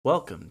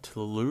Welcome to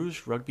the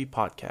Luge Rugby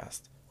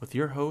Podcast with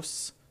your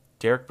hosts,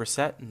 Derek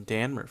Brissett and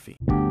Dan Murphy.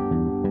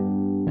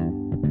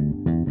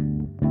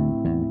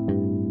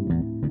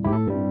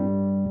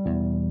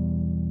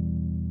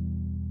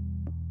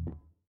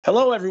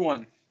 Hello,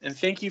 everyone, and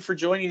thank you for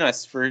joining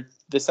us for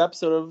this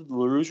episode of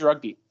Luge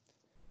Rugby.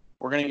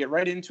 We're going to get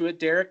right into it,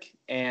 Derek,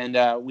 and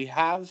we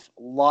have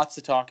lots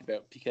to talk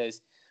about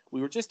because we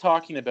were just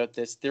talking about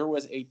this. There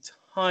was a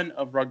ton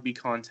of rugby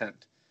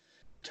content,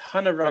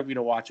 ton of rugby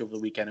to watch over the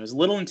weekend. It was a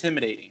little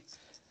intimidating.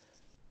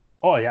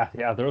 Oh yeah.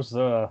 This is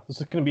going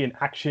to be an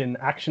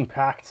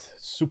action-packed,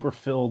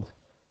 super-filled,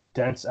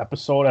 dense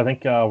episode. I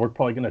think we're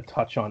probably going to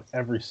touch on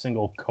every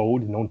single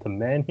code known to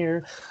man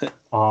here.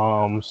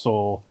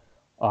 So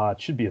it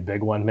should be a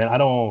big one, man. I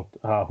don't.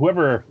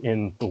 Whoever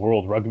in the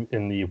world of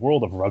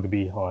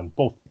rugby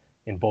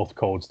in both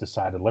codes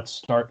decided let's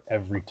start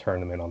every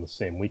tournament on the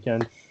same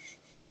weekend.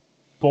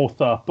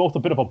 Both a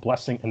bit of a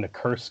blessing and a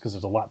curse because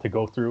there's a lot to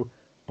go through.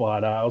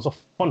 But it was a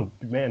fun,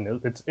 man.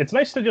 It's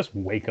nice to just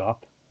wake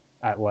up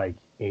at like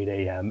 8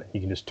 a.m. You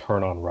can just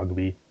turn on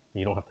rugby. And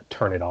you don't have to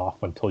turn it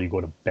off until you go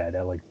to bed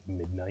at like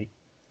midnight.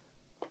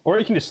 Or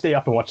you can just stay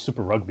up and watch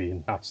Super Rugby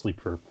and not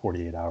sleep for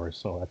 48 hours.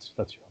 So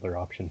that's your other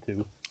option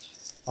too.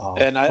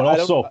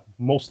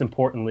 Most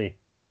importantly,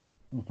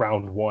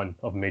 round one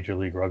of Major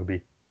League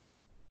Rugby.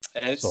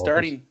 And it's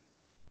starting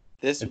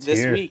this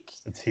week.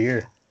 It's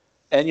here.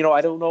 And, I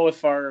don't know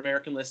if our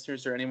American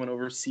listeners or anyone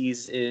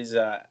overseas is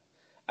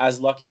as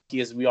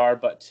lucky as we are,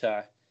 but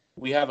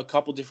we have a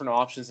couple different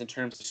options in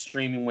terms of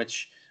streaming,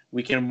 which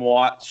we can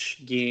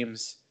watch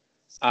games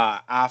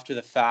after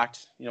the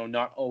fact,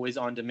 not always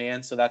on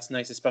demand. So that's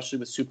nice, especially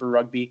with Super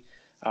Rugby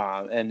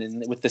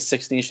and with the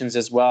Six Nations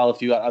as well.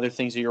 If you got other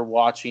things that you're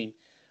watching,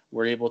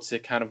 we're able to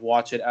kind of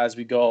watch it as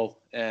we go.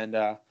 And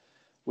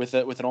with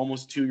an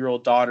almost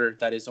 2-year-old daughter,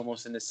 that is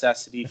almost a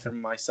necessity for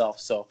myself.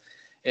 So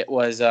it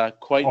was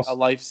quite a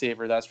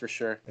lifesaver, that's for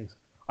sure.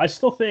 I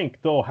still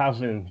think, though,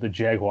 having the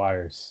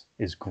Jaguars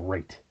is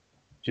great.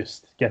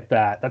 Just get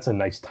that. That's a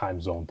nice time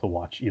zone to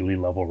watch elite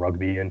level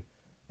rugby. And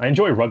I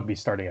enjoy rugby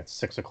starting at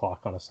 6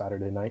 o'clock on a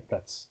Saturday night.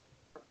 That's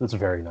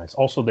very nice.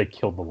 Also, they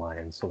killed the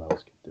Lions, so that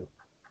was good too.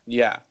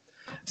 Yeah.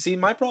 See,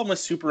 my problem with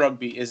Super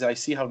Rugby is I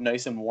see how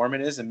nice and warm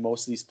it is in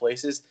most of these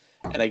places,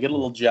 and I get a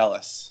little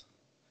jealous.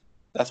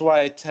 That's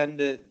why I tend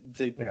to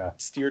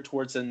steer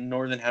towards the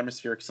northern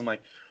hemisphere, because I'm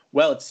like,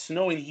 well, it's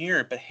snowing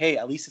here, but hey,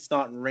 at least it's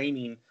not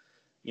raining,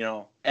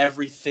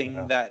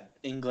 everything that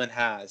England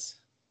has.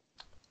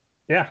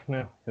 Yeah,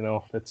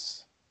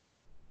 it's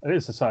I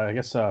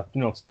guess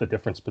it's the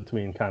difference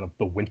between kind of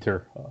the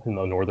winter in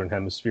the northern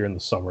hemisphere and the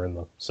summer in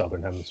the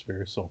southern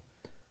hemisphere. So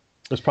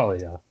there's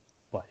probably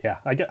but yeah,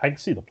 I can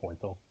see the point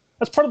though.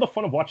 That's part of the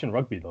fun of watching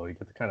rugby though. You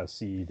get to kind of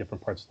see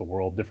different parts of the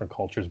world, different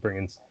cultures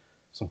bringing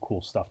some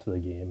cool stuff to the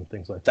game and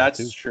things like that.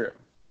 That's true.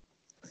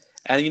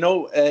 And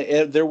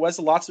there was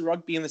lots of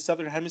rugby in the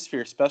southern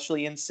hemisphere,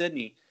 especially in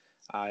Sydney.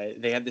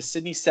 They had the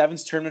Sydney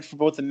Sevens tournament for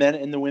both the men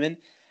and the women.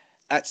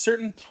 At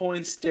certain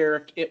points,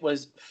 Derek, it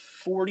was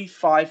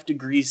 45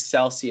 degrees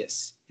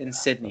Celsius in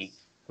Sydney.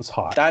 That's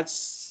hot.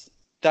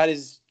 That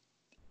is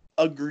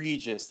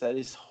egregious. That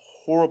is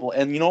horrible.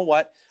 And you know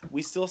what?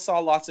 We still saw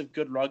lots of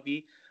good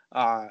rugby.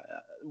 I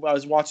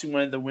was watching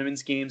one of the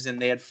women's games, and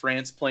they had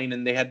France playing,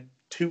 and they had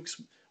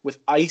toques with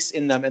ice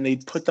in them, and they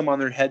put them on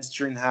their heads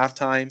during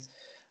halftime.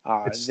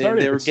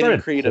 They were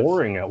getting creative.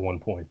 Pouring at one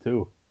point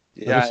too.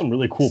 Yeah, there's some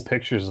really cool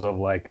pictures of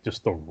like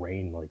just the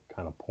rain like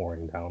kind of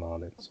pouring down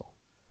on it. So.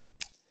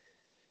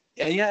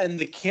 Yeah, and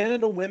the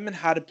Canada women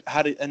had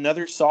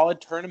another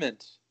solid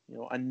tournament.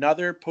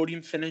 Another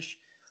podium finish,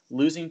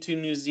 losing to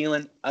New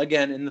Zealand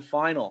again in the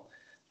final.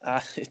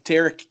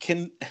 Derek,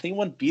 can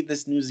anyone beat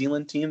this New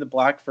Zealand team, the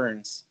Black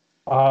Ferns?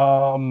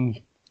 I'm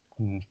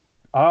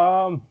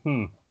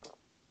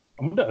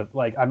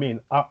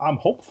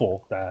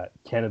hopeful that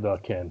Canada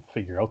can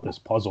figure out this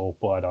puzzle,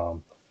 but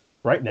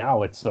right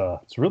now it's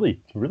really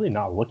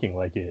not looking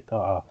like it.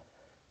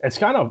 It's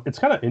kind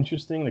of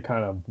interesting to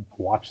kind of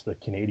watch the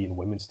Canadian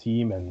women's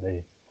team, and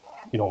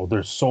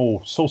they're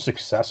so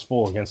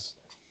successful against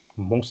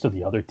most of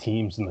the other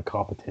teams in the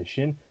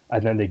competition,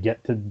 and then they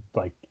get to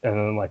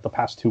the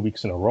past 2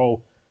 weeks in a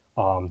row,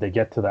 they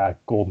get to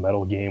that gold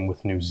medal game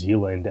with New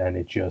Zealand, and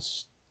it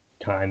just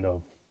kind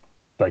of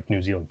like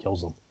New Zealand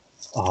kills them.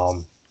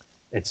 I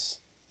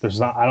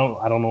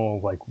don't know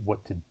like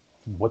what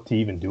to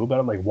even do about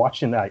it. Like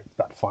watching that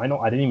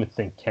final, I didn't even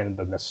think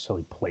Canada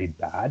necessarily played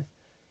bad.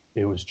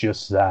 It was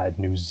just that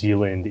New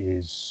Zealand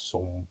is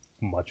so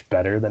much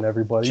better than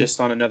everybody. Just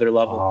on another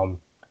level.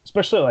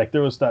 Especially like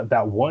there was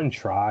that one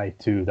try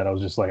too that I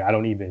was just like, I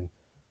don't even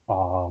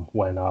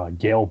when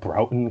Gail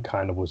Broughton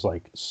kind of was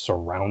like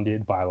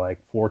surrounded by like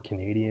 4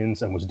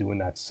 Canadians and was doing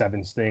that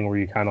sevens thing where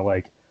you kind of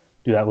like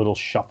do that little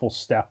shuffle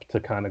step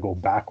to kind of go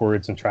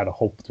backwards and try to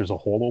hope there's a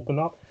hole open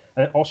up.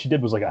 And all she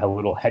did was like a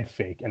little head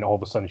fake, and all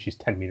of a sudden she's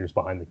 10 meters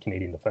behind the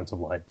Canadian defensive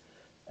line.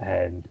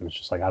 And it was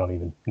just like, I don't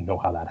even know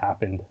how that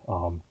happened.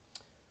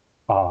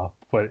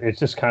 But it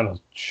just kind of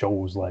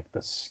shows like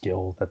the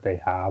skill that they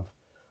have.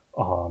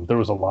 There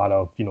was a lot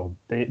of,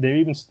 they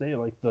even stay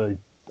like the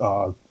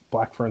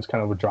Black Ferns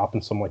kind of were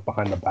dropping some like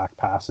behind the back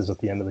passes at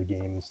the end of the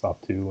game and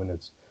stuff too, and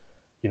it's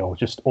it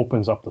just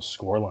opens up the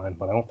score line.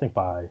 But I don't think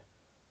I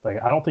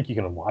don't think you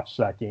can watch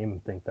that game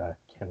and think that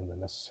Canada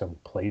necessarily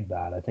played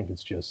bad. I think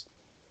it's just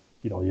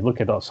you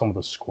look at some of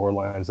the score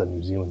lines that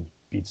New Zealand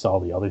beats all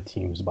the other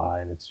teams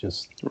by, and it's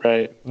just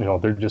Right.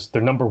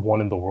 they're number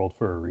one in the world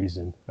for a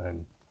reason,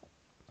 and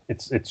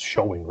it's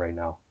showing right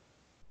now.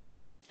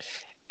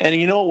 And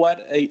you know what?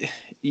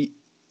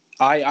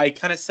 I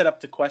kind of set up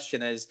the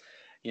question as,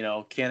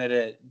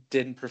 Canada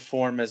didn't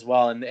perform as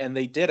well, and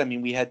they did. I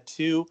mean, we had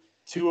two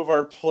of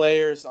our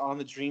players on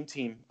the dream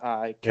team,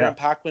 Karen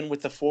Paquin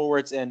with the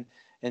forwards and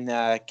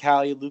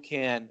Callie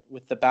Lucan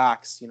with the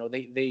backs.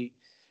 They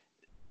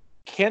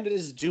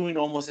Canada's doing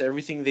almost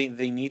everything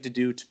they need to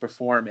do to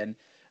perform. And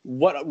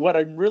what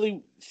I'm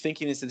really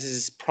thinking is that this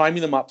is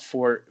priming them up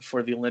for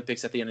the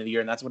Olympics at the end of the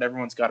year, and that's what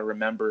everyone's got to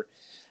remember.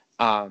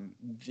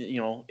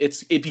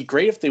 It'd be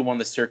great if they won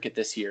the circuit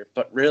this year,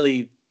 but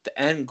really the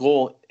end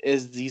goal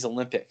is these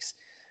Olympics.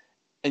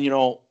 And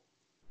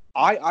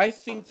I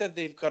think that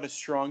they've got a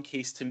strong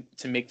case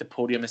to make the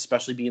podium,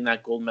 especially being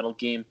that gold medal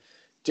game.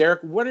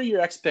 Derek, what are your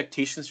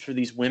expectations for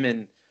these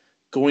women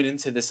going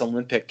into this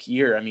Olympic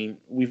year? I mean,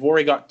 we've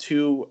already got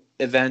 2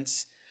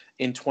 events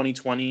in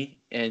 2020,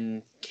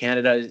 and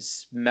Canada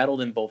has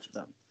medaled in both of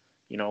them.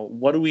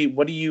 What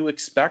do you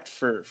expect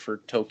for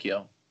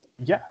Tokyo?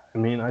 Yeah, I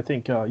mean, I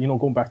think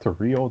going back to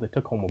Rio, they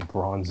took home a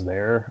bronze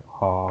there.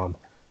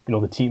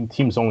 The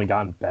team's only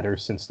gotten better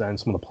since then.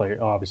 Some of the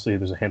players, obviously,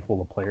 there's a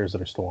handful of players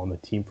that are still on the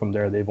team from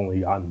there. They've only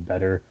gotten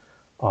better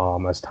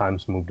as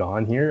time's moved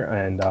on here,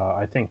 and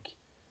I think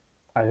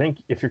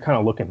if you're kind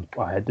of looking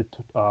ahead to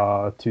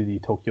the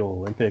Tokyo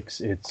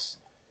Olympics, it's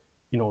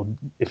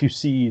if you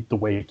see the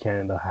way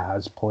Canada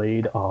has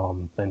played,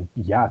 then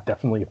yeah,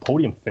 definitely a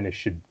podium finish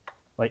should.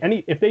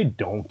 If they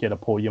don't get a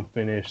podium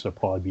finish, they'll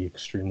probably be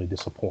extremely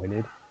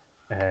disappointed.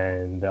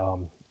 And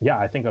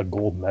I think a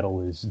gold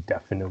medal is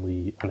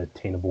definitely an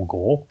attainable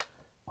goal.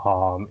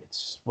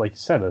 It's like you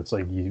said, it's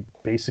like you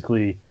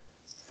basically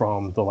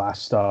from the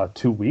last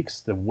 2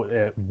 weeks,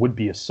 it would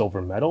be a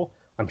silver medal.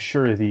 I'm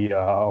sure the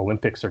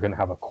Olympics are going to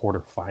have a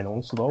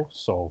quarterfinals though,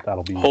 so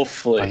that'll be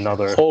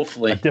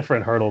hopefully a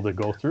different hurdle to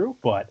go through.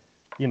 But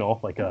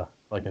like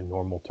a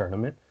normal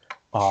tournament.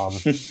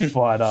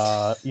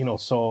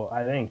 So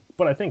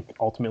I think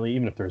ultimately,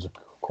 even if there's a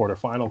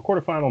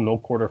quarterfinal, no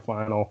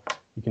quarterfinal,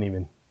 you can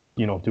even,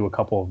 do a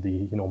couple of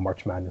the,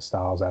 March Madness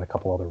styles, add a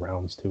couple other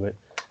rounds to it.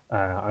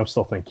 I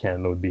still think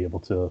Canada would be able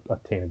to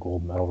attain a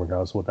gold medal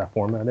regardless of what that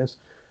format is.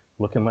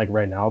 Looking like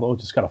right now, though,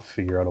 just got to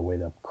figure out a way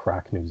to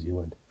crack New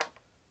Zealand.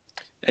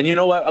 And you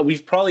know what?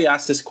 We've probably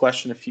asked this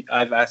question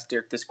I've asked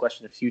Derek this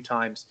question a few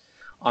times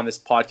on this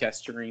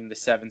podcast during the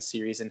 7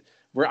 series, and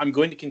I'm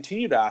going to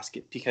continue to ask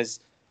it because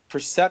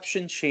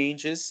perception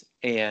changes,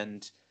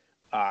 and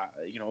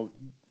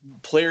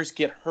players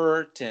get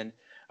hurt, and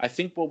I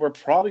think what we're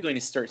probably going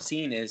to start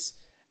seeing is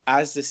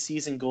as the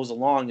season goes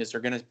along is they're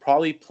going to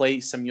probably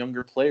play some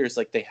younger players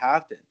like they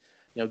have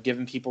been,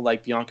 giving people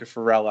like Bianca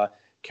Ferrella,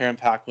 Karen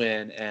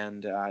Paquin,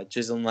 and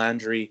Ghislaine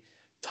Landry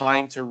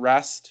time to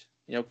rest,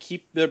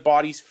 keep their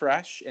bodies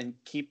fresh and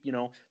keep,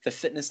 the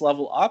fitness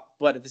level up,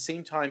 but at the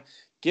same time,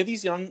 give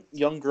these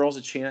young girls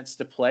a chance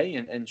to play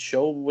and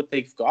show what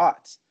they've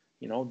got.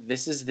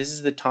 This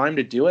is the time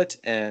to do it,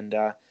 and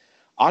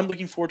I'm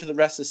looking forward to the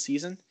rest of the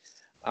season.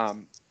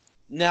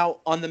 Now,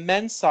 on the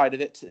men's side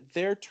of it,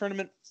 their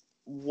tournament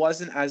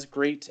wasn't as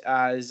great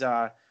as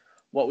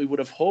what we would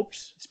have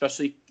hoped,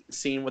 especially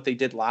seeing what they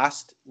did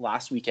last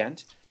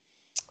weekend.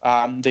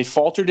 They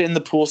faltered in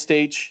the pool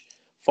stage,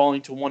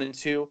 falling to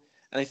 1-2.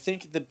 And I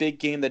think the big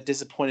game that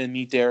disappointed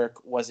me,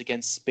 Derek, was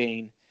against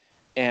Spain.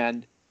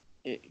 And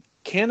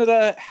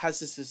Canada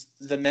has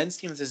the men's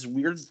team has this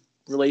weird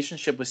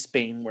relationship with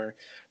Spain where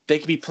they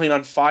could be playing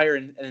on fire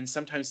and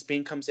sometimes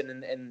Spain comes in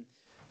and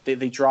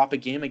they drop a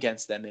game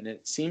against them, and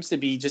it seems to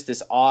be just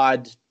this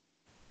odd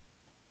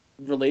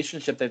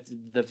relationship that's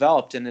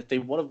developed. And if they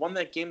would have won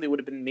that game, they would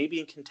have been maybe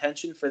in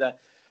contention for that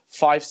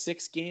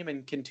 5-6 game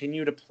and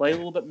continue to play a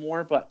little bit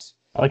more. But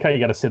I like how you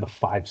got to say the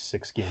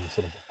 5-6 game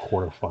instead of the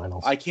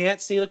quarterfinals. I can't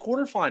say the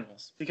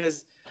quarterfinals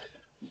because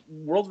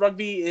World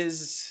Rugby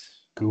is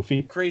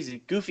goofy.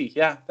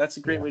 Yeah, that's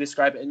a great way to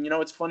describe it. And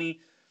it's funny.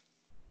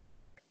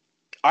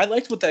 I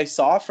liked what I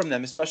saw from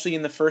them, especially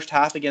in the first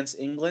half against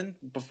England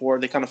before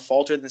they kind of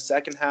faltered in the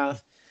second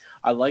half.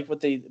 I liked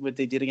what they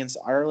did against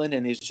Ireland,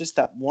 and it's just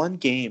that one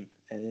game,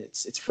 and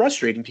it's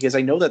frustrating because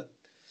I know that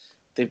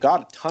they've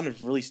got a ton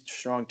of really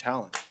strong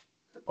talent.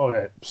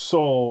 Okay,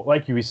 so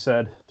like you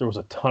said, there was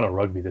a ton of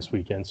rugby this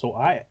weekend. So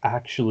I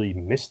actually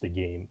missed the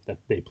game that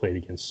they played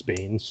against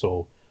Spain.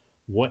 So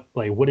what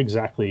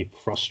exactly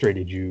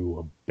frustrated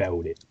you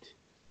about it?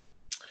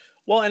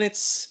 Well, and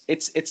it's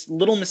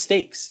little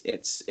mistakes.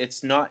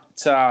 It's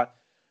not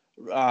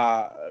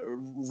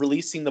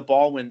releasing the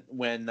ball when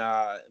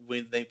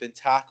they've been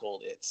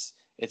tackled.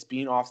 It's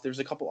being off. There's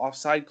a couple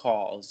offside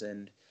calls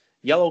and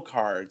yellow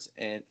cards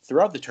and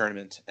throughout the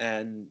tournament,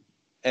 and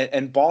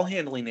and ball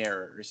handling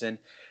errors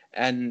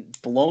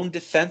and blown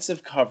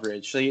defensive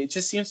coverage. It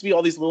just seems to be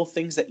all these little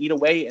things that eat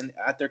away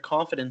at their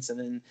confidence, and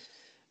then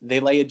they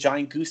lay a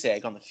giant goose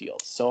egg on the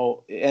field.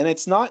 So, and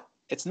it's not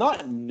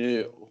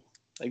new.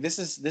 Like this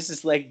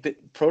is like the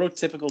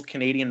prototypical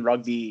Canadian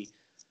rugby,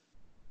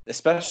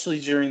 especially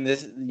during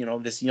this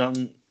this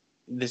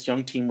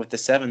young team with the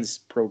Sevens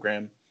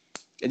program.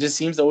 It just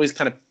seems to always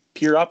kind of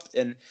peer up.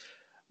 And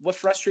what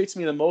frustrates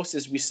me the most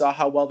is we saw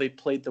how well they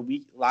played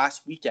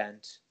last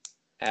weekend,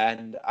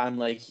 and I'm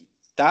like,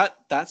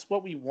 that's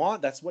what we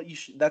want. That's what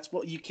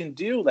you can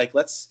do. Like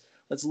let's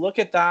look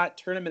at that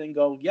tournament and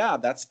go, yeah,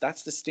 that's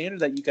the standard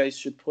that you guys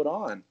should put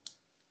on.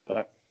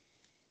 But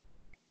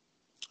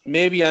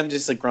maybe I'm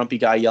just a grumpy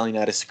guy yelling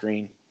at a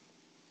screen.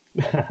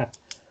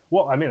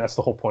 Well, I mean, that's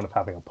the whole point of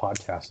having a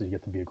podcast, is you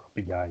get to be a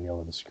grumpy guy and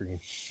yell at the screen.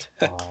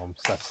 So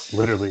that's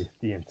literally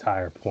the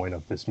entire point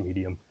of this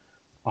medium.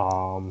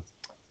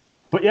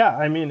 But yeah,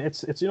 I mean,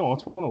 it's it's one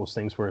of those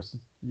things where it's,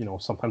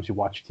 sometimes you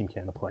watch Team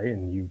Canada play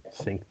and you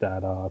think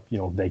that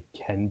they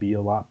can be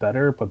a lot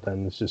better, but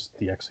then it's just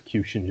the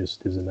execution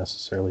just isn't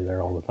necessarily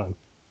there all the time.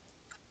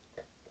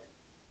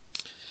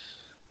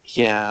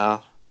 Yeah,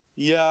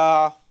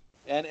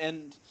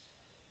 and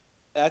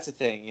that's the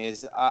thing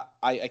is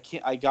I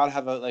can't, I gotta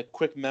have a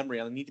quick memory.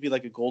 I need to be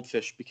like a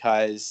goldfish,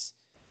 because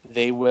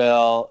they're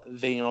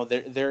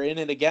in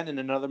it again in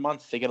another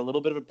month. They get a little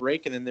bit of a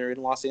break and then they're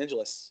in Los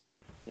Angeles.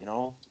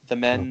 The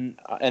men,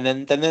 and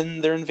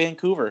then they're in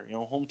Vancouver,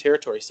 home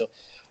territory. So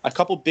a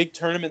couple big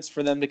tournaments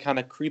for them to kind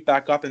of creep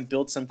back up and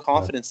build some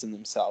confidence in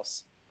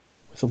themselves.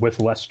 With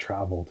less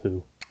travel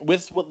too.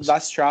 With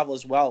less travel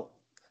as well.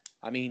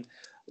 I mean,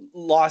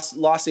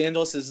 Los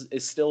Angeles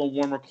is still a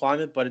warmer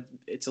climate, but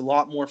it's a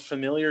lot more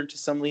familiar to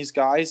some of these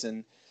guys,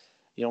 and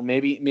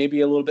maybe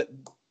a little bit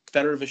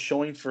better of a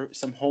showing for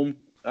some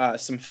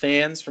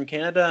fans from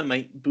Canada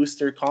might boost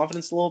their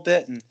confidence a little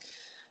bit, and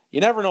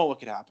you never know what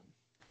could happen.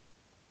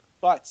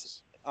 But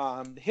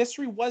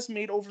history was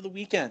made over the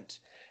weekend,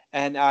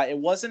 and it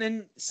wasn't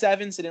in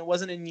Sevens and it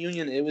wasn't in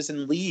Union. It was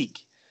in League.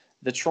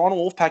 The Toronto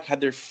Wolfpack had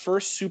their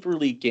first Super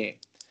League game,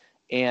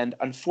 and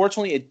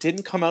unfortunately, it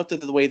didn't come out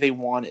the way they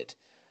wanted,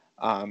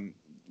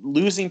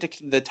 losing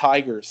to the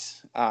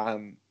Tigers.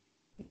 Now,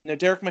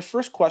 Derek, my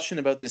first question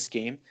about this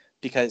game,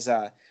 because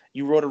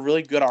you wrote a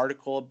really good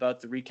article about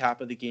the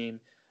recap of the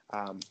game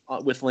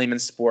with Layman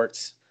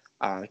Sports,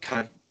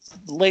 kind of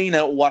laying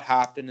out what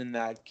happened in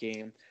that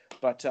game.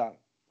 But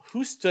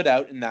who stood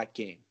out in that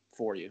game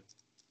for you?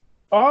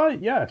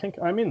 Yeah,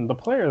 I mean, the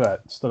player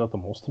that stood out the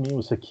most to me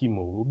was Hakeem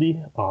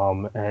Mouloudi,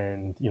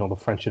 and the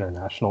French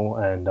international,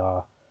 and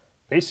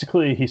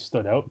basically he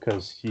stood out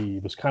because he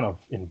was kind of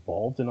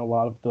involved in a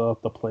lot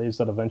of the plays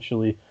that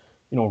eventually,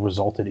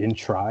 resulted in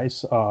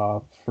tries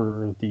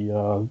for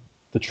the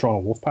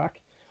Toronto Wolfpack.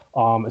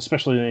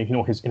 Especially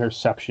his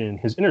interception.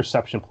 His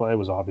interception play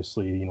was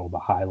obviously the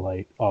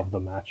highlight of the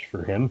match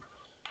for him.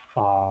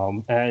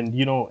 And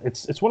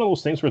it's one of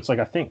those things where it's like,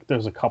 I think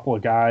there's a couple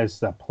of guys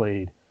that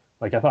played.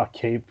 Like I thought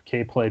Kay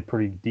played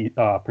pretty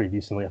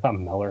decently. I thought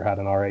Meller had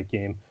an alright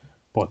game,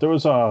 but there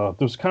was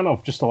kind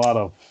of just a lot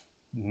of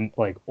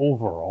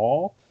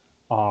overall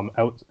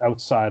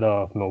outside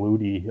of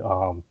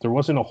Mouloudi, there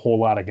wasn't a whole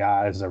lot of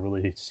guys that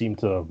really seemed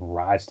to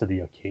rise to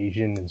the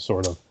occasion and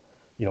sort of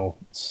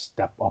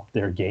step up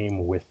their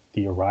game with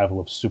the arrival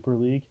of Super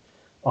League.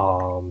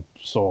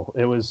 So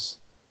it was,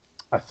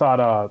 I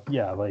thought,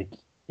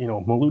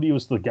 Mouloudi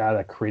was the guy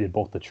that created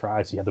both the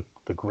tries. He had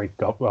the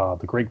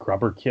great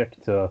grubber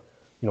kick to,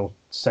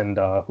 send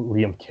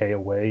Liam Kay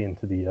away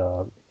into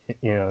the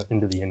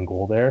end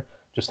goal there.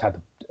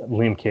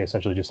 Liam Kay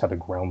essentially just had to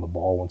ground the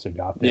ball once it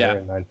got there,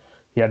 and then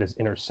he had his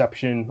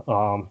interception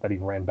that he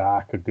ran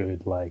back a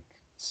good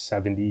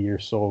 70 or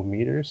so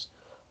meters.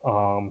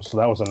 So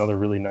that was another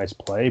really nice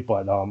play.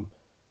 But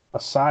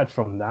aside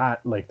from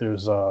that,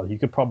 there's we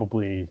could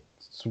probably,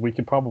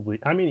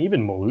 I mean,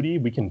 even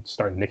Mouloudi, we can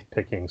start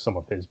nitpicking some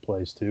of his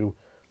plays too.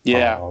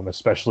 Yeah.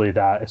 Especially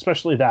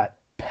that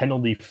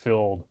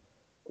penalty-filled,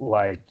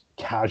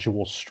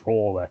 casual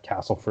stroll that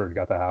Castleford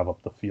got to have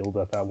up the field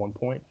at that one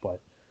point. But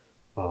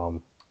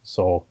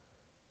so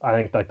I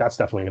think that's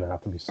definitely going to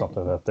have to be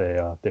something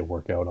that they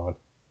work out on.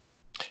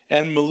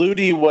 And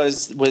Mouloudi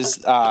was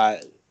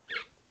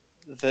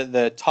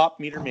the top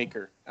meter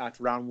maker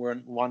after round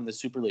one of the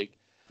Super League.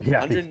 Yeah,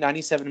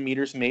 197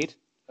 meters made.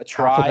 A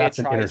try, that's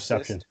an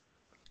interception. Assist.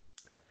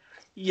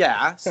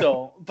 Yeah,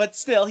 so, but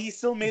still, he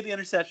still made the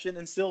interception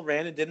and still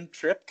ran and didn't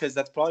trip, because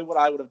that's probably what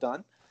I would have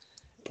done.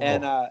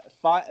 And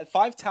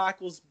five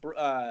tackles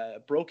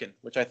broken,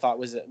 which I thought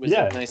was a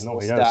nice little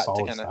stat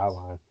to kind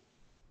of.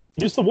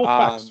 He's the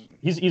Wolfpack's.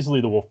 He's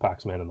easily the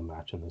Wolfpack's man of the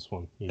match in this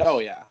one.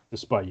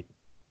 Despite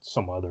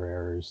some other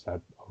errors that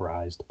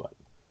arised, but.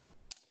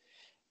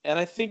 And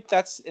I think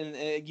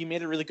you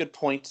made a really good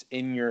point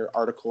in your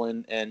article,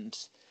 and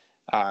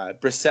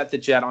Brissette the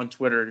Jet on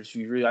Twitter, if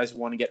you guys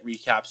want to get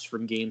recaps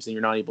from games and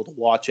you're not able to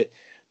watch it,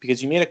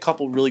 because you made a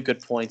couple really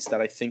good points that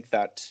I think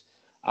that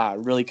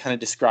really kind of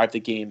describe the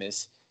game.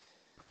 Is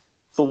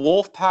the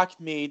Wolfpack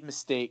made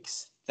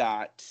mistakes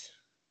that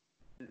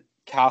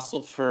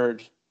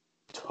Castleford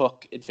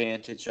took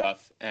advantage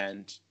of,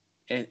 and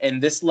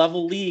this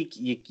level league,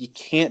 you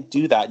can't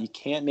do that. You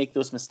can't make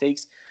those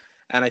mistakes,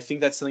 and I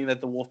think that's something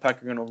that the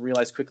Wolfpack are going to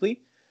realize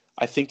quickly.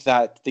 I think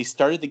that they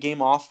started the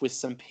game off with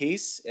some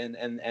pace, and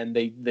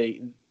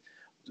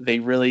they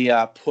really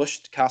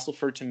pushed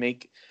Castleford to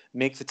make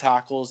the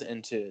tackles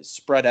and to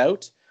spread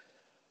out.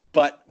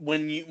 But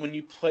when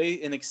you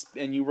play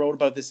and you wrote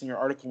about this in your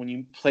article, when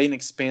you play an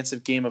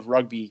expansive game of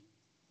rugby,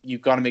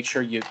 you've got to make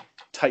sure you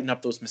tighten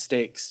up those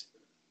mistakes.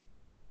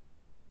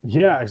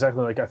 Yeah,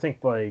 exactly. Like I think,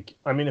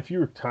 if you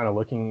were kind of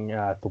looking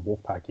at the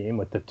Wolfpack game,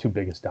 like the two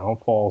biggest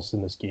downfalls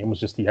in this game was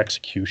just the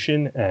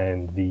execution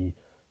and the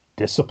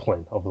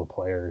discipline of the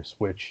players,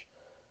 which,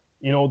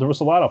 there was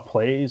a lot of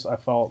plays. I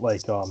felt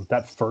like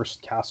that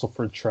first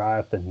Castleford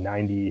try, the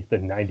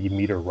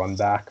 90-meter run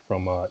back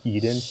from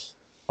Eden.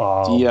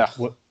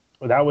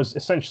 That was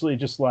essentially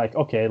just like,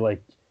 okay,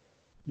 like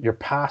your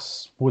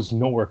pass was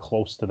nowhere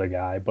close to the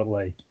guy, but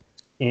like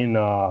in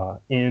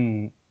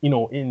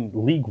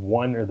League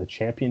One or the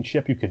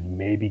Championship, you could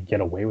maybe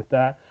get away with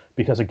that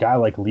because a guy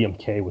like Liam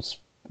Kay was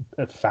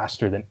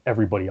faster than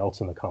everybody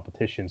else in the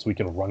competition, so we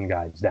can run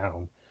guys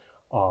down.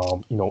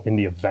 In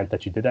the event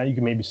that you did that, you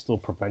can maybe still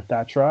prevent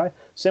that try.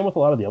 Same with a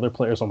lot of the other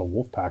players on the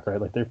Wolfpack, right?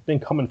 Like they've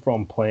been coming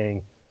from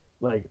playing,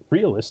 like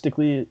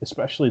realistically,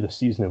 especially the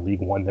season in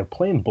League One, they're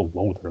playing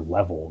below their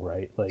level,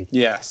 right? Like,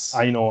 yes,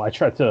 I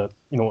tried to,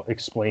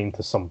 explain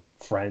to some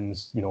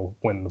friends,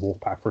 when the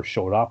Wolfpack first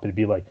showed up, it'd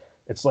be like,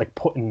 it's like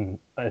when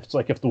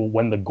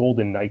the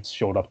Golden Knights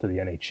showed up to the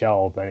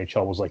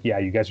NHL was like, yeah,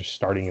 you guys are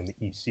starting in the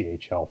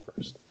ECHL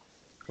first,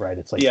 right?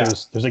 It's like,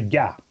 there's a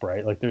gap,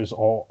 right? Like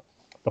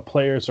the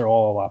players are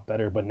all a lot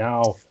better, but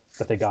now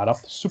that they got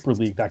up to Super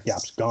League, that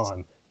gap's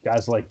gone.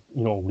 Guys like,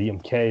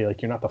 Liam Kay,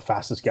 like you're not the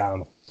fastest guy on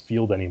the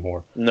field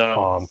anymore.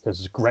 No.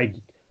 Because Greg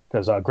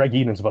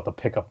Eden's about to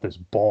pick up this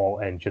ball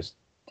and just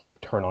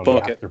turn on the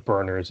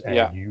afterburners,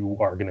 and you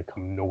are going to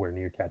come nowhere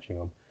near catching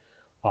them.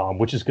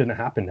 Which is going to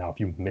happen now if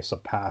you miss a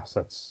pass.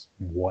 That's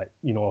what,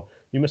 you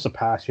miss a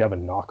pass, you have a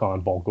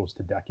knock-on, ball goes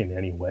to deck in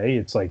any way.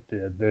 It's like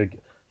the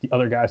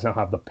other guys now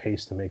have the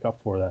pace to make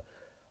up for that.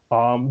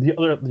 The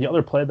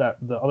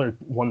other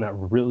one that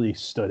really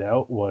stood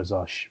out was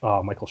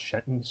Michael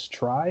Shenton's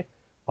try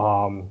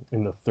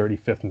in the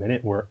 35th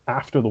minute, where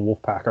after the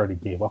Wolfpack already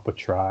gave up a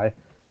try,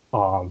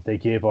 they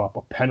gave up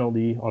a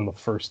penalty on the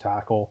first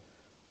tackle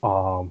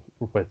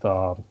with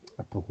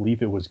I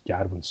believe it was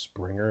Gadwin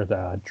Springer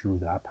that drew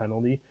that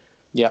penalty.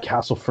 Yeah,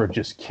 Castleford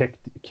just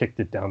kicked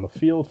it down the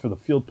field for the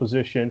field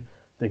position.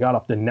 They got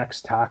up. The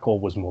next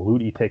tackle was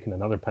Maludi taking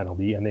another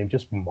penalty, and they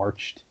just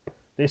marched.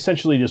 They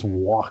essentially just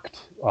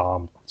walked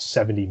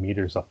 70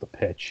 meters up the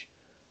pitch,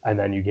 and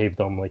then you gave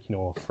them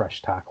a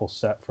fresh tackle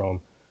set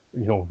from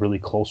really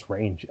close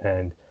range.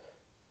 And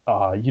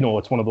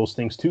it's one of those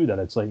things too that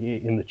it's like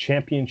in the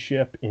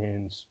Championship,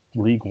 in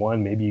League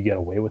One, maybe you get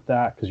away with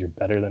that because you're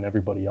better than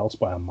everybody else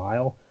by a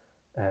mile,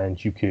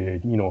 and you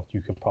could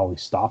probably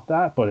stop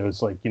that. But it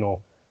was like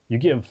you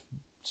give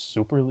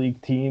Super League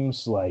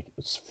teams like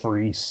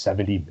free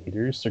 70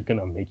 meters, they're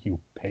gonna make you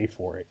pay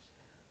for it.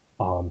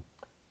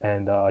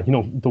 And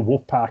the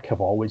Wolfpack have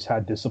always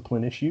had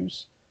discipline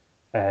issues,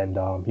 and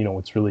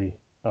it's really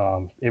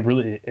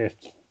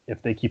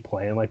if they keep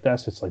playing like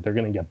this, it's like they're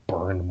going to get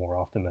burned more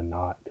often than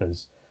not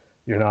because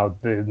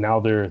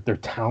their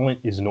talent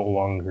is no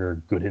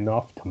longer good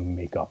enough to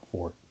make up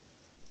for it.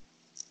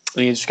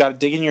 You just got to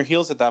dig in your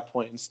heels at that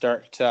point and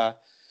start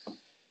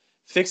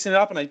fixing it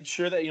up. And I'm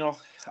sure that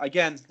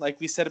again, like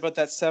we said about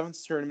that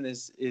Sevens tournament,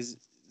 is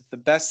the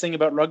best thing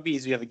about rugby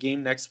is we have a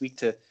game next week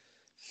to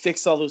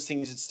fix all those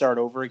things and start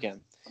over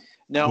again.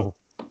 Now,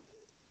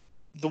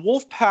 the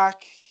Wolfpack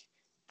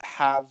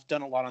have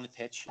done a lot on the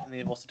pitch, and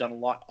they've also done a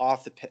lot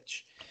off the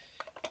pitch.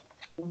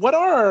 What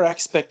are our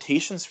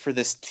expectations for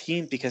this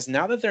team? Because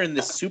now that they're in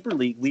this Super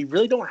League, we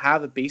really don't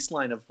have a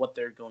baseline of what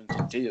they're going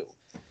to do.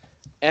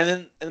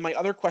 And my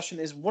other question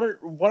is, what are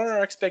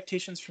our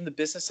expectations from the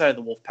business side of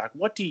the Wolfpack?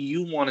 What do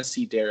you want to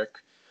see, Derek,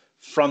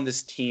 from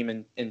this team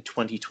in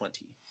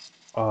 2020?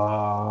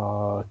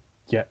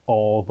 Get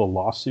all the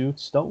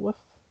lawsuits dealt with.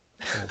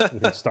 We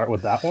can start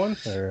with that one,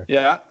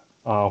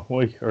 or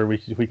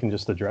we can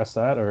just address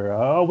that,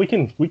 or we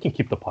can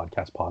keep the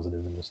podcast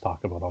positive and just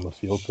talk about on the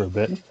field for a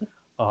bit.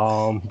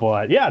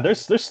 But yeah,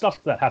 there's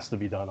stuff that has to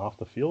be done off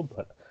the field.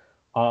 But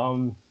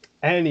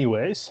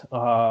anyways,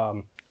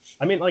 I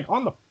think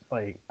on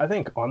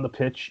the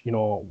pitch,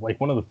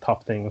 one of the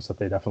tough things that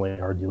they definitely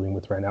are dealing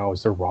with right now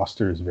is their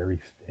roster is very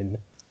thin.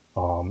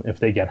 If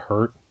they get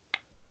hurt,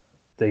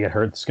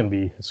 it's gonna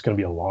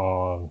be a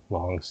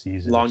long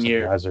season. Long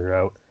year. Guys are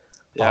out.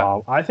 Yeah.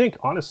 I think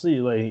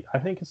honestly, I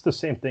think it's the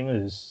same thing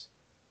as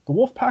the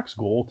Wolfpack's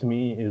goal to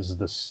me is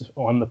this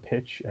on the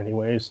pitch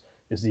anyways,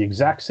 is the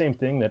exact same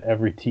thing that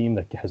every team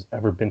that has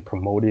ever been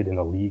promoted in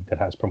a league that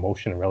has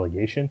promotion and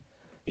relegation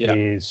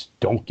is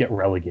don't get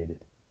relegated.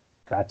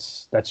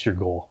 That's your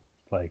goal.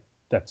 Like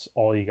that's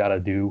all you got to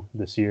do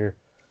this year.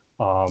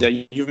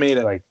 You've made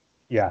it.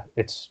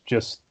 It's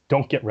just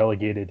don't get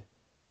relegated.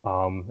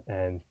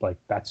 And like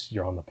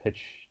you're on the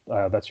pitch,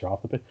 that's you're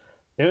off the pitch.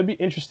 It would be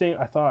interesting.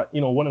 I thought,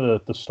 one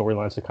of the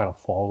storylines that kind of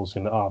falls is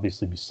going to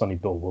obviously be Sonny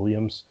Bill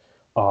Williams.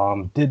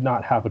 Did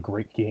not have a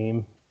great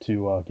game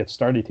to get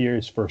started here.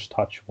 His first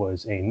touch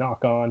was a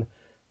knock on.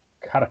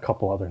 Had a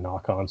couple other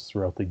knock ons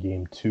throughout the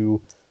game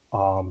too.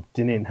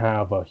 Didn't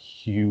have a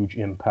huge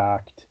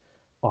impact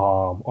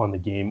on the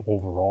game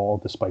overall,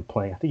 despite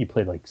playing. I think he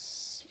played like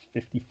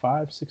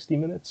 55, 60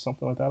 minutes,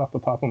 something like that off the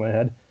top of my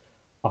head.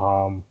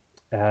 So,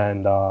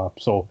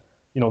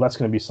 that's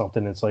going to be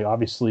something. It's like,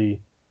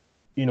 obviously,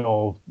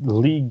 the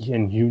league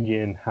and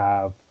union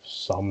have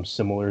some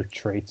similar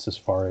traits as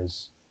far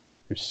as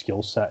your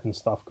skill set and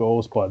stuff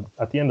goes. But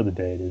at the end of the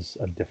day, it is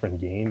a different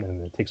game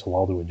and it takes a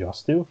while to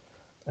adjust to.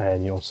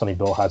 And, Sonny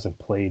Bill hasn't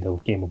played a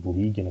game of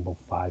league in about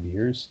 5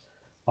 years.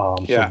 So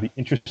it'd be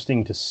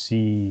interesting to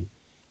see,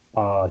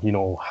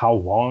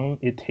 how long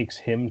it takes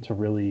him to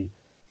really.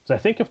 So I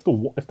think if the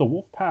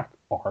Wolfpack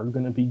are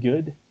going to be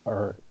good,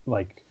 or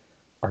like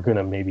are going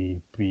to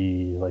maybe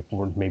be like,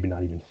 we're maybe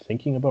not even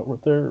thinking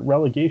about their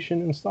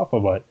relegation and stuff,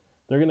 but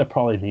they're going to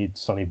probably need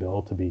Sonny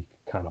Bill to be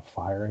kind of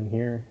firing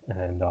here.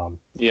 And that's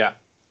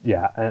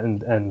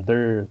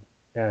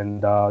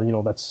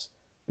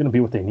going to be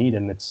what they need.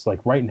 And it's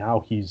like right now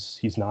he's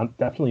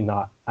definitely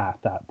not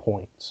at that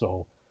point.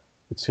 So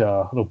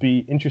it'll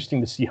be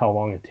interesting to see how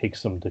long it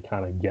takes him to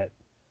kind of get,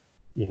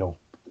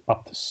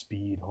 up to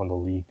speed on the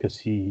league, because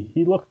he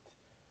looked,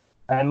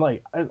 and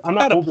like I'm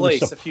not overly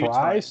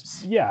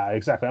surprised. Yeah,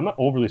 exactly. I'm not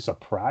overly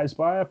surprised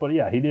by it, but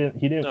yeah, he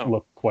didn't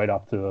look quite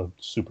up to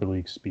Super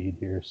League speed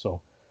here.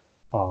 So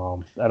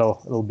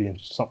it'll be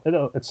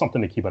something. It's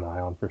something to keep an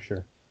eye on for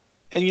sure.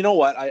 And you know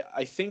what?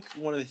 I think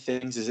one of the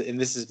things is, and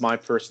this is my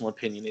personal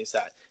opinion, is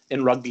that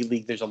in rugby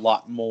league there's a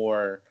lot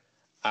more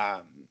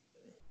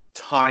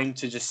time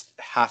to just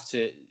have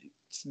to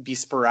be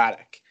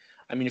sporadic.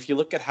 I mean, if you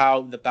look at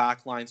how the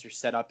back lines are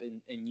set up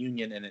in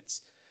union, and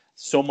it's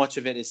so much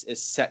of it is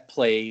set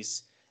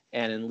plays,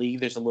 and in league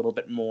there's a little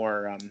bit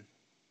more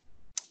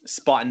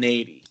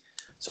spontaneity.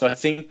 So I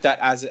think that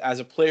as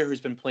a player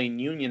who's been playing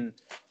union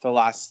for the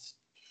last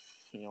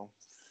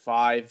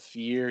 5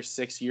 years,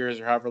 6 years,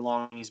 or however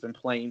long he's been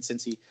playing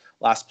since he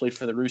last played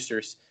for the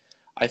Roosters,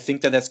 I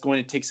think that's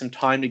going to take some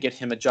time to get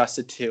him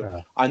adjusted to.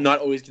 Yeah. I'm not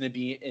always going to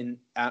be in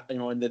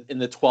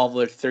the 12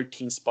 or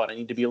 13 spot. I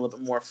need to be a little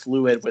bit more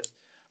fluid with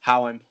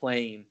how I'm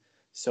playing.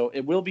 So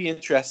it will be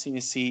interesting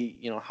to see,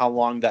 how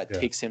long that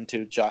takes him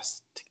to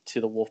adjust to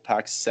the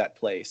Wolfpack's set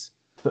plays.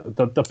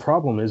 The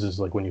problem is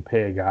like when you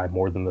pay a guy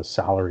more than the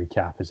salary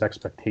cap, his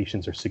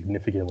expectations are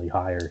significantly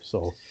higher.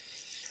 So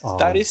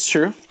that is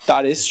true.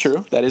 That is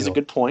true. That is a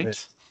good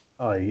point.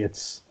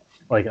 It's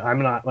like,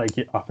 I'm not like,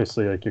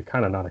 obviously, like, you're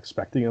kind of not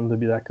expecting him to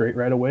be that great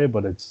right away,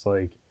 but it's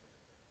like,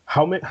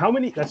 how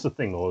many, that's the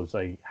thing though, is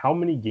like, how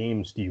many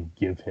games do you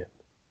give him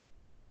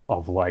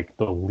of like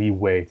the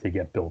leeway to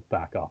get built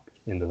back up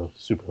into the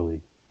Super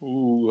League?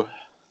 Ooh.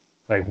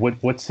 Like,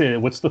 what's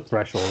the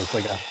threshold? It's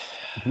like,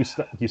 do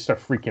you start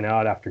freaking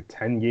out after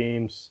 10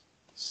 games,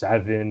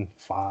 7,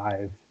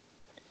 5?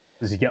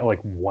 Does he get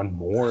like one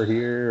more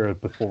here, or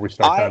before we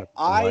start?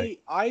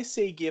 I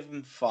say give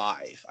him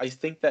 5. I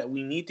think that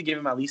we need to give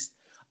him at least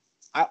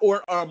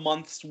or a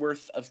month's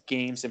worth of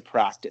games in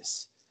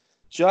practice,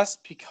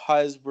 just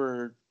because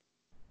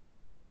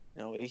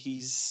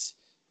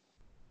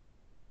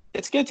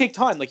it's going to take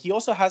time. Like, he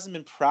also hasn't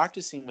been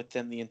practicing with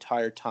them the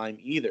entire time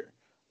either.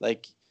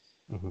 Like,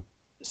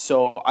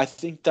 So I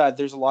think that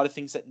there's a lot of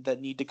things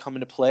that need to come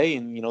into play,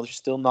 and there's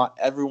still not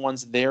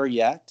everyone's there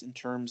yet in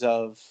terms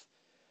of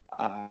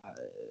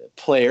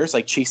players.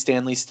 Like Chase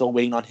Stanley's still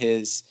waiting on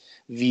his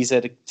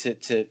visa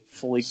to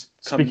fully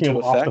come into effect. Speaking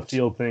of off the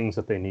field things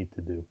that they need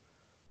to do.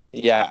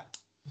 Yeah.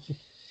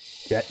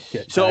 Get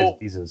guys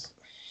visas.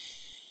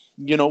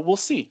 We'll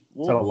see.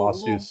 Settle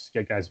lawsuits,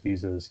 get guys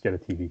visas, get a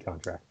TV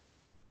contract.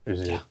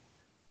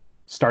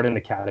 Start an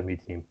academy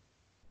team.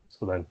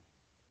 So then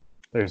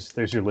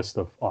there's your list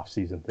of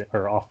off-season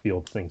or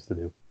off-field things to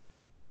do.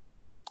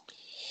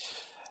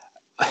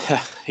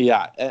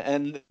 Yeah,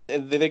 and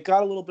they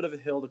got a little bit of a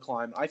hill to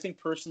climb. I think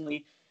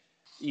personally,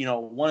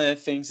 one of the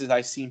things is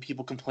I've seen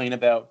people complain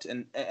about,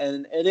 and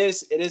it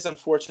is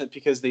unfortunate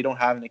because they don't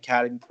have an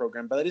academy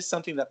program, but it is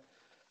something that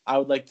I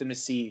would like them to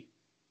see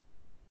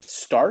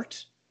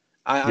start.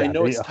 I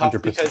know it's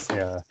tough because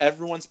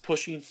everyone's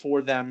pushing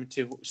for them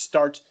to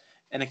start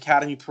an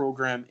academy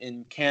program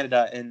in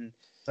Canada, and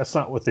that's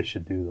not what they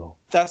should do, though.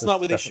 That's not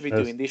what they should be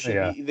doing. They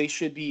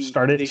should be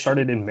started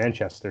in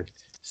Manchester.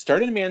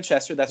 Started in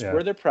Manchester. That's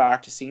where they're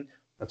practicing.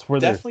 That's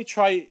where definitely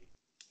try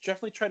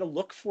to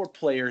look for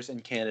players in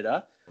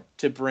Canada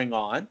to bring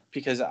on,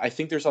 because I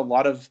think there's a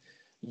lot of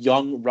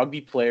young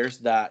rugby players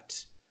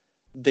that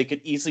they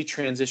could easily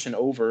transition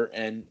over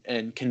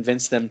and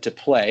convince them to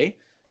play.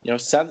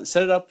 Set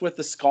it up with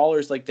the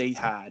scholars like they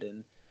had,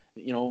 and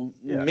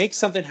make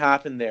something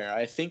happen there.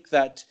 I think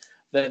that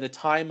the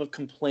time of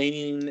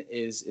complaining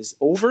is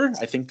over.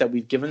 I think that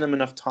we've given them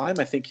enough time.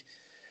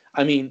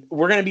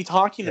 We're going to be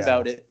talking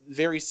about it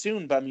very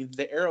soon, but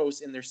the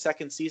Arrows in their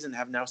second season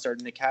have now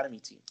started an academy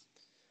team.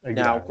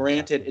 Now, Yeah,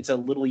 granted, exactly. it's a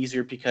little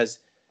easier because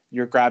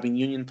you're grabbing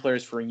union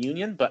players for a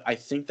union, but I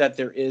think that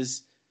there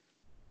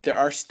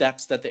are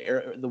steps that the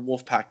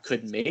Wolfpack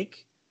could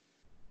make.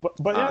 But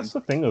yeah, that's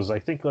the thing is, I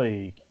think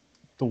like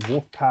the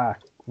Wolfpack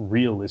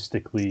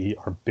realistically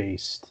are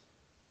based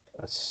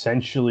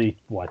essentially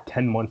what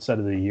 10 months out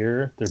of the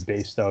year. They're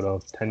based out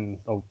of 10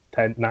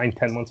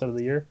 months out of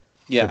the year.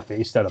 They're Yeah.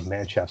 based out of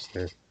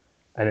Manchester,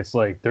 and it's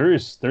like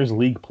there's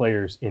league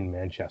players in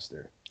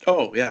Manchester.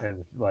 Oh yeah.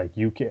 And like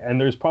you can, and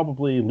there's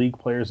probably league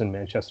players in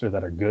Manchester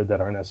that are good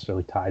that aren't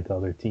necessarily tied to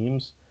other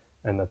teams,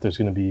 and that there's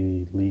going to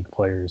be league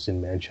players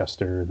in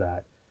Manchester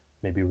that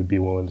maybe would be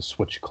willing to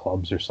switch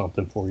clubs or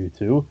something for you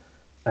too.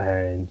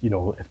 And you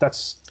know, if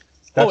that's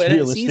And it's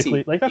realistically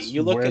easy. like that's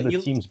You look where at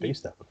the team's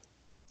based out of.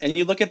 and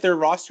you look at their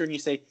roster and you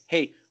say,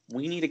 "Hey,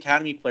 we need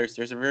academy players."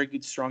 There's a very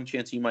good, strong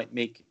chance you might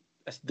make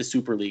the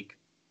Super League,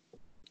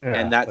 Yeah,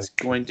 and that's like,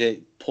 going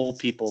to pull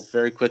people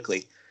very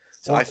quickly.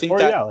 So or, I think or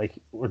that yeah, like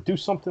or do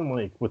something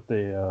like what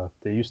they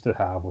used to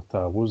have with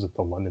what was it,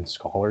 the London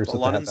Scholars the that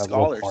London they had that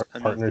little Scholars,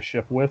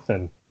 partnership with,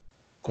 and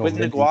Quinn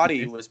maybe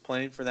Nagwadi was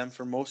playing for them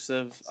for most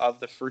of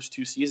the first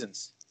 2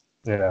 seasons.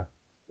 yeah.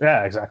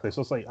 Yeah, exactly.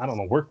 So it's like I don't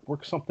know,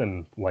 work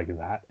something like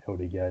that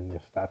out again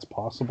if that's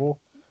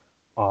possible.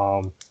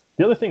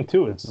 The other thing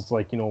too, it's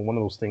like, you know, one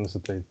of those things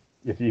that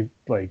if you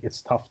like,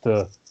 it's tough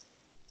to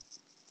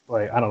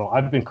like, I don't know.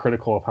 I've been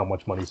critical of how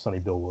much money Sonny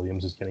Bill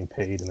Williams is getting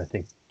paid, and I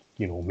think,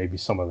 you know, maybe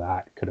some of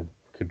that could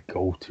have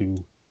gone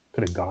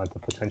to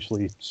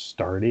potentially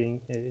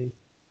starting a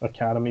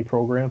academy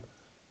program,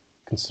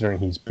 considering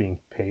he's being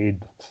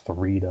paid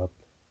three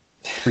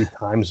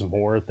times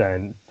more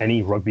than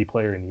any rugby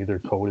player in either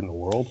code in the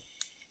world,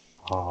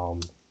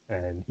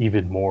 and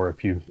even more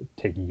if you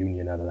take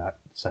union out of that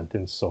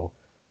sentence. So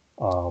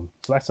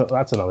that's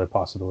another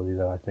possibility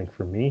that I think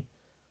for me.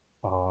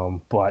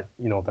 But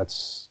you know,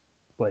 that's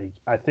like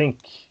I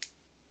think,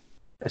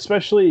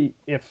 especially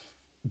if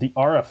the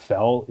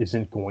RFL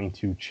isn't going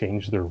to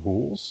change their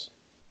rules,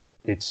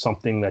 it's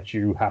something that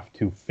you have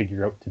to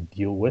figure out to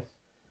deal with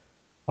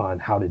on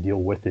how to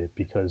deal with it,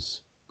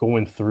 because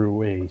going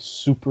through a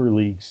Super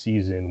League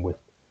season with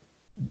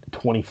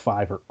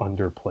 25 or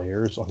under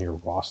players on your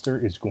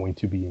roster is going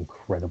to be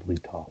incredibly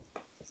tough.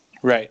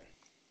 Right.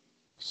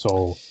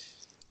 So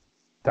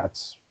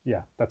that's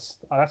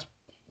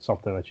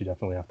something that you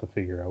definitely have to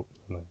figure out.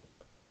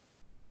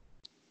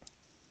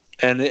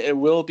 And it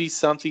will be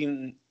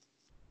something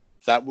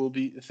that will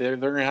be they're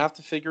going to have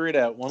to figure it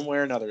out one way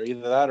or another,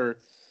 either that or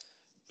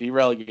be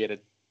relegated.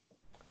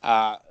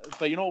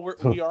 But you know,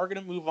 we are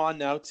going to move on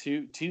now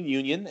to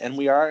Union, and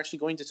we are actually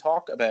going to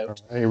talk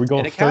about Here we go.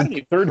 an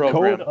academy third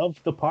program. code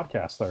of the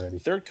podcast already.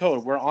 Third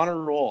code. We're on a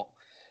roll.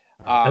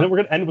 And then we're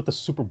going to end with the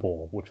Super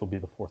Bowl, which will be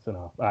the fourth and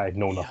off. I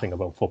know nothing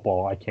about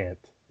football. I can't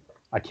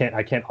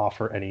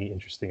offer any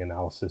interesting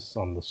analysis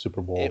on the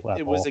Super Bowl.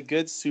 It was a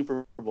good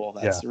Super Bowl.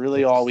 That's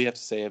really all we have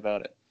to say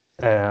about it.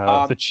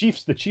 The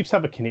Chiefs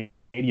have a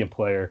Canadian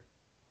player,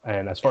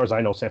 and as far as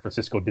I know, San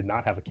Francisco did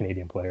not have a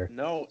Canadian player.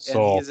 No,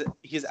 so, and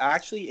he's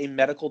actually a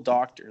medical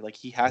doctor. Like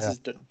he has his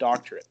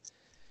doctorate.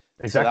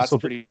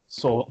 Exactly.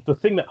 So the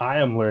thing that I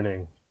am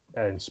learning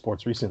in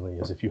sports recently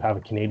is if you have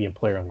a Canadian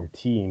player on your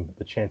team,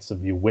 the chance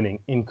of you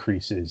winning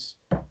increases.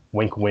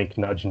 Wink, wink,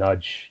 nudge,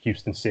 nudge.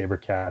 Houston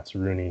SaberCats,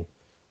 Rooney,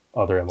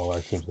 other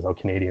MLR teams without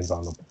Canadians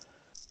on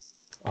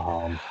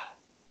them.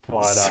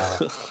 But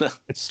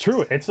it's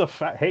true. It's a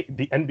fact. Hey,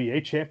 the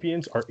NBA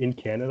champions are in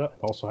Canada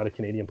and also had a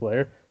Canadian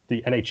player.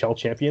 The NHL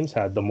champions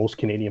had the most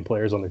Canadian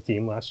players on their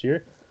team last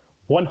year.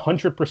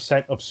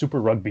 100% of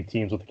Super Rugby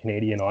teams with a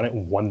Canadian on it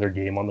won their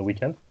game on the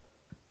weekend.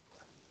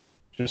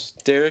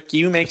 Just Derek,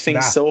 you make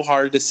things so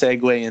hard to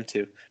segue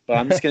into, but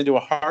I'm just going to do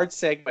a hard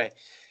segue.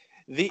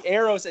 The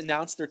Arrows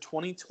announced their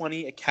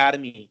 2020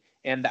 Academy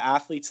and the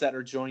athletes that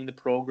are joining the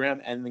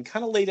program, and then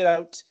kind of laid it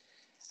out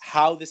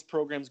how this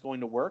program is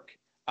going to work.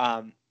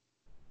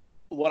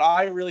 What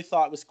I really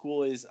thought was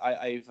cool is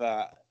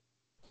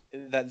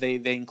that they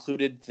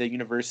included the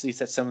universities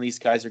that some of these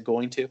guys are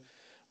going to,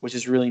 which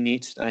is really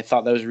neat. And I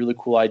thought that was a really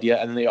cool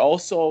idea. And they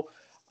also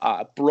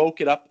broke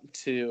it up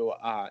to,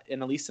 at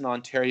least in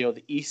Ontario,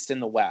 the East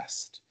and the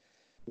West.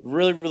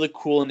 Really, really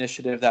cool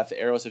initiative that the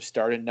Arrows have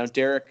started. Now,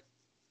 Derek,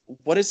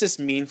 what does this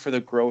mean for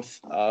the growth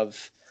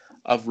of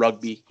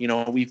rugby? You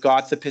know, we've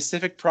got the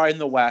Pacific Pride in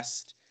the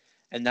West,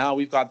 and now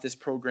we've got this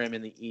program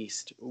in the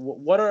East.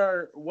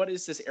 What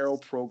is this Arrow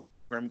program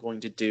going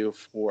to do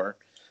for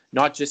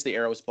not just the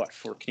Arrows, but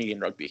for Canadian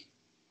rugby?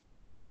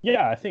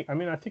 Yeah, I think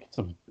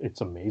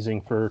it's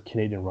amazing for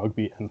Canadian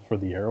rugby and for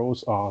the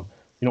Arrows. You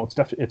know,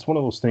 it's one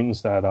of those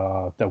things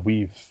that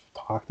we've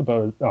talked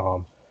about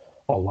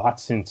a lot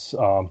since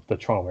the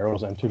Toronto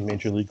Arrows entered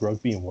Major League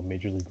Rugby and what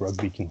Major League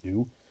Rugby can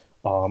do.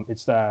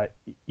 It's that,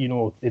 you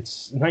know,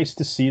 it's nice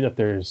to see that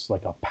there's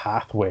like a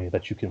pathway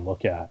that you can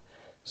look at.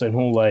 So I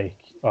know,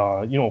 like,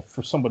 you know,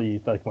 for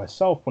somebody like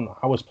myself, when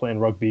I was playing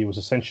rugby, it was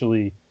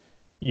essentially,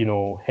 you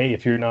know, hey,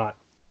 if you're not,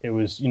 it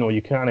was, you know,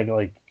 you kind of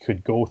like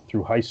could go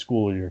through high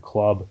school or your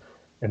club,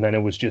 and then it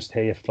was just,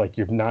 hey, if like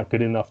you're not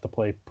good enough to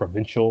play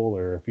provincial,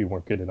 or if you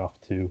weren't good enough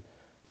to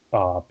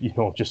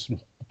just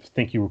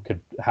think you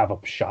could have a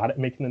shot at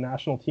making the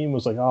national team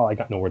was like, oh, I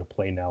got nowhere to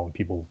play now when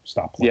people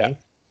stop playing.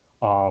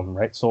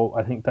 Right. So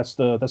I think that's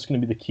going to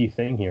be the key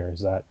thing here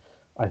is that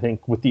I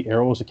think with the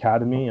Arrows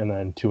Academy and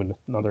then to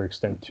another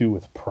extent too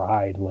with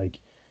Pride, like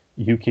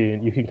you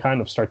can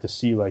kind of start to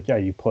see like, yeah,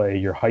 you play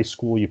your high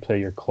school, you play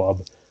your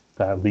club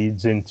that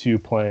leads into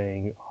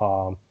playing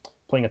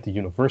at the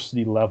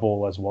university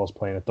level as well as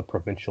playing at the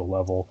provincial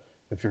level.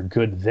 If you're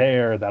good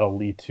there, that'll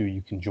lead to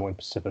you can join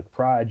Pacific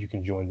Pride, you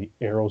can join the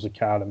Arrows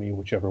Academy,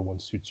 whichever one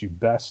suits you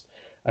best,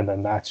 and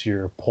then that's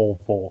your pole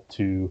vault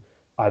to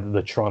either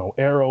the Toronto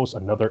Arrows,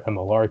 another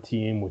MLR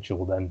team, which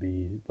will then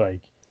be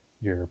like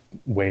your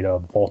way to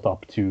vault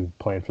up to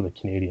playing for the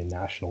Canadian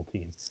national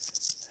team,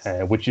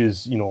 which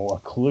is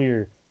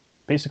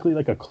basically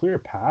like a clear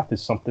path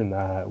is something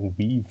that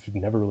we've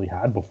never really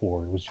had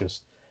before. It was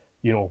just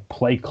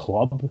play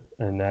club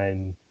and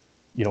then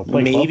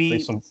play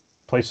maybe club,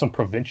 play some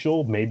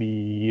provincial, maybe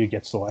you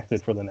get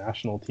selected for the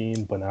national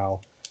team. But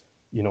now,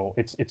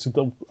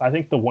 I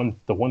think the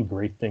one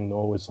great thing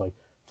though is like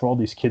for all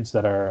these kids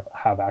that are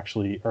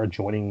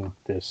joining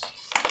this,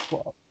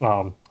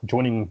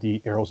 joining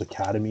the Arrows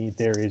Academy,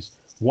 there is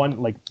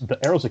one like the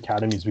Arrows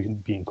Academy is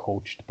being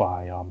coached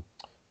by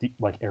the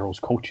Arrows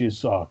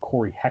coaches.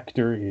 Corey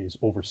Hector is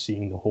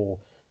overseeing the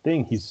whole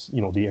thing. He's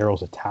the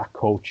Arrows attack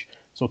coach.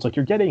 So it's like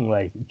you're getting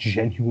like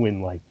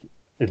genuine like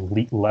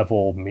elite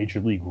level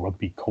Major League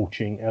Rugby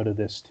coaching out of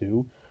this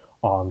too.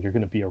 You're going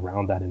to be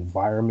around that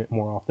environment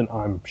more often.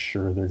 I'm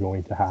sure they're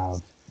going to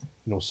have,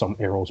 some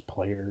Arrows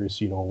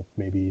players,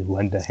 maybe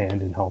lend a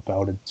hand and help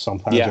out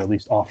sometimes, or at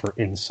least offer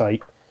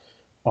insight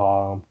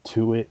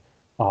to it.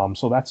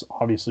 So that's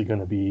obviously going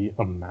to be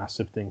a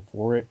massive thing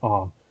for it.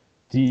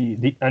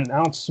 The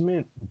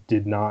announcement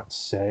did not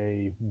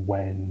say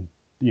when,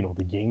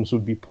 the games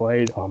would be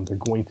played. They're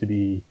going to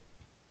be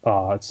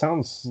it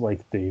sounds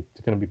like they're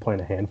going to be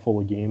playing a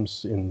handful of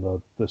games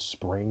in the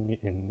spring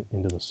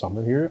into the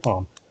summer here.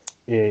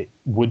 It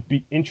would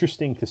be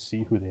interesting to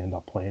see who they end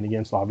up playing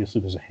against.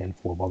 Obviously, there's a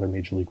handful of other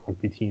Major League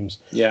Rugby teams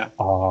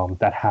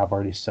that have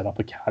already set up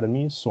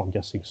academies, so I'm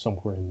guessing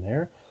somewhere in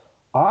there.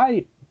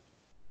 I,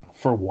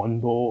 for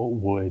one, though,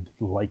 would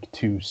like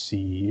to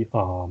see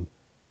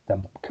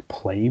them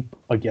play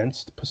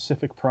against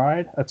Pacific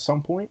Pride at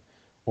some point,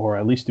 or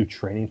at least do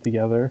training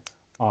together.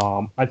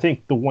 I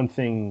think the one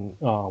thing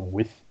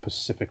with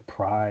Pacific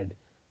Pride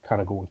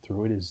kind of going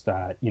through it is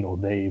that,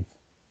 they've,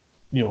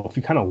 if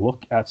you kind of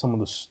look at some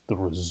of the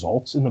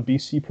results in the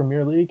BC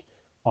Premier League,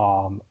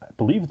 I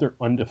believe they're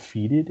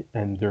undefeated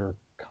and they're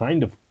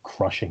kind of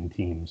crushing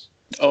teams.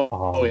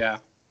 Yeah.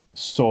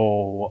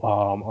 So,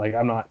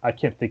 I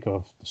can't think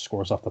of the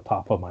scores off the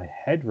top of my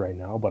head right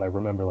now, but I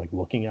remember like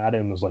looking at it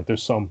and it was like,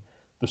 there's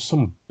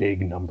some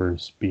big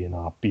numbers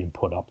being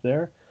put up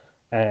there.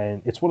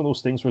 And it's one of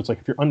those things where it's like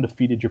if you're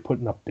undefeated, you're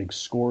putting up big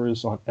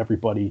scores on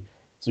everybody.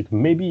 It's like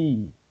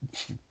maybe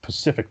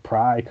Pacific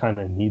Pride kind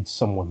of needs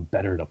someone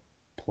better to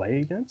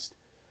play against,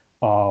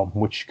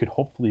 which could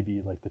hopefully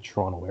be like the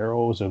Toronto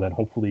Arrows, or then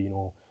hopefully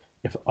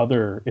if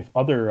other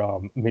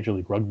Major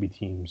League Rugby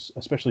teams,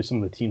 especially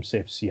some of the teams, say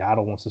if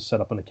Seattle wants to set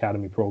up an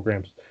academy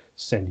program,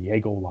 San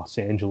Diego, Los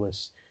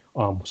Angeles,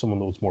 some of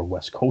those more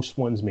West Coast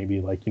ones, maybe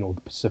like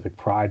the Pacific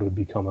Pride would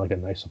become like a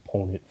nice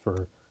opponent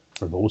for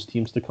those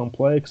teams to come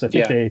play, because I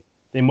think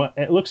they might.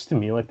 It looks to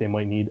me like they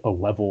might need a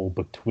level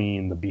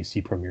between the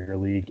BC Premier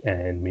League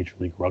and Major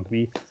League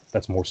Rugby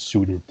that's more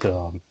suited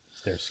to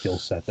their skill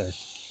set there.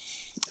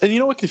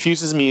 And what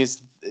confuses me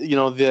is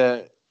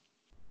the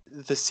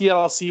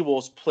CLC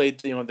Wolves played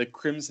the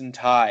Crimson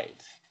Tide.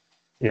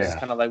 It's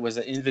kind of like was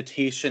an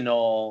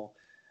invitational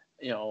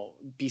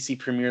BC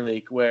Premier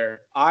League,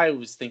 where I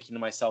was thinking to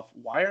myself,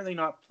 why are they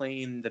not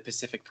playing the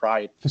Pacific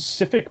Pride?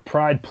 Pacific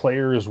Pride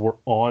players were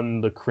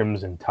on the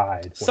Crimson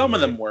Tide. Some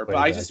of them were, but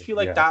I just feel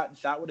like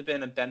that would have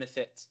been a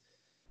benefit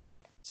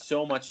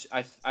so much.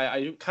 I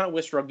kind of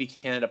wish Rugby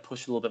Canada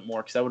pushed a little bit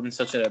more, because that would have been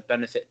such a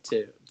benefit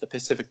to the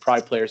Pacific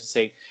Pride players to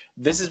say,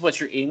 this is what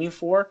you're aiming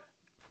for.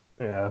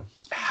 Yeah.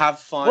 Have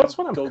fun.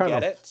 Go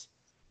get it.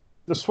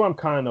 That's why I'm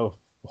kind of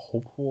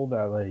hopeful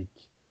that like.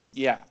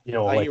 Yeah,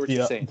 I hear what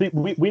you're saying.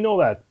 We know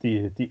that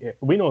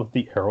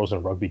the Arrows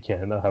and Rugby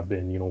Canada have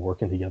been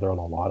working together on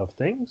a lot of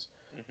things.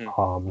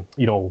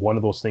 Mm-hmm. One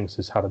of those things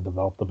is how to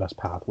develop the best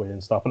pathway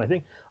and stuff. And I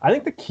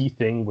think the key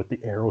thing with the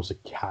Arrows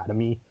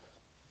Academy,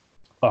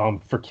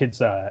 for kids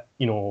that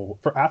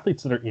for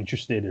athletes that are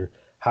interested or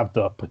have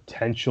the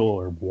potential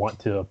or want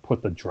to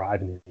put the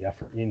drive and the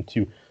effort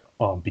into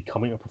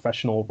becoming a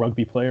professional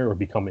rugby player or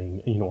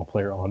becoming a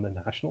player on the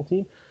national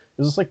team.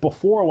 It's like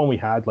before, when we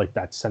had like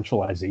that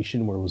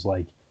centralization where it was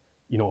like,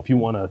 if you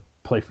want to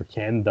play for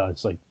Canada,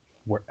 it's like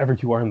wherever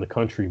you are in the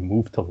country,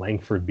 move to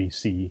Langford,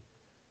 BC,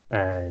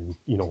 and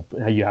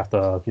you have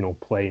to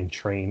play and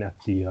train at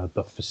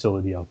the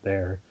facility out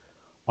there.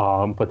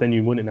 But then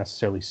you wouldn't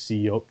necessarily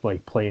see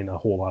like playing a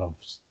whole lot of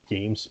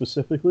games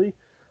specifically,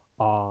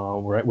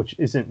 right? Which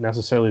isn't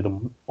necessarily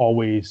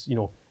always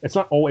it's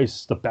not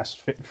always the best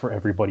fit for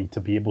everybody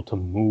to be able to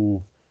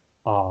move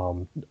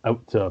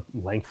out to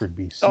Langford,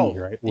 BC, Oh,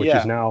 right? Which is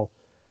yeah. now,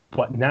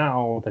 but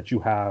now that you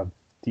have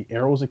the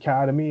Arrows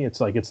Academy, it's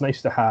like it's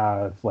nice to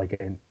have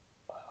like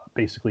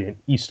basically an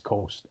East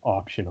Coast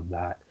option of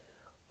that.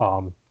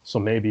 So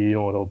maybe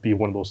it'll be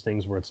one of those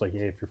things where it's like,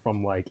 hey, if you're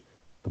from like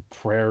the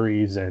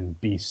prairies and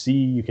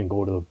BC, you can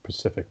go to the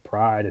Pacific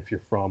Pride. If you're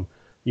from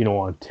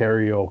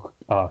Ontario,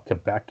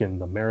 Quebec, and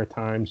the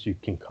Maritimes, you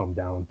can come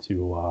down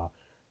to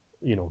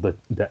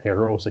the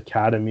Arrows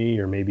Academy,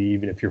 or maybe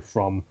even if you're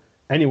from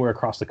anywhere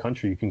across the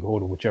country, you can go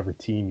to whichever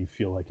team you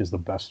feel like is the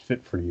best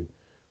fit for you.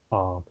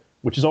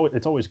 Which is always,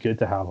 it's always good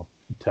to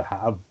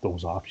have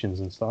those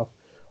options and stuff.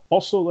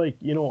 Also, like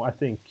I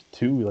think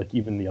too, like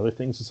even the other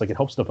things, it's like it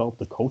helps develop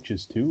the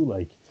coaches too.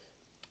 Like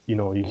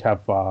you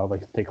have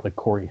like take like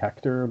Corey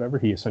Hector or whatever.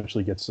 He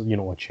essentially gets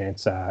a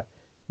chance at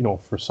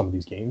for some of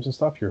these games and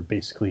stuff. You're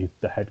basically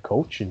the head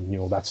coach,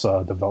 and that's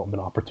a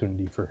development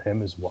opportunity for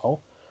him as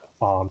well,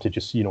 to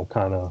just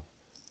kind of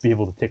be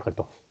able to take like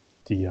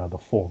the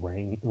full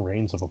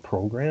reins of a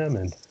program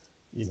and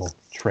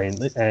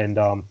train it. And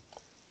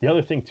the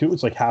other thing too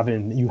is like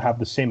you have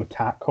the same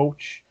attack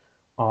coach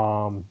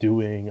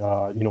doing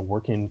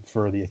working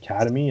for the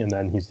academy, and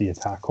then he's the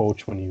attack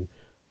coach when you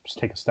just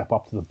take a step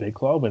up to the big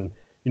club. And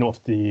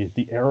if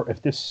the arrow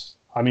if this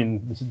I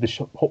mean this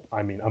hope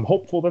I mean I'm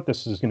hopeful that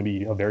this is going to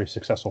be a very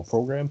successful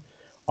program.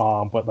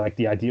 But like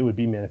the idea would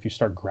be, man, if you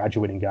start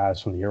graduating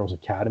guys from the Arrows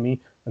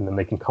Academy and then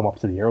they can come up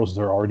to the Arrows,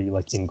 they're already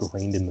like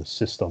ingrained in the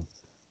system.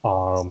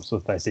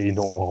 So that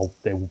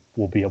they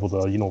will be able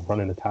to run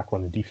an attack,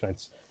 run a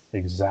defense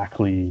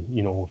exactly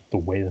the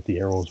way that the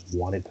Arrows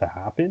want it to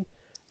happen,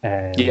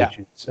 and Yeah. which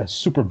is a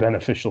super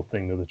beneficial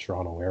thing to the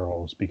Toronto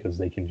Arrows because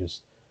they can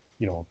just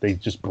they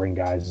just bring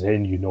guys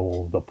in,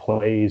 the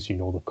plays,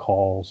 the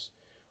calls,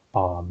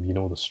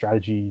 the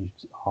strategy,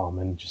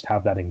 and just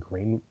have that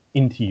ingrained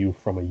into you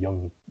from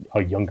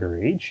a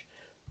younger age,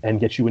 and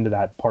get you into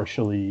that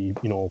partially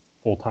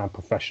full-time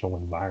professional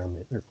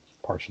environment, or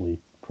partially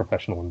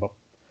professional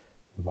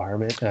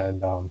environment,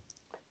 and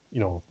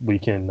we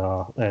can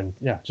and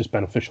yeah, just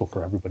beneficial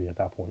for everybody at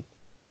that point.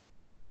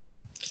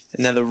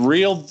 And then the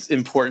real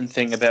important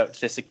thing about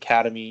this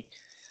academy,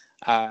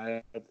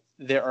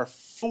 there are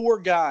 4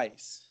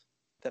 guys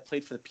that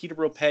played for the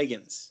Peterborough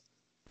Pagans.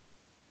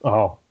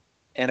 Oh.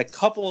 And a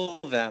couple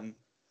of them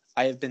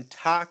I have been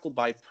tackled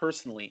by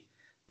personally,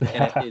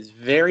 and it is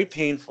very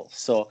painful.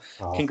 So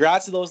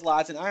congrats to those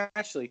lads. And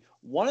actually,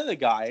 one of the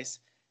guys,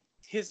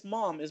 his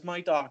mom is my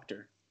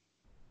doctor.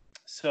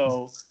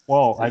 So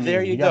well, I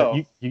there mean, you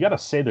go. You got to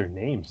say their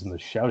names in the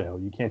shout out.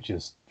 You can't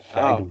just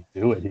vaguely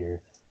do it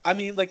here. I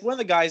mean, like one of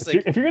the guys,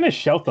 if you're gonna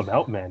shout them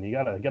out, man, you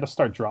gotta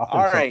start dropping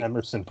some right.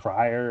 Emerson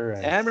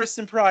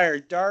Pryor,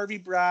 Darby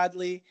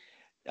Bradley,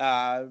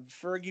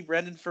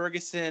 Brendan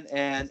Ferguson,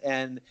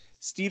 and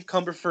Steve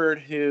Cumberford,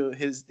 who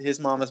his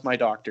mom is my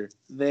doctor.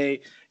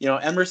 They,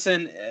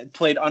 Emerson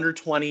played under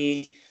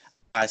 20,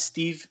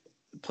 Steve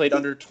played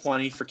under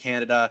 20 for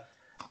Canada,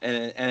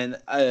 and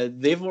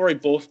they've already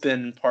both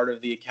been part of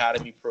the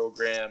academy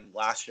program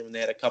last year when they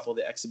had a couple of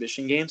the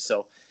exhibition games.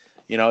 So,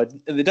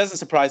 it doesn't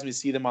surprise me to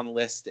see them on the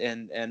list.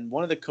 And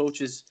one of the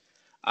coaches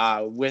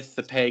with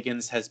the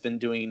Pagans has been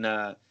doing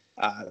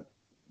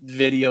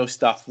video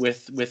stuff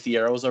with the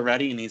Arrows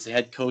already, and he's the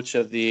head coach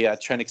of the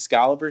Trent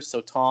Excalibur.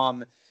 So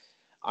Tom,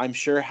 I'm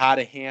sure, had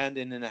a hand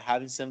in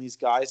having some of these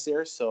guys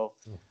there. So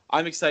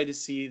I'm excited to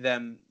see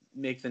them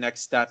make the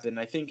next step. And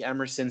I think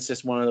Emerson's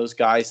just one of those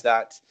guys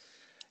that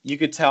you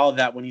could tell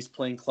that when he's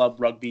playing club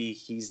rugby,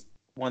 he's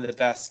one of the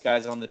best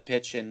guys on the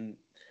pitch. And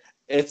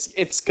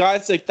it's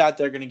guys like that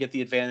that are going to get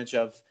the advantage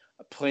of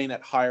playing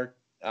at higher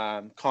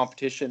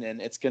competition, and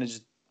it's going to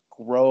just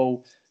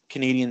grow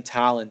Canadian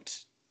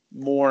talent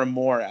more and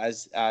more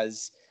as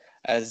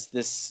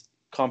this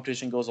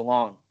competition goes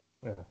along.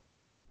 Yeah.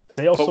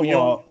 They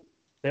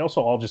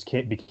also all just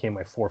became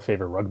my 4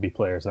 favorite rugby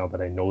players now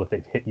that I know that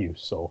they've hit you.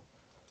 So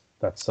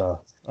that's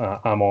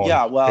I'm all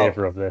in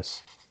favor of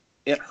this.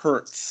 It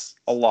hurts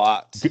a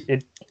lot.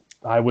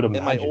 I would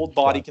imagine. And my old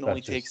body can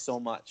only take so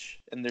much,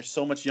 and they're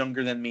so much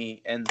younger than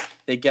me, and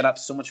they get up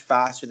so much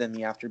faster than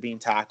me after being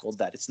tackled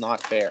that it's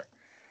not fair.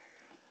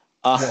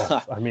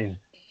 Well, I mean,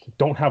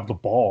 don't have the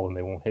ball and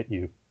they won't hit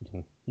you.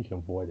 You can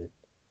avoid it.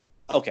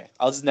 Okay,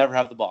 I'll just never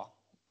have the ball.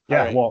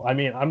 Yeah, right. Well, I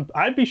mean,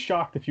 I'd be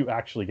shocked if you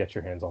actually get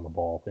your hands on the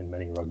ball in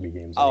many rugby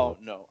games. Oh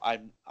no, I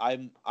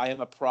am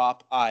a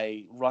prop.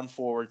 I run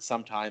forward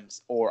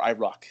sometimes, or I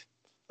ruck.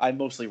 I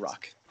mostly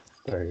ruck.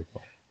 There you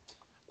go.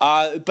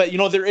 But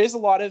there is a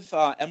lot of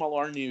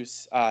MLR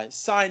news,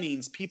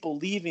 signings, people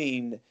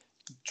leaving,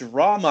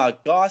 drama,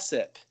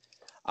 gossip,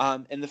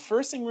 and the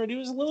first thing we're gonna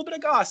do is a little bit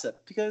of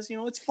gossip because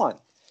it's fun.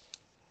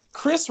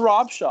 Chris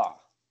Robshaw,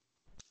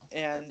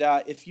 and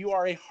if you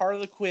are a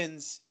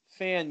Harlequins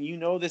fan, you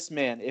know this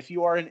man. If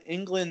you are an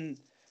England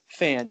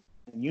fan,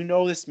 you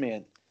know this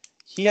man.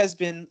 He has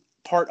been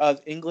part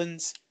of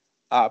England's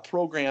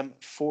program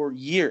for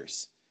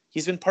years.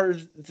 He's been part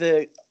of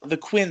the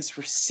Quins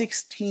for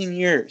 16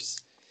 years.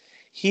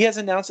 He has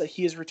announced that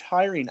he is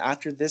retiring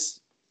after this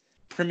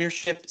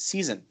premiership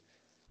season.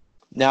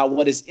 Now,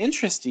 what is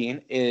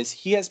interesting is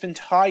he has been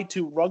tied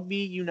to Rugby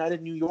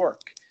United New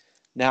York.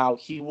 Now,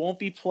 he won't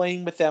be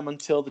playing with them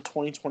until the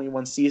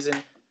 2021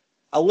 season,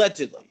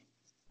 allegedly.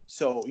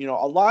 So,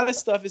 a lot of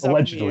stuff is up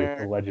in the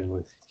air.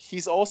 Allegedly.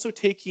 He's also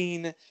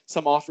taking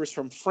some offers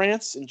from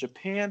France and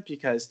Japan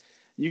because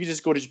you can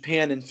just go to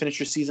Japan and finish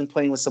your season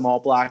playing with some All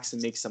Blacks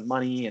and make some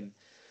money and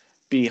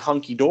be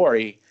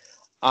hunky-dory.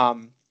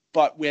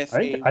 But with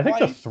I think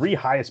the 3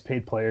 highest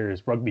paid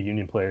players, rugby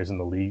union players in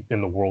the league, in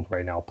the world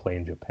right now, play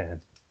in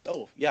Japan.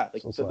 Oh yeah,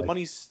 the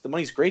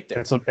money's great there.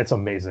 It's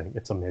amazing.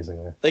 It's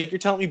amazing there. Like, you're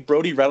telling me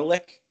Brody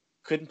Redelick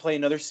couldn't play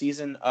another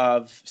season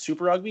of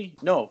Super Rugby?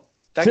 No,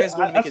 that guy's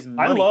going to make his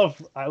money.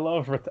 I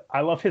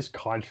love his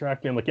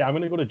contract. I'm like, yeah, I'm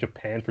going to go to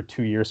Japan for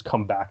 2 years,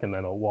 come back, and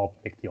then I'll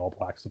make the All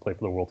Blacks to play for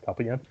the World Cup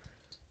again.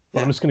 But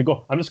yeah. I'm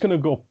just gonna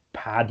go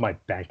pad my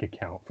bank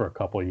account for a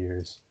couple of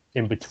years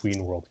in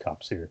between World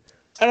Cups here.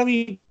 And I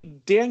mean,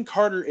 Dan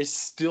Carter is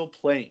still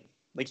playing.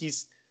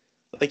 He's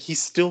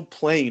still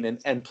playing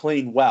and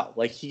playing well.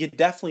 Like, he could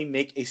definitely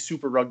make a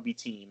Super Rugby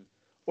team,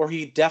 or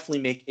he could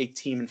definitely make a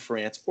team in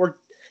France, or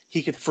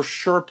he could for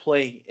sure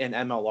play in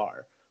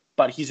MLR.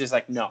 But he's just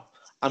like, no,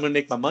 I'm going to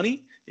make my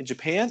money in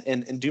Japan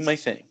and do my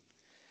thing.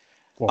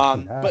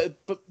 Well,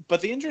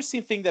 but the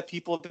interesting thing that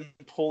people have been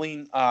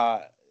pulling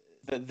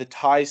the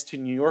ties to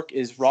New York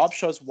is Rob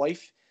Shaw's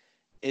wife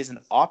is an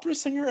opera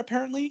singer,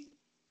 apparently.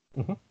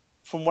 Mm-hmm.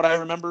 From what I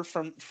remember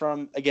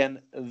from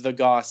again, the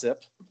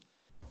gossip.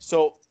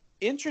 So,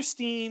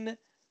 interesting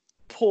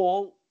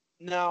pull.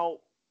 Now,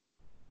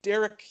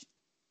 Derek,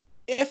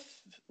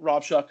 if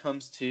Rob Shaw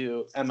comes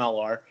to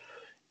MLR,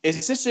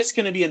 is this just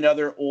going to be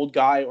another old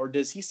guy, or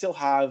does he still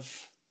have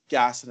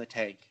gas in the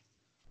tank?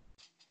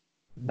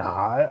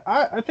 Nah,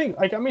 I think,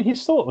 you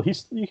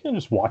can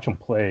just watch him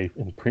play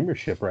in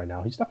Premiership right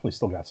now. He's definitely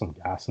still got some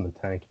gas in the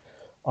tank.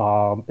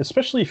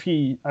 Especially if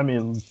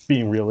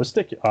being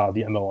realistic, the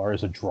MLR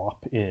is a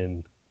drop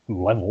in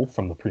level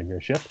from the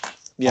Premiership.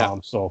 Yeah.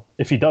 So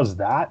if he does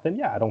that, then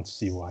yeah, I don't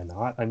see why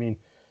not. I mean,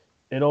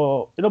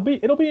 it'll be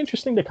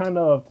interesting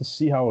to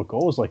see how it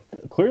goes. Like,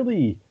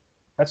 clearly,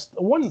 that's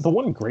the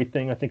one great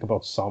thing I think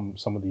about some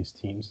of these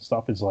teams and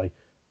stuff is, like,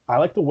 I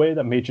like the way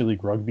that Major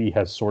League Rugby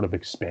has sort of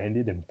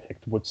expanded and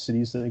picked what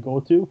cities they go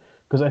to.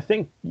 Because I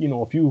think,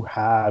 if you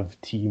have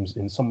teams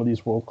in some of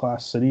these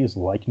world-class cities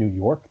like New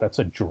York, that's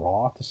a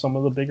draw to some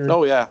of the bigger...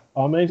 Oh, yeah.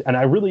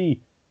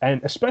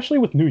 And especially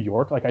with New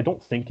York, like, I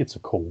don't think it's a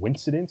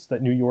coincidence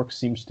that New York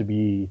seems to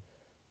be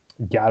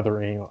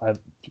gathering,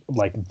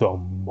 the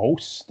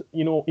most,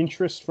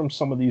 interest from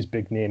some of these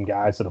big-name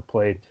guys that have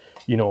played,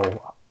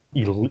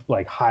 elite,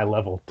 like,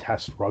 high-level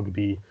test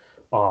rugby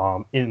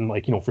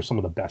in, for some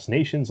of the best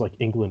nations like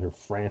England or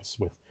France,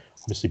 with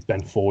obviously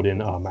Ben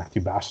Foden,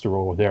 Matthew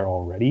Bastareaud there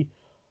already.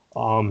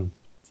 And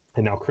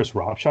now Chris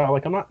Robshaw.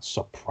 Like, I'm not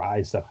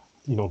surprised that,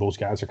 those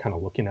guys are kind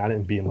of looking at it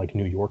and being like,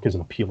 New York is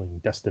an appealing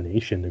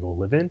destination to go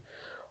live in.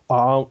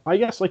 I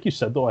guess, like you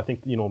said, though, I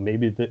think,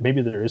 maybe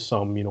there is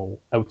some,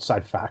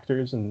 outside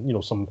factors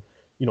and, some,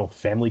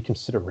 family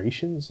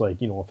considerations. Like,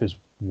 if his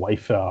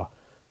wife,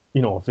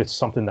 if it's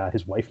something that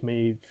his wife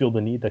may feel the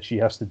need that she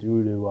has to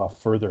do to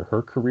further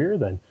her career,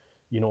 then,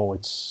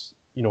 it's,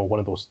 one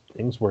of those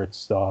things where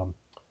it's, that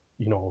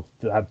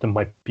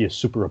might be a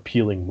super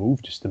appealing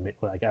move just to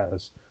make, like,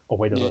 as a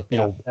way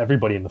to,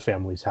 everybody in the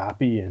family's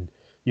happy, and,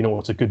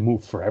 it's a good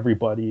move for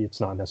everybody. It's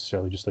not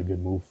necessarily just a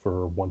good move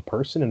for one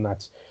person. And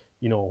that's,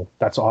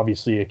 that's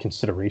obviously a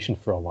consideration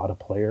for a lot of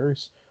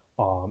players,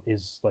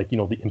 is, like,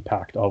 the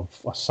impact of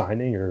a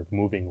signing or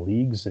moving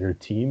leagues their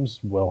teams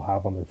will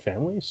have on their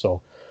family.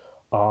 So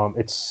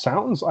it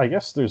sounds, I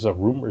guess there's a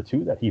rumor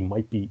too that he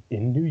might be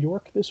in New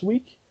York this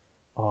week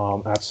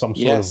at some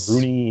sort of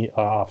Rooney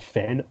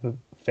fan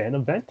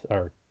event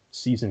or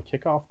season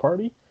kickoff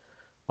party.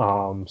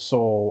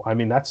 So, I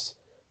mean,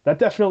 that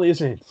definitely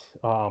isn't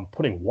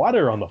putting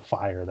water on the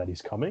fire that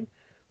he's coming.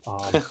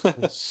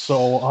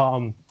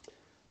 So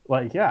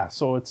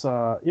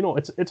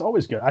it's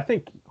always good. I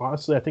think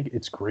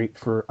it's great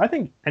I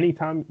think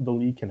anytime the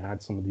league can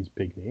add some of these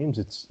big names,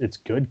 it's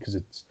good, because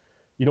it's,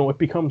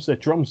 it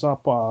drums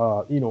up,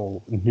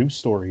 news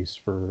stories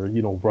for,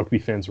 rugby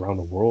fans around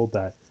the world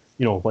that,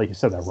 like you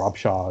said, that Rob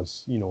Shaw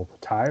is,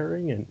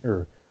 retiring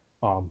or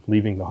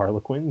leaving the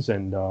Harlequins,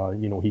 and,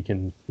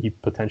 he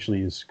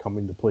potentially is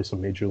coming to play some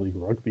Major League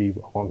Rugby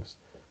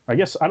I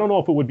guess, I don't know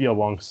if it would be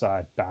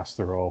alongside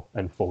Bastareaud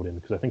and Foden,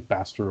 because I think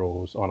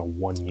Bastareaud is on a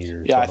 1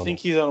 year. Yeah, I think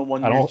he's on a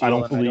 1 year. I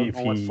don't believe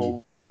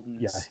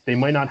Yeah, they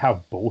might not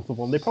have both of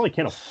them. They probably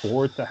can't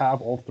afford to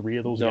have all three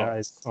of those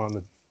guys on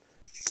the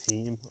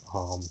team.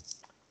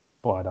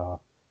 But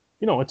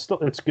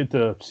it's good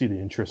to see the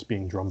interest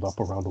being drummed up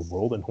around the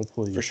world, and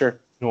hopefully, for sure,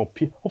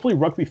 hopefully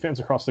rugby fans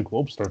across the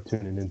globe start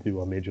tuning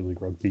into Major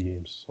League Rugby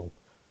games. So,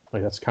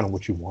 like, that's kind of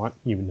what you want,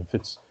 even if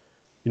it's,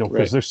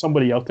 because there's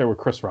somebody out there where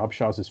Chris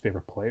Robshaw's his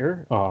favorite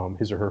player,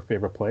 his or her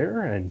favorite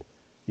player, and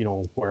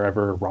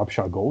wherever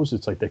Robshaw goes,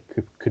 it's like that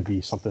could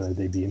be something that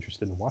they'd be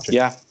interested in watching.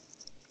 Yeah.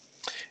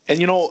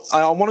 And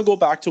I want to go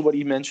back to what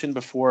you mentioned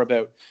before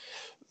about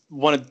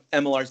one of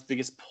MLR's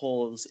biggest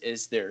pulls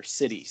is their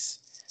cities.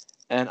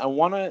 And I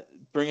want to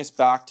bring us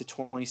back to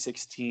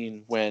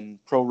 2016 when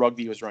Pro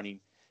Rugby was running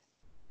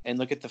and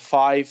look at the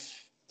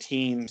 5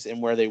 teams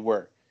and where they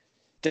were.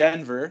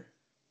 Denver,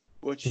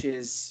 which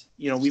is,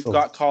 we've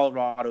got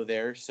Colorado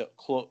there, so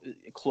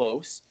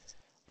close.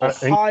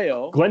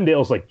 Ohio.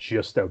 Glendale's like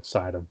just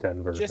outside of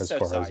Denver, just as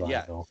outside, far as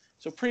I know.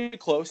 So pretty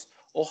close.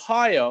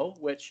 Ohio,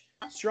 which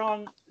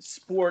strong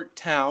sport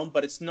town,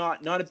 but it's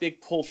not a big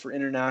pull for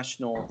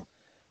international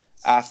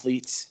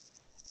athletes.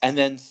 And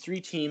then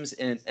 3 teams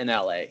in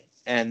LA,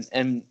 and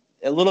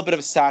a little bit of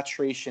a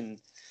saturation.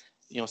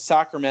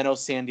 Sacramento,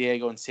 San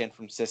Diego, and San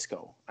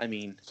Francisco. I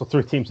mean, so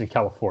 3 teams in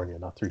California,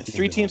 not 3 teams.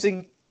 3 teams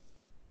in.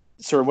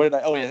 Sorry, what did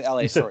I? Oh yeah,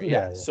 LA. Sorry,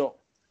 yeah. So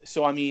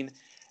I mean,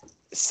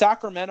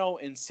 Sacramento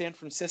and San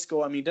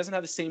Francisco. I mean, doesn't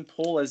have the same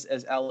pull as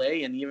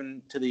LA, and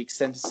even to the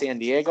extent of San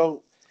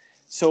Diego.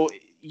 So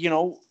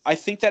I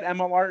think that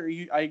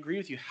MLR, I agree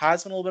with you,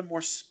 has been a little bit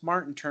more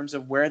smart in terms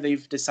of where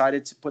they've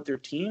decided to put their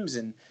teams,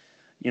 and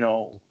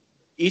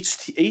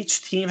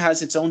each team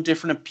has its own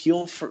different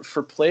appeal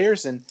for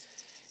players, and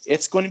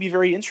it's going to be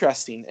very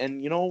interesting.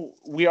 And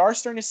we are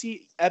starting to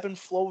see ebb and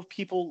flow of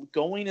people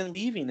going and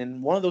leaving,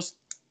 and one of those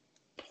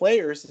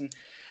players, and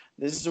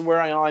this is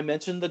where I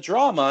mentioned the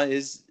drama,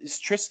 is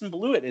Tristan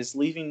Blewett is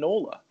leaving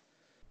NOLA.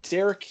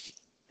 Derek,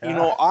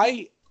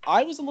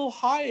 I was a little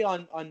high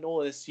on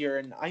NOLA this year,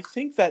 and I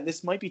think that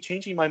this might be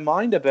changing my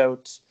mind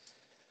about.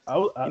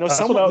 That's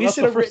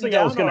the first thing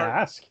I was going to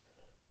ask.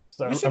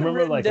 So I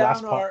remember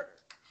last part.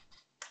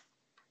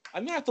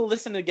 I'm gonna have to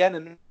listen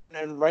again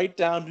and write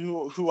down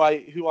who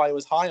I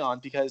was high on,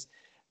 because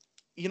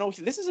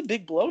this is a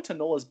big blow to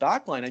NOLA's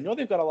backline. I know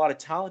they've got a lot of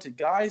talented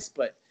guys,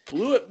 but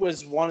Blewett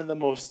was one of the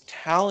most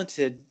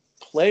talented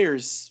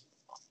players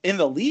in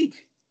the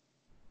league.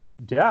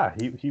 Yeah,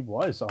 he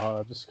was.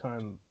 Just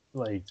kind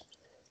of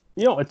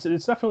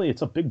it's definitely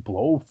a big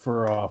blow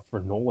for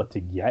NOLA to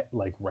get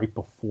right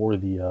before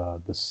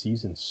the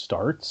season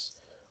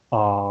starts,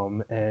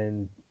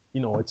 and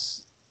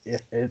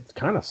it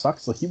kind of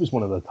sucks. He was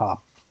one of the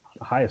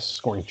highest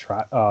scoring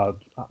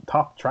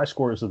top try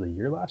scorers of the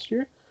year last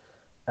year,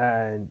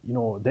 and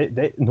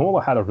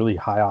NOLA had a really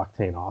high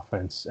octane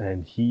offense,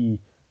 and he's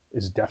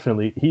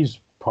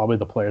probably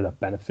the player that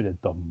benefited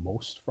the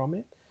most from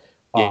it.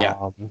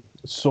 Yeah.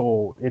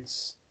 So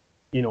it's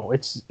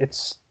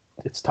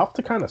tough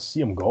to kind of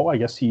see him go. I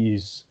guess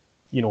he's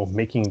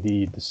making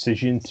the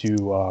decision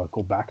to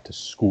go back to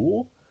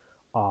school.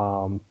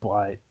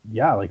 But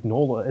yeah,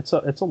 NOLA, it's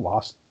a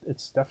loss.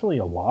 It's definitely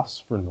a loss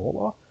for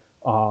NOLA.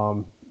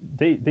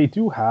 They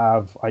do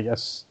have, I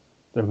guess,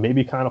 they're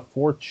maybe kind of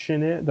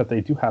fortunate that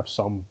they do have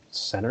some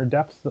center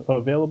depth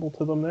available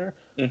to them there.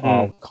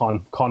 Mm-hmm.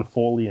 Con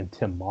Foley and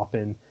Tim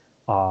Maupin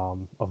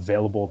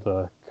available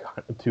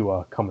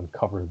to come and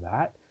cover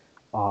that.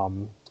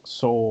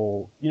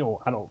 So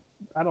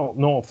I don't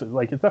know if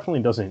it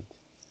definitely doesn't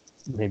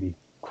maybe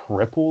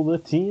cripple the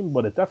team,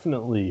 but it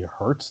definitely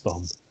hurts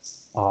them.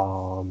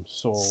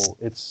 So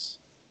it's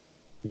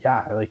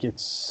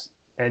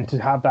and to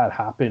have that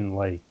happen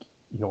a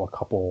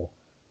couple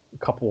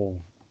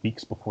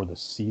weeks before the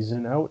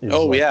season out is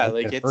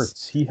it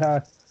hurts. He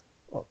had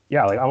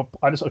I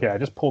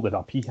just pulled it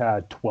up. He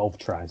had 12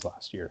 tries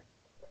last year.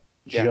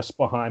 Yeah. Just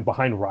behind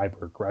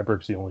Ryberg.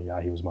 Ryberg's the only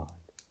guy he was behind.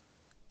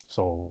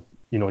 So,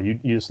 you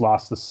just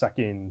lost the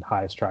second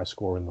highest try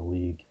scorer in the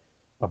league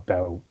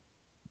about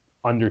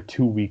under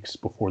 2 weeks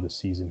before the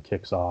season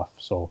kicks off.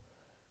 So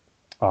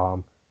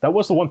that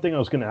was the one thing I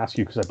was going to ask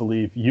you, because I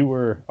believe you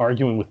were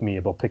arguing with me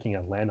about picking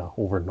Atlanta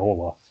over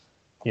NOLA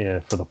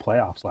for the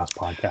playoffs last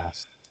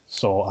podcast.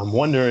 So I'm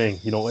wondering,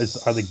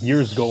 are the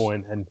gears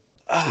going, and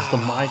is the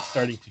mind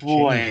starting to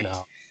change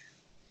now?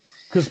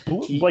 Because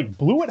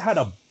Blewett had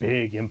a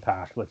big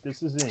impact.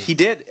 This isn't. He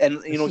did,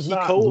 and he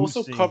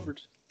also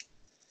covered.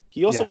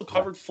 He also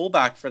covered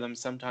fullback for them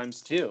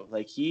sometimes too.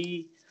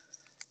 He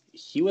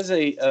was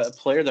a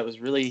player that was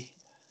really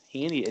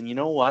handy. And you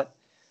know what?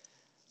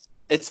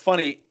 It's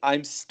funny.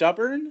 I'm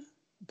stubborn,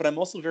 but I'm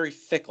also very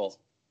fickle.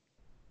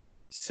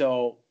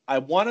 So I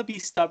want to be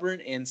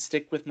stubborn and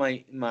stick with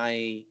my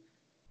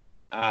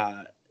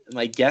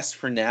guess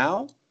for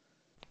now.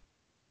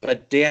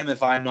 But damn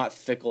if I'm not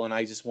fickle and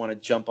I just want to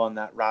jump on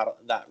that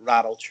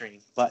rattle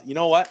train. But you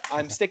know what?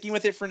 I'm sticking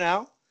with it for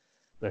now.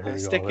 I'm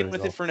sticking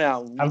with it for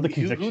now. Have the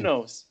conviction. Who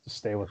knows? To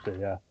stay with it,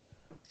 yeah.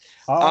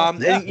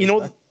 And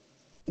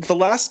the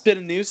last bit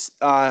of news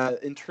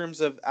in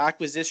terms of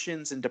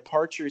acquisitions and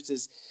departures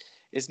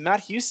is Matt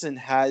Houston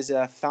has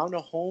found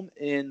a home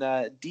in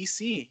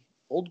DC.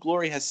 Old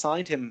Glory has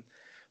signed him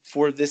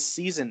for this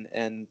season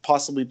and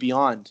possibly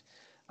beyond.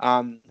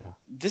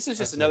 This is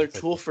just another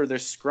tool for their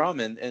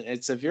scrum, and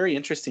it's a very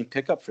interesting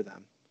pickup for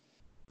them.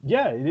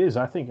 Yeah, it is.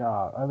 I think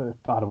I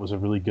thought it was a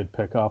really good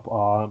pickup.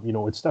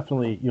 It's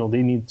definitely,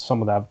 they need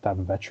some of that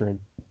veteran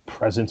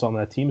presence on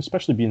that team,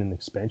 especially being an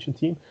expansion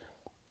team,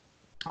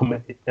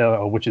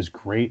 which is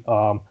great.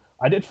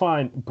 I did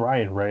find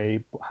Brian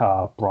Ray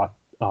brought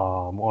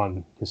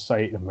on his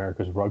site,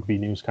 America's Rugby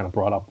News, kind of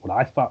brought up what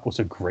I thought was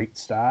a great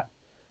stat.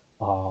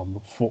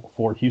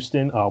 for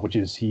Houston, which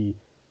is he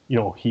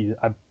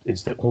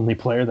is the only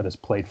player that has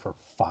played for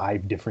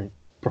 5 different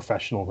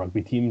professional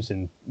rugby teams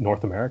in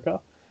North America,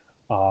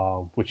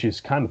 which is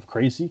kind of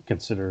crazy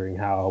considering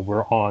how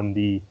we're on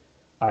the,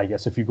 I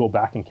guess if you go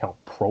back and count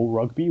pro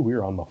rugby,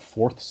 we're on the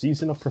 4th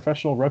season of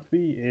professional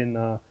rugby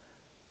in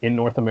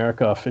North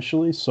America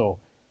officially. So,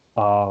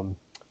 so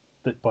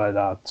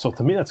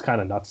to me that's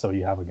kind of nuts. So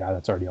you have a guy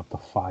that's already up to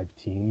 5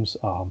 teams.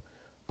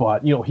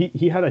 But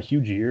he had a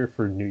huge year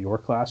for New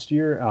York last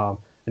year, and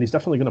he's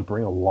definitely going to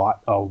bring a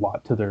lot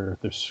to their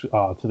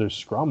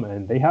scrum.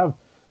 And they are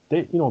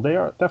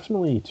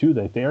definitely too.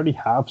 They already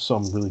have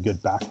some really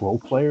good back row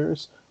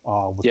players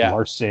with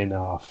Larson,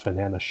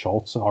 Fanana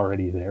Schultz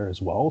already there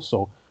as well.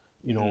 So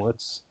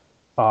it's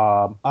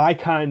I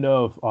kind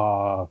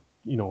of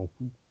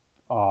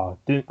I'm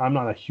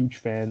not a huge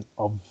fan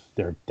of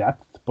their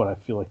depth, but I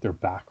feel like their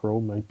back row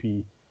might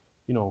be.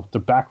 The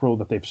back row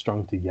that they've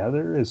strung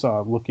together is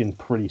looking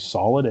pretty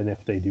solid, and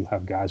if they do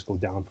have guys go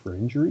down for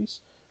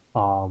injuries,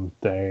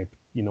 they're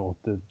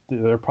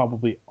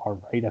probably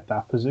all right at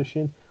that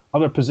position.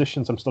 Other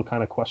positions I'm still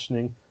kind of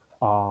questioning,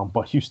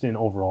 but Houston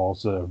overall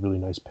is a really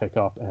nice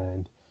pickup,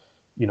 and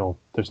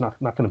there's not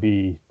going to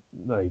be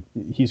like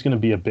he's going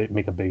to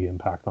make a big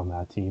impact on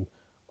that team,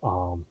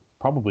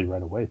 probably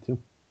right away too.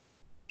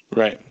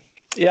 Right.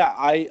 Yeah,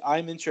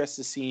 I'm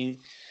interested to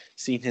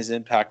seeing his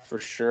impact for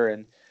sure,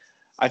 and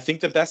I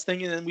think the best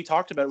thing, and we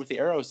talked about it with the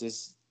Arrows,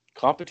 is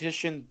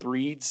competition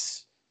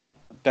breeds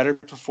better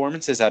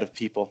performances out of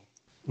people.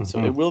 Mm-hmm.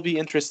 So it will be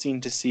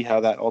interesting to see how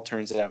that all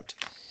turns out.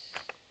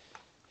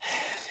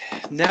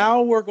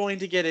 Now we're going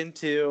to get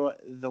into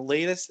the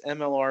latest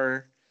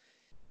MLR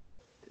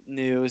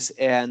news,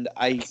 and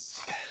I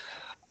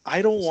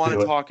don't want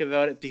to talk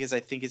about it because I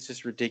think it's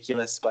just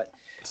ridiculous, but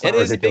it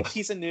is a big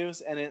piece of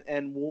news,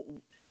 and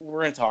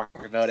we're going to talk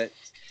about it.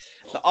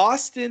 The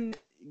Austin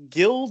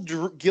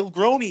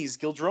Gilgronis.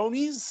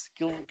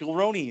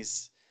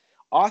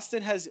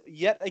 Austin has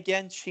yet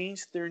again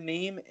changed their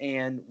name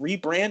and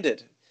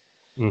rebranded.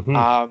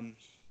 Mm-hmm.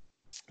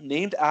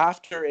 Named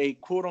after a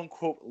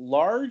quote-unquote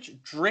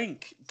large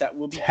drink that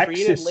will be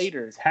created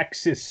later.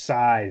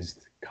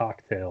 Texas-sized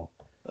cocktail,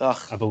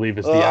 I believe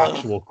is the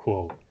actual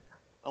quote.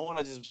 I want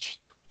to just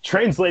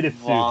translate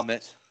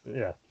vomit.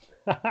 Yeah.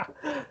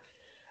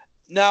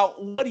 Now,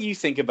 what do you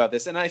think about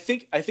this? And I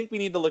think we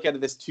need to look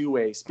at this 2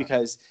 ways,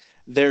 because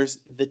there's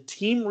the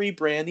team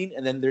rebranding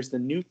and then there's the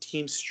new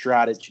team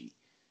strategy.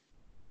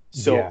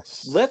 So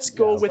let's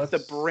go with the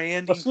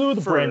branding. Let's do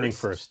the branding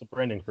first. The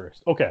branding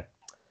first. Okay.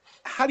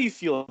 How do you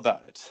feel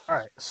about it? All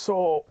right.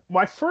 So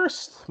my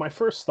first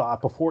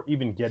thought before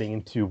even getting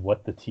into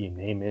what the team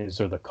name is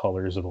or the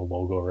colors or the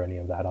logo or any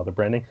of that other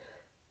branding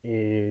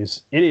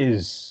is it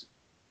is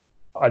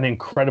an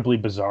incredibly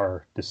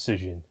bizarre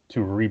decision to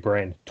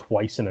rebrand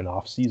twice in an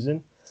off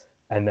season,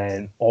 and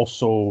then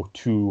also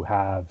to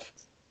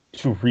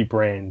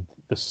rebrand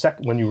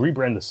when you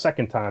rebrand the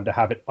second time to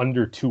have it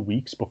under 2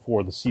 weeks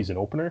before the season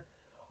opener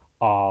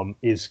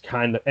is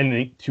kind of,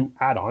 and to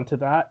add on to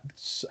that,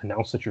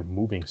 announce that you're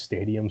moving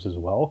stadiums as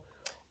well.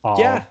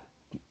 Yeah.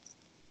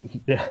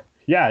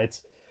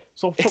 It's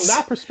so from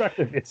that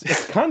perspective, it's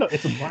mind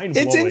blowing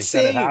that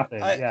it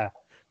happened.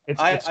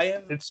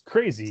 It's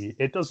crazy.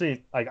 It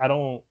doesn't I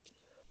don't.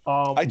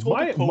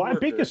 My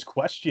biggest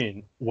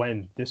question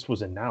when this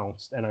was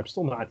announced, and I'm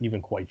still not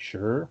even quite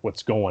sure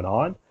what's going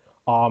on,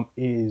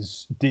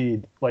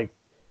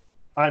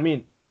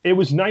 it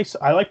was nice.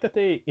 I like that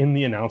in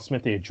the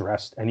announcement, they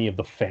addressed any of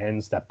the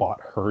fans that bought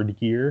Herd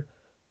gear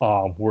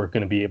were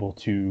going to be able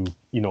to,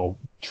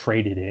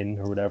 trade it in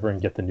or whatever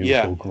and get the new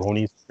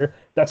Gilgronis gear.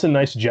 That's a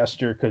nice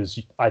gesture because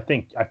I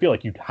feel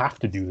like you'd have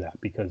to do that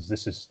because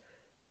this is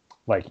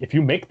like, if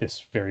you make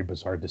this very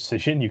bizarre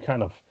decision, you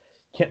kind of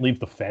can't leave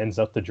the fans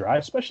out to dry,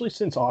 especially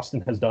since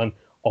Austin has done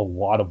a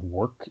lot of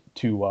work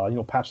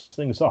to, patch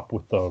things up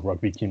with the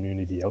rugby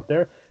community out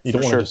there. You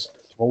don't want to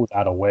just throw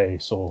that away.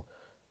 So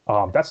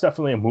that's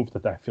definitely a move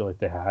that I feel like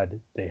they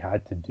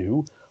had to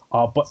do.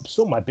 But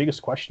so my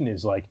biggest question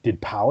is, like,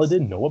 did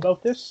Paladin know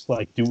about this?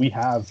 Like, do we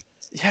have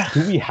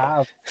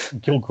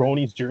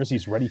Gilgronis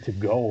jerseys ready to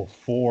go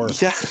for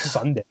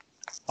Sunday?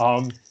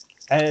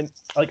 And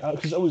like,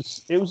 because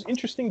it was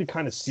interesting to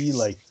kind of see,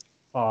 like,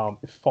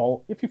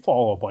 if you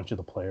follow a bunch of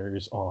the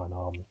players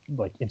on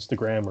like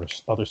Instagram or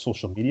other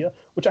social media,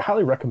 which I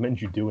highly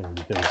recommend you doing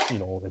because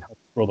it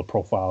helps grow the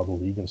profile of the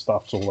league and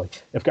stuff. So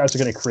like, if guys are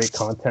going to create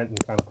content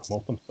and kind of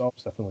promote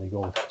themselves, definitely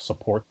go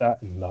support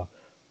that and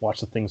watch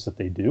the things that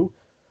they do.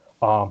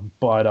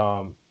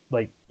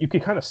 Like, you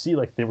could kind of see,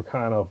 like, they were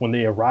kind of, when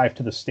they arrived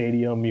to the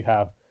stadium, you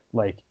have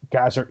like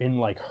guys are in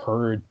like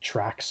Herd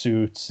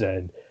tracksuits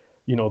and.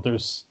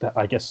 There's,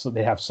 I guess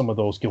they have some of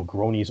those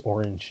Gilgronis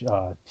orange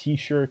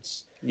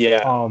T-shirts.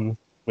 Yeah.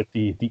 With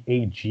the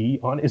AG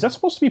on. Is that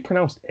supposed to be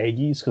pronounced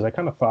Aggies? Because I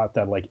kind of thought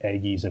that like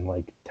Aggies and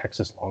like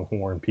Texas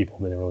Longhorn people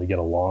didn't really get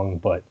along.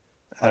 But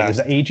is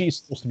the AG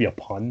supposed to be a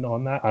pun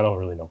on that? I don't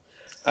really know.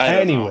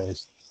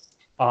 Anyways,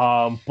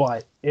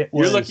 but It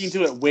You're was, looking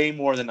into it way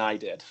more than I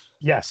did.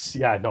 Yes,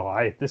 yeah, no,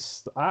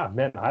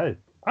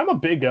 I'm a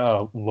big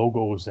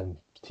logos and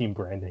team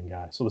branding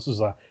guy. So this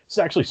is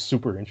actually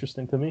super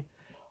interesting to me,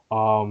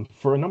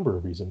 for a number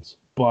of reasons.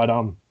 But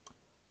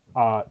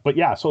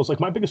yeah, so it's like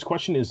my biggest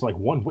question is like,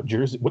 one, what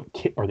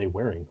kit are they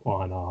wearing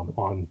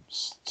on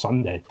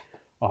Sunday?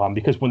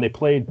 Because when they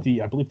played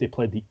I believe they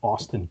played the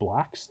Austin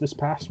Blacks this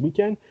past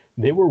weekend,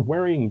 they were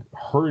wearing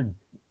Herd,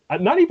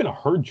 not even a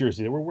Herd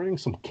jersey. They were wearing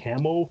some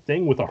camo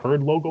thing with a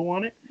Herd logo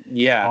on it.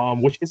 Yeah.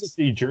 Which isn't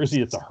the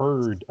jersey that the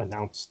Herd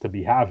announced to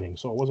be having.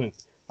 So it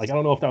wasn't like, I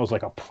don't know if that was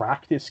like a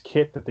practice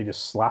kit that they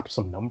just slapped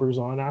some numbers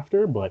on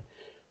after, but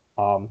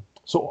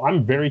so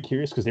I'm very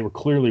curious because they were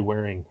clearly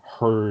wearing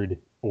Herd,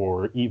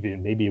 or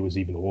even maybe it was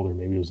even older,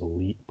 maybe it was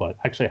Elite, but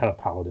actually it had a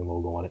Paladin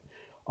logo on it.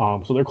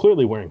 So they're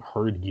clearly wearing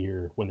Herd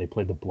gear when they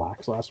played the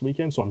Blacks last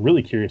weekend. So I'm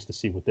really curious to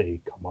see what they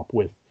come up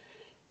with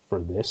for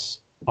this,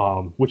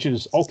 which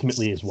is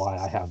ultimately is why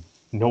I have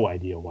no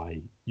idea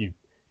why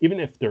even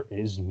if there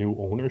is new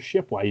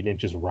ownership, why you didn't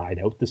just ride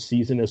out the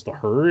season as the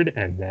Herd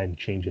and then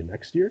change it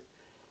next year.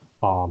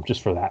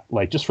 Just for that,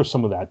 like just for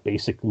some of that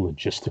basic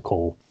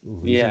logistical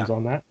reasons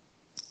on that.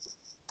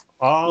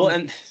 Well,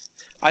 and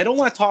I don't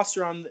want to toss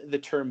around the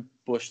term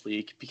Bush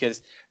League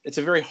because it's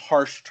a very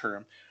harsh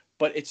term,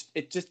 but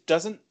it just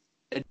doesn't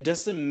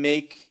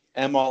make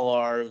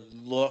MLR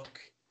look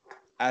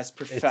as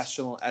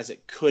professional as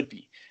it could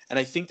be. And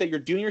I think that you're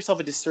doing yourself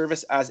a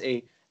disservice as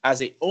a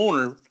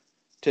owner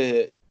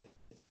to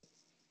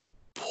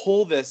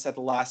pull this at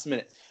the last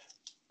minute.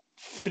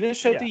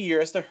 Finish out the year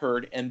as the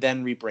Herd and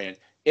then rebrand.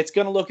 It's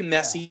going to look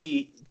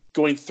messy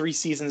going 3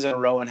 seasons in a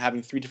row and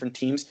having 3 different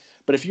teams.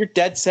 But if you're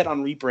dead set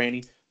on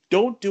rebranding,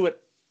 don't do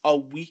it a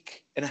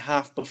week and a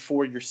half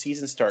before your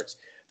season starts.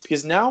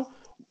 Because now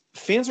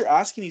fans are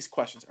asking these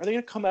questions. Are they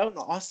going to come out in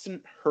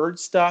Austin Herd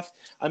stuff?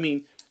 I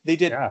mean, they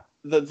did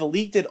the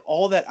league did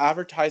all that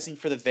advertising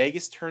for the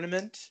Vegas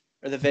tournament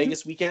or the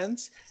Vegas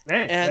weekends.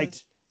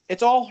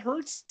 It's all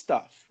Herd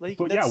stuff. Like,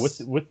 but yeah, with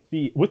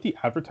the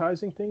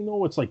advertising thing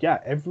though, it's like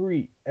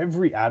every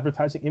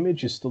advertising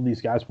image is still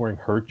these guys wearing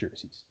Herd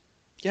jerseys.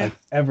 Yeah, like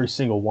every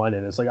single one,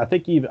 and it's like I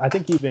think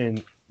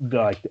even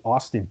the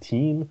Austin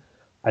team,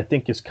 I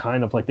think is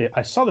kind of like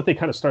I saw that they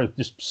kind of started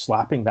just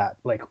slapping that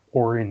like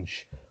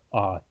orange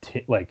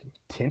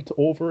tint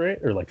over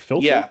it, or like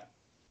filter. Yeah.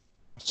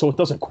 So it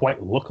doesn't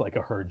quite look like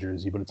a Herd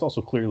jersey, but it's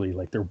also clearly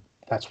like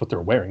that's what they're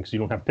wearing. So you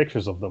don't have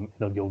pictures of them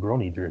in a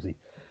Gilgroni jersey.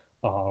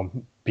 So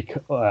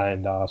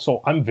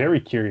I'm very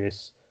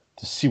curious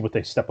to see what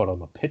they step out on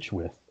the pitch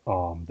with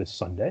this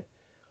Sunday.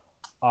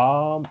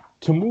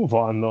 To move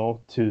on though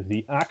to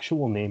the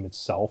actual name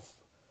itself,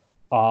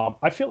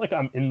 I feel like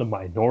I'm in the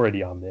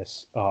minority on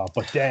this.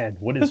 But Dan,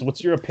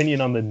 what's your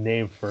opinion on the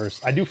name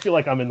first? I do feel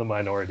like I'm in the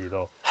minority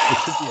though. It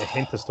should be a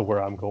hint as to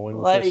where I'm going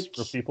with this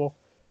for people.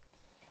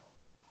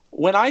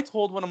 When I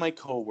told one of my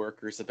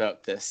coworkers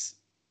about this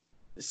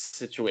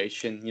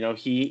situation,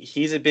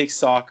 he's a big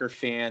soccer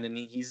fan and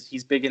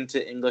he's big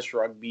into English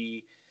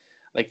rugby,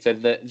 like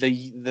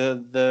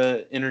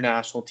the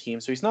international team.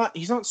 So he's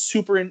not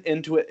super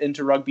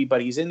into rugby, but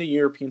he's into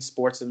European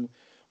sports. And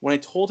when I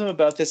told him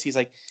about this, he's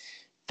like,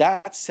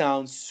 "That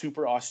sounds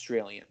super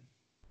Australian."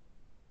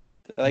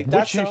 Like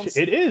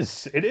it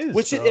is.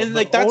 And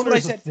like that's what I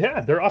said.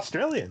 They're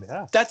Australian.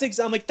 Yeah,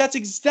 I'm like, that's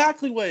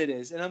exactly what it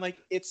is. And I'm like,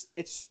 it's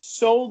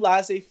so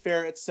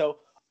laissez-faire. It's so,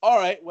 all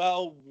right,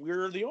 well,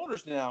 we're the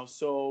owners now,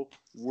 so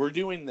we're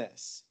doing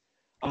this.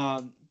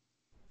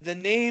 The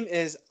name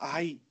is,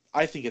 I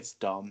think it's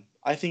dumb.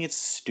 I think it's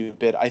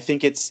stupid. I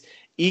think it's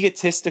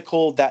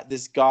egotistical that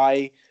this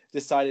guy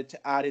decided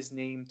to add his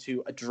name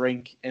to a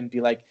drink and be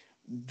like,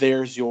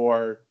 there's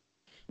your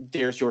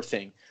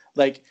thing.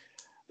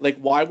 Like,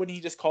 why wouldn't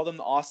he just call them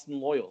the Austin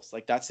Loyals?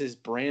 Like, that's his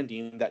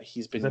branding that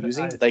he's been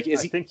using. I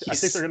think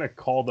they're gonna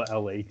call the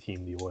LA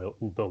team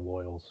the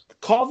Loyals.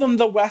 Call them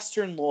the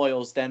Western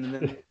Loyals, then, and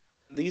then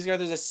these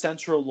guys are the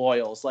Central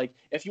Loyals. Like,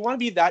 if you want to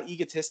be that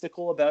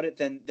egotistical about it,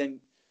 then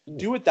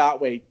do it that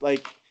way.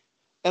 Like,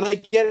 and I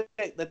get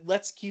it.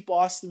 Let's keep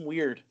Austin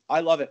weird.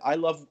 I love it. I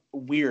love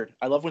weird.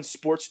 I love when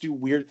sports do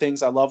weird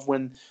things. I love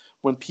when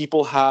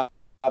people have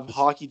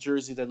hockey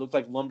jerseys that look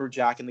like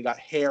lumberjack and they got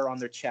hair on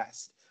their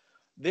chest.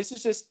 This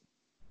is just.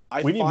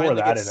 We need more of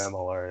that in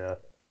MLR. Yeah.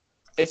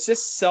 It's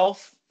just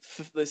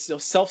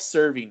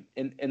self-serving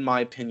in my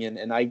opinion,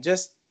 and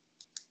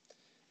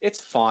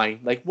it's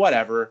fine. Like,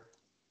 whatever.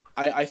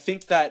 I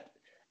think that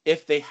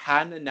if they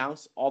hadn't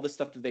announced all the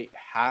stuff that they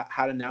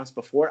had announced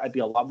before, I'd be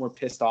a lot more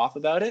pissed off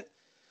about it.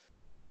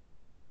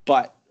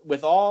 But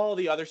with all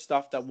the other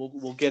stuff that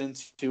we'll get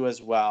into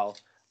as well,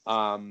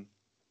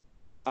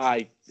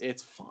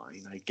 it's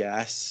fine, I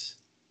guess.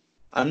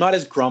 I'm not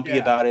as grumpy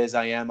about it as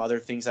I am other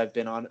things I've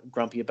been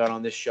grumpy about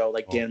on this show,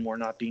 like Dan Moore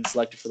not being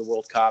selected for the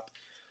World Cup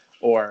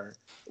or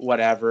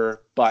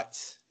whatever.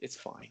 But it's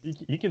fine.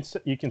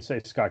 You can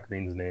say Scott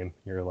Green's name.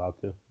 You're allowed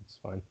to. It's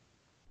fine.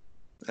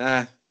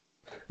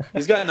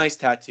 He's got a nice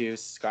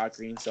tattoos, Scott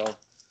Green. So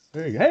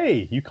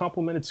hey, you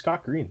complimented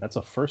Scott Green. That's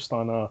a first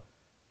in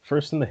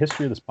the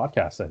history of this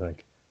podcast, I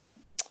think.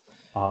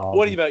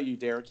 What about you,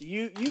 Derek?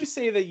 You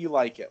say that you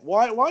like it.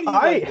 Why do you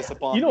like this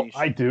abomination?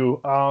 I do.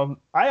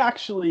 I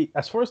actually,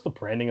 as far as the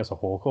branding as a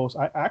whole goes,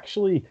 I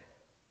actually,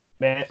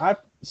 man, I've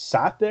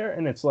sat there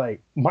and it's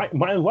like my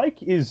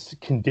like is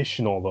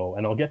conditional though,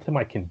 and I'll get to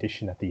my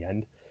condition at the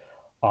end.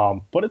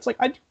 But it's like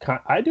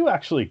I do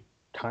actually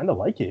kind of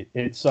like it.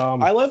 It's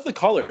I love the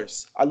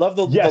colors. I love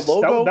the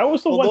logo. That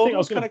was the one thing I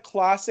was kind of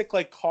classic,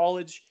 like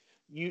college.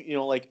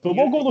 Like the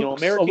logo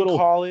looks American a little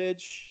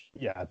college.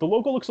 Yeah, the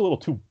logo looks a little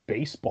too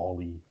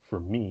baseball-y for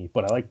me,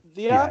 but I like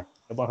the idea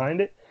behind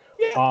it.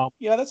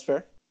 Yeah, that's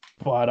fair.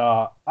 But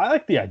I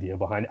like the idea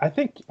behind it. I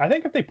think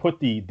if they put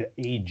the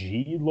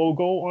AG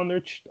logo on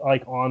their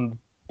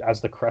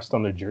as the crest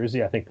on their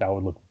jersey, I think that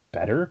would look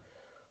better.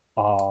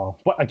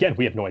 But again,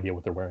 we have no idea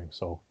what they're wearing,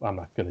 so I'm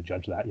not going to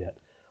judge that yet.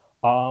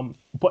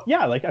 But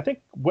yeah, like I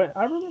think when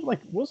I remember,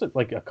 like was it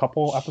like a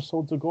couple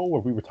episodes ago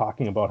where we were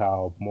talking about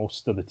how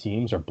most of the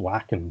teams are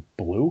black and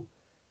blue,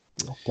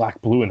 black,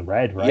 blue, and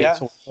red, right? Yeah.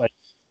 So like,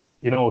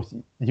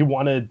 you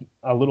wanted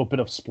a little bit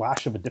of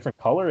splash of a different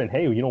color, and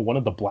hey, one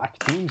of the black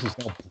teams is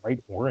now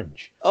bright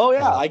orange. Oh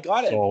yeah, I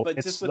got it, so but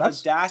just with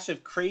a dash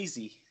of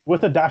crazy.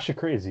 With a dash of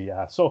crazy,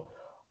 yeah. So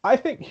I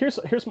think here's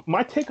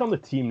my take on the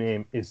team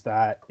name is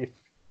that if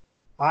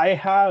I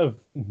have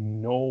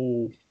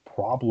no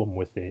problem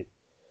with it.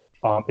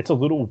 It's a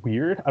little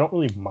weird. I don't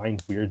really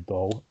mind weird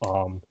though.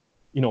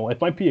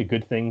 It might be a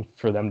good thing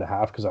for them to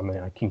have because I mean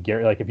I can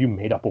guarantee like if you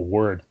made up a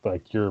word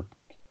like you're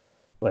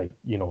like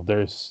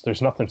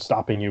there's nothing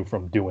stopping you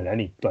from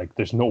doing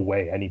there's no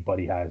way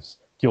anybody has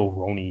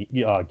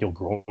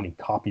Gilgroni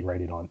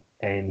copyrighted on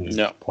any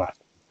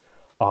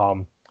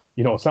platform.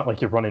 It's not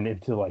like you're running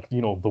into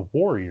the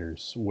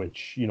Warriors,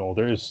 which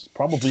there's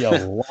probably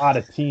a lot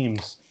of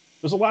teams.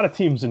 There's a lot of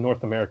teams in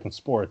North American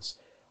sports.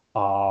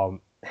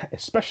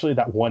 Especially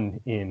that one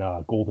in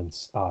Golden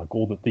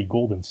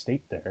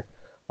State there,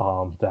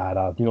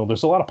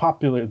 there's a lot of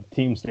popular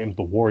teams named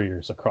the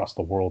Warriors across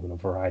the world in a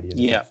variety of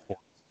different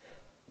sports.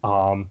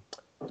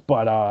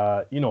 But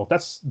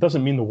that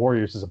doesn't mean the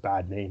Warriors is a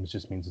bad name. It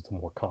just means it's a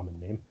more common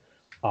name.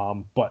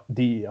 But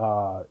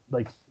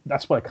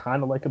that's what I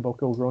kind of like about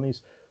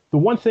Gilgronis. The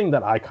one thing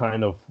that I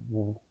kind of,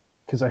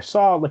 because I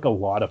saw like a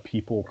lot of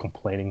people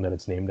complaining that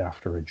it's named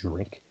after a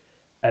drink,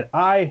 and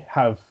I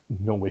have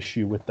no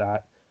issue with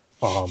that.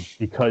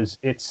 Because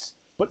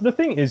but the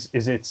thing is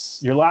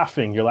you're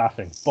laughing,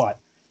 but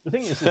the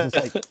thing is it's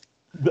like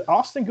the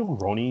Austin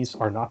Gilgronis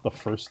are not the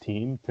first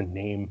team to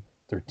name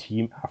their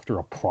team after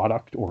a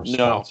product or a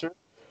sponsor.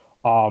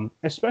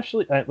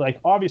 Especially like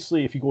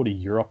obviously if you go to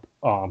Europe,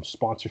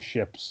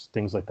 sponsorships,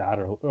 things like that,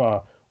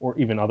 or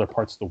even other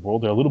parts of the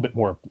world, they're a little bit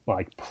more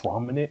like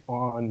prominent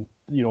on,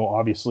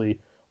 obviously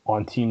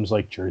on teams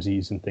like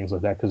jerseys and things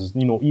like that, because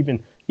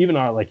even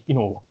our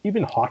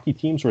even hockey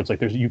teams where it's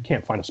like you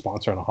can't find a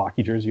sponsor on a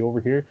hockey jersey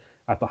over here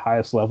at the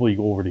highest level. You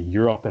go over to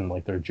Europe and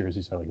like their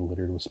jerseys are like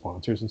littered with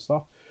sponsors and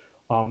stuff.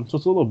 So it's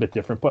a little bit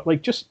different, but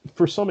like just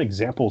for some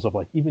examples of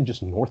like even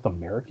just North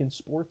American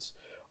sports,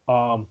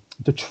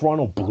 the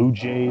Toronto Blue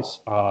Jays,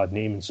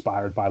 name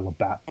inspired by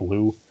Labatt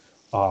Blue,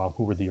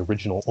 who were the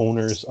original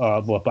owners.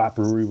 Labatt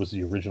Brewery was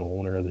the original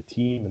owner of the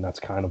team, and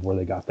that's kind of where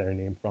they got their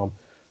name from.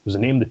 It was a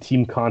name the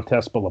team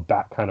contest, but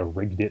Labatt kind of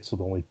rigged it so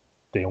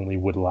they only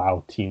would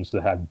allow teams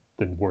that had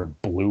the word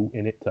blue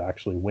in it to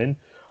actually win.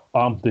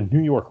 The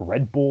New York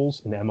Red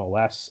Bulls in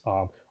MLS,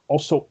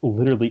 also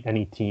literally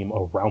any team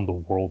around the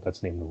world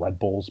that's named the Red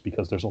Bulls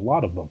because there's a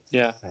lot of them.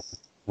 Yeah. And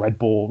Red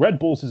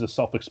Bulls is a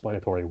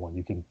self-explanatory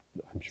one.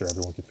 I'm sure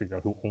everyone can figure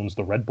out who owns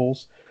the Red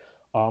Bulls.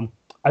 I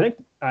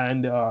think,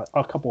 and a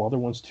couple other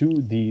ones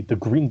too. The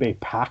Green Bay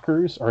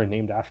Packers are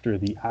named after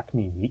the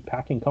Acme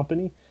Meatpacking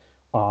Company.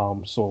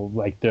 So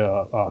like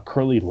the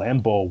Curly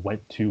Lambeau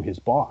went to his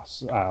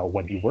boss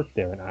when he worked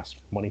there and asked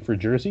for money for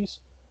jerseys,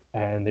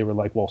 and they were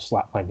like, "Well,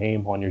 slap my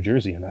name on your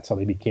jersey," and that's how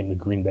they became the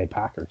Green Bay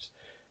Packers.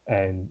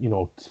 And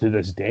to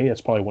this day, it's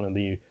probably one of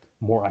the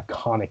more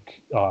iconic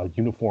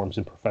uniforms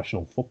in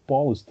professional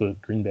football is the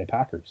Green Bay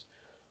Packers.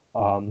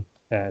 And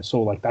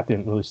so like that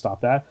didn't really stop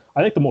that.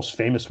 I think the most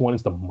famous one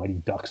is the Mighty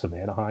Ducks of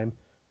Anaheim,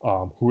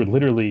 who were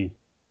literally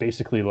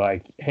basically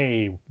like,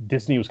 hey,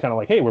 Disney was kind of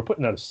like, hey, we're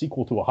putting out a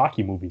sequel to a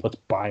hockey movie. Let's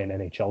buy an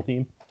NHL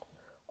team.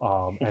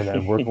 And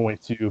then we're going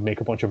to make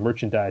a bunch of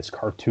merchandise,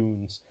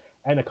 cartoons,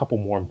 and a couple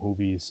more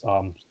movies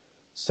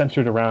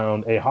centered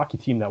around a hockey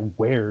team that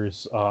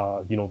wears,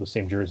 the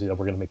same jersey that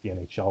we're going to make the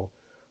NHL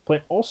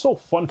play. Also,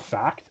 fun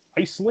fact,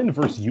 Iceland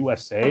versus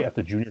USA at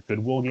the Junior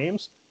Goodwill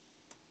Games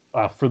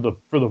for the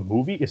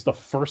movie is the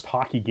first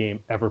hockey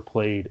game ever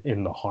played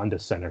in the Honda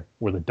Center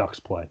where the Ducks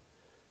play.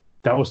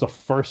 That was the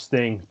first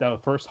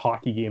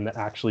hockey game that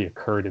actually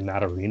occurred in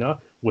that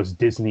arena was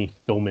Disney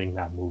filming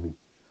that movie.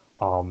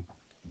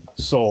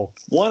 So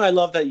one, I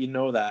love that you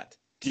know that.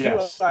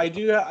 Yes. Two, I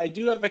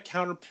do have a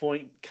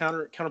counterpoint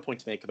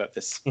to make about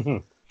this. Mm-hmm.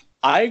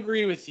 I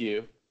agree with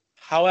you.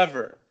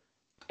 However,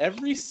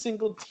 every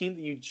single team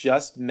that you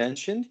just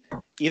mentioned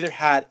either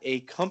had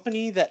a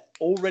company that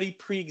already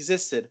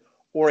pre-existed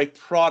or a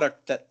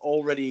product that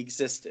already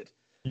existed.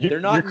 They're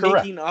not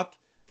making up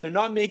they're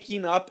not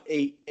making up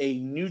a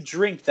new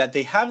drink that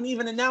they haven't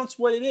even announced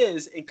what it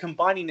is and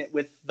combining it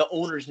with the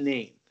owner's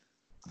name.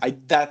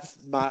 That's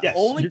my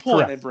only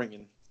point I'm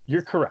bringing.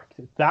 You're correct.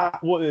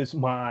 That was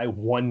my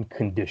one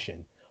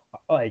condition.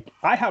 Like,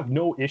 I have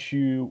no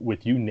issue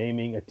with you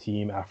naming a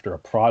team after a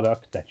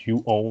product that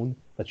you own,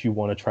 that you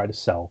want to try to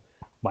sell.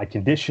 My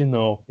condition,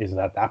 though, is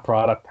that that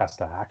product has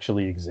to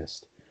actually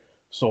exist.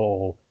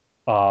 So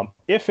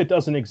if it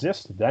doesn't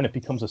exist, then it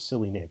becomes a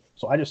silly name.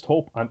 So I just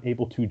hope I'm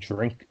able to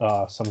drink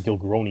some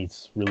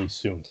Gilgronis really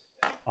soon.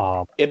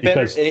 It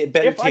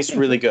better taste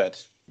really good.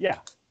 Yeah.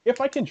 If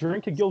I can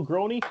drink a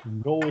Gilgroni,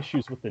 no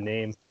issues with the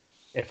name.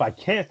 If I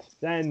can't,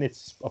 then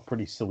it's a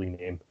pretty silly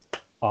name.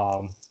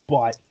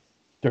 But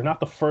they're not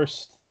the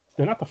first.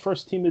 They're not the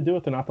first team to do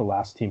it. They're not the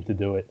last team to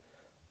do it.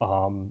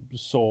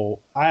 So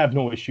I have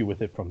no issue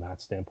with it from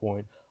that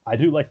standpoint. I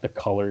do like the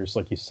colors,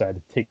 like you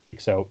said.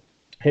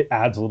 It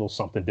adds a little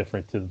something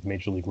different to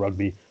Major League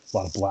Rugby. A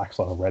lot of blacks,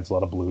 a lot of reds, a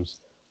lot of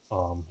blues.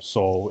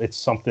 So it's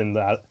something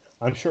that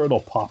I'm sure it'll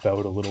pop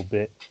out a little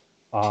bit.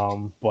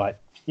 But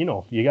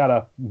you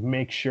gotta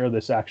make sure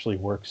this actually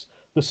works.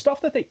 The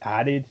stuff that they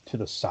added to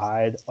the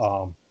side,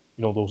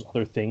 those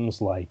other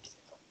things like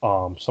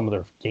some of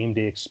their game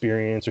day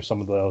experience or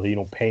some of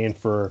the paying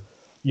for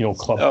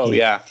club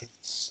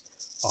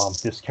tickets,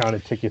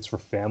 discounted tickets for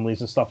families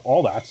and stuff.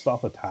 All that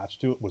stuff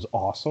attached to it was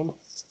awesome.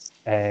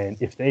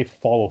 And if they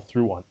follow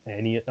through on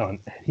any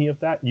of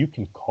that, you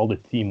can call the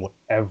team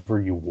whatever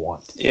you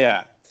want.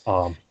 Yeah.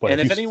 But and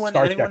if anyone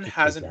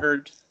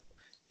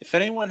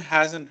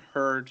hasn't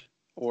heard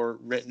or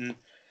written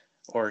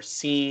or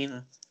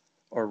seen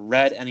or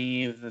read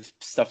any of the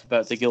stuff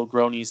about the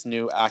Gilgronis'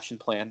 new action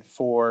plan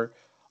for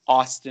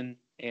Austin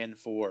and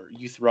for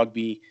youth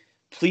rugby,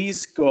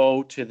 please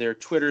go to their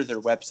Twitter,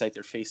 their website,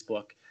 their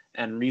Facebook,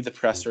 and read the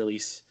press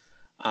release,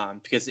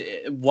 because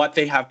what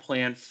they have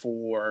planned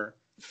for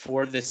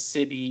the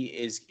city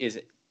is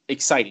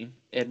exciting.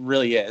 It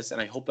really is, and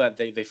I hope that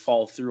they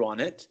follow through on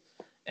it.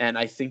 And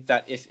I think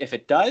that if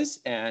it does,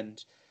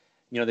 and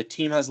the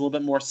team has a little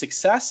bit more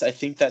success, I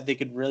think that they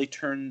could really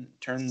turn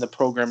the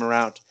program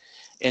around.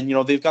 And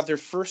they've got their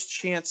first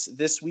chance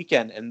this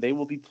weekend, and they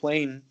will be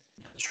playing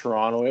the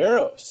Toronto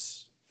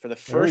Arrows for the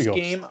first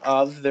game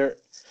of their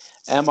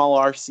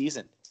MLR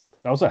season.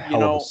 That was a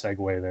hell of a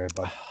segue there,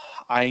 bud.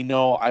 I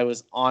know. That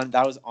was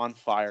on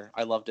fire.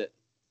 I loved it.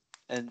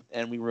 And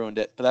we ruined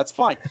it, but that's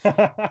fine.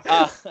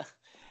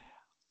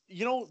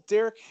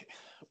 Derek,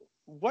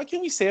 what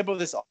can we say about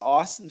this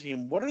Austin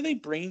team? What are they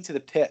bringing to the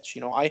pitch?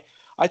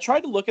 I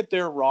tried to look at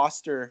their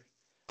roster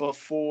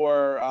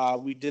before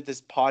we did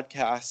this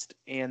podcast,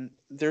 and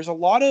there's a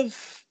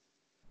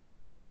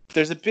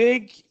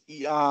big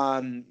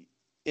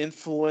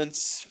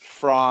influence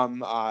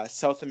from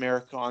South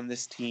America on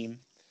this team.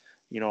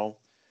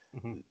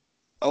 Mm-hmm.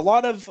 A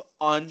lot of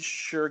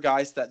unsure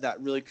guys that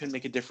really could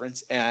make a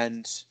difference,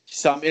 and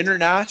some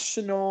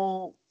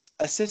international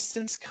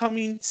assistants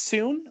coming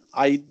soon.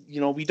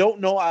 We don't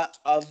know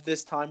of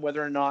this time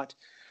whether or not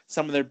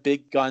some of their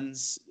big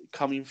guns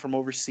coming from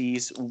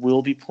overseas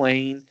will be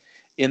playing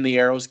in the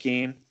Arrows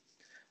game.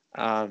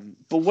 But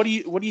what do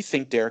you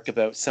think, Derek,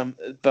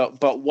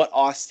 about what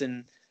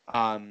Austin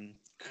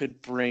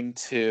could bring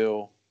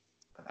to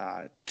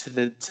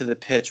the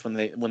pitch when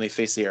they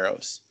face the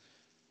Arrows?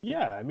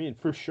 Yeah, I mean,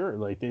 for sure.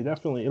 Like,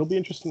 it'll be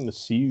interesting to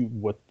see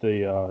what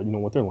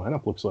what their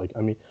lineup looks like.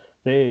 I mean,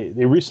 they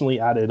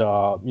recently added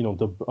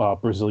the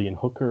Brazilian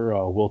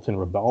hooker Wilton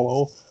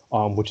Rebalo,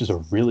 which is a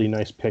really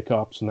nice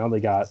pickup. So now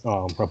they got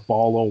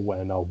Rebalo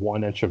and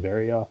Juan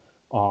Echeverria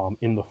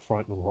in the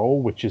front row,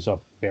 which is a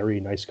very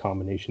nice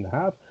combination to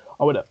have.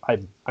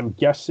 I'm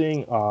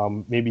guessing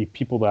maybe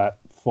people that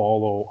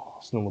follow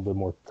Austin a little bit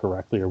more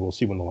correctly, or we'll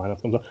see when the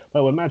lineup comes up. But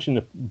I would imagine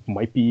it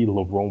might be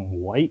Lerome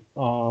White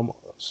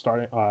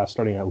starting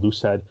at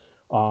loosehead.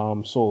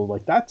 So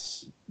like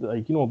that's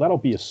that'll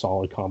be a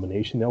solid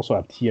combination. They also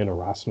have Tian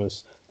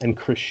Erasmus and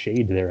Chris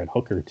Shade there at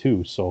hooker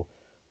too. So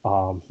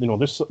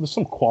there's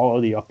some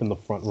quality up in the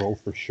front row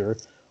for sure.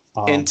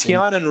 And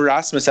Tian and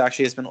Erasmus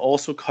actually has been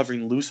also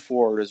covering loose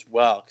forward as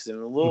well, because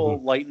they're a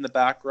little light in the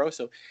back row.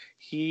 So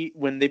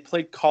when they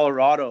played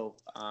Colorado,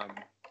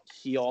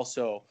 he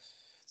also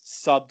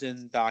subbed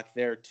in back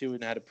there too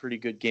and had a pretty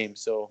good game.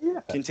 So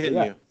continue.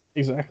 Yeah,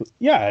 exactly.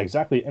 Yeah,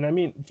 exactly. And I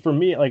mean, for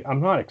me, like,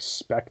 I'm not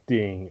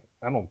expecting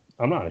Adam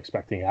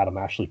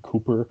Ashley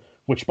Cooper,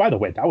 which, by the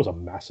way, that was a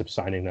massive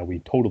signing that we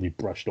totally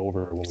brushed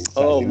over when we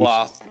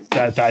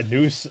that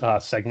news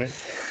segment.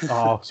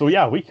 So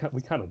yeah, we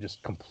kind of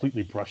just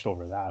completely brushed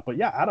over that. But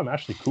yeah, Adam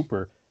Ashley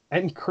Cooper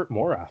and Kurt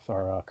Morath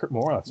Kurt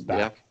Morath's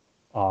back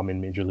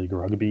in Major League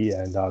Rugby,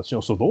 and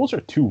so those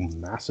are two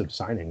massive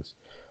signings.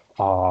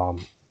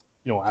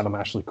 Adam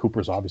Ashley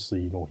Cooper's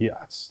obviously,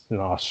 that's an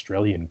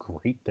Australian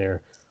great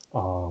there.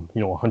 Over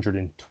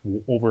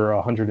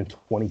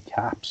 120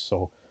 caps.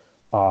 So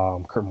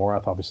Kurt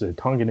Morath, obviously a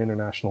Tongan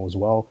international as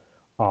well.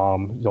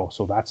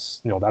 So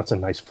that's a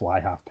nice fly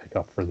half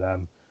pickup for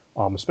them.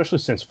 Especially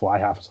since fly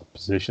half is a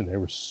position they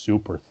were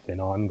super thin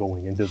on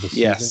going into the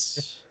season.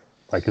 Yes.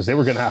 Like, because they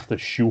were going to have to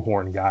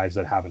shoehorn guys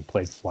that haven't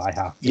played fly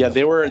half. Yeah,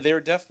 they were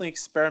definitely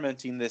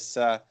experimenting this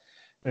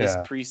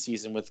Yeah.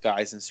 preseason with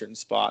guys in certain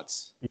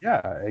spots.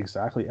 Yeah,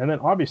 exactly. And then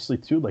obviously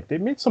too, like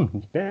they've made some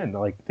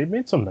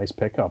nice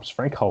pickups.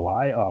 Frank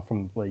Halai,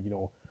 from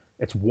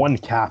it's one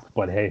cap,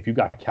 but hey, if you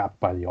got capped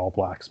by the All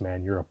Blacks,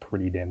 man, you're a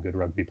pretty damn good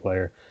rugby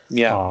player.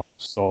 Yeah.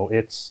 So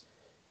it's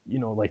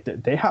like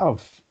they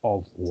have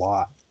a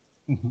lot,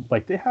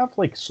 like they have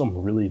like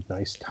some really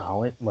nice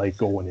talent like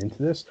going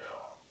into this.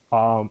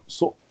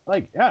 So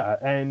like yeah,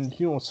 and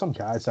some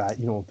guys that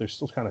they're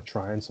still kind of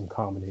trying some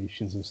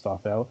combinations and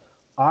stuff out.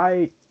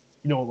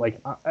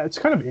 It's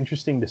kind of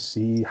interesting to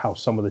see how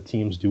some of the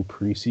teams do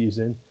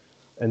preseason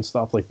and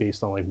stuff, like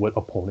based on like what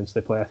opponents they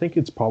play. I think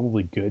it's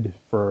probably good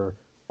for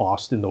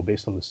Austin though,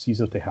 based on the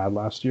season that they had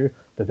last year,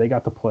 that they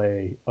got to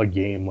play a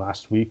game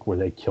last week where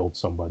they killed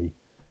somebody.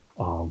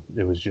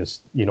 It was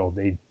just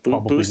they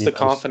probably boost the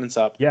confidence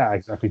up. Yeah,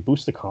 exactly.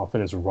 Boost the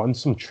confidence. Run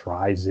some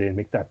tries in.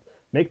 Make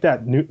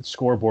that new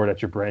scoreboard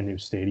at your brand new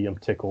stadium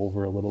tick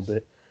over a little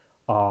bit.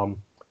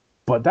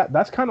 But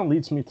that's kind of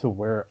leads me to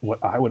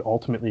what I would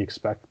ultimately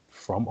expect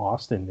from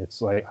Austin.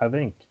 It's like, I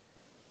think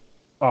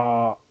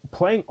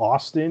playing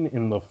Austin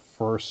in the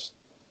first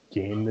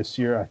game this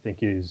year, I think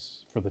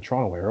is, for the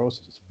Toronto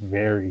Arrows, is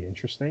very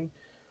interesting.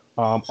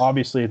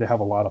 Obviously, they have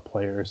a lot of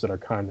players that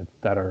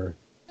are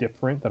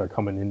different, that are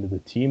coming into the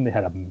team. They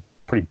had a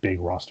pretty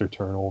big roster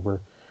turnover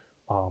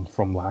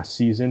from last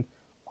season.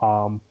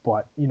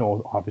 But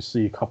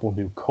obviously a couple of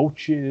new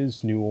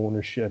coaches, new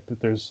ownership.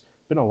 There's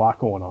been a lot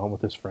going on with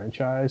this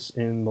franchise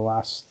in the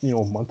last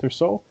month or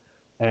so,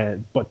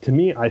 but to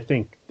me, I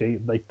think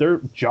their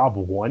job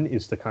one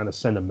is to kind of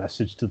send a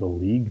message to the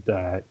league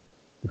that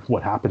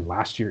what happened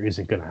last year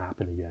isn't going to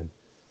happen again.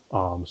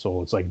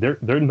 So it's like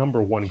their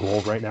number one goal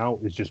right now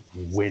is just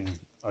win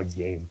a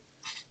game,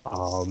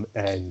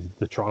 and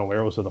the Toronto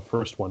Arrows are the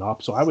first one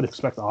up. So I would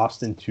expect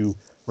Austin to,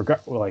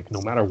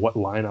 no matter what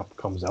lineup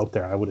comes out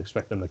there, I would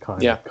expect them to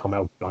kind of come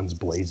out guns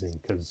blazing,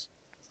 because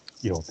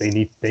they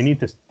need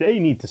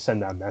to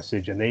send that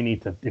message, and they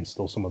need to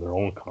instill some of their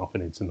own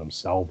confidence in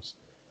themselves.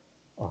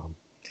 And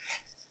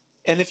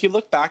if you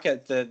look back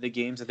at the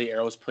games that the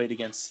Arrows played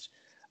against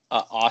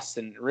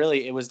Austin,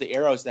 really it was the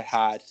Arrows that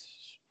had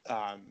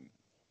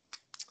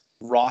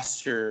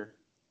roster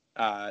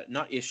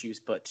not issues,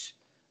 but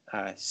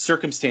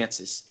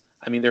circumstances.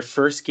 I mean, their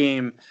first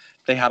game,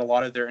 they had a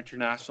lot of their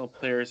international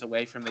players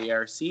away from the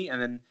ARC,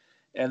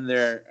 and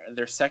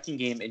their second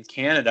game in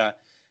Canada,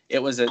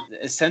 it was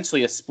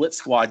essentially a split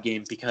squad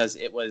game because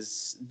it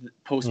was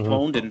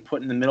postponed and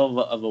put in the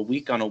middle of a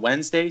week on a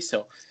Wednesday.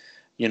 So,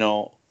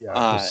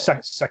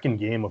 second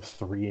game of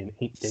 3 in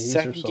 8 days.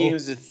 Second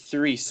games of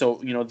 3.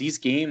 So, these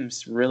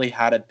games really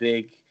had a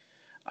big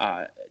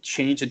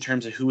change in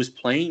terms of who was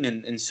playing,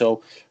 and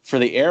so for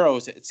the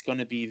Arrows, it's going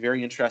to be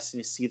very interesting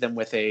to see them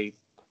with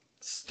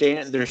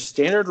their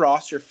standard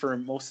roster for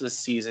most of the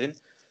season,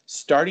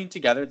 starting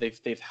together.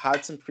 They've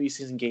had some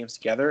preseason games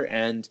together,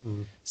 and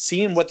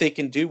seeing what they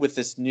can do with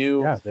this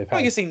new,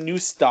 I guess, a new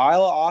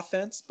style of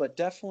offense, but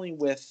definitely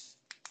with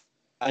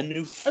a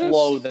new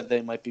flow that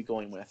they might be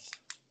going with.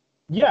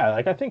 Yeah,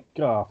 like I think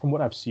from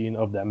what I've seen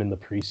of them in the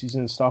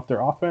preseason stuff,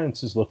 their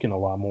offense is looking a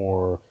lot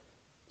more,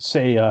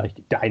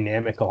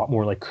 dynamic, a lot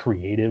more like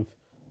creative.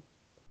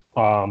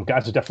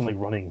 Guys are definitely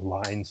running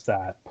lines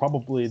that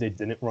probably they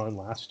didn't run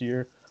last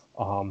year.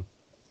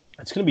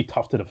 It's going to be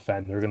tough to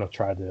defend. They're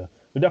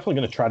definitely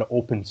going to try to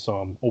open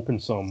some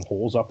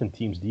holes up in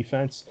teams'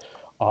 defense,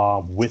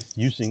 with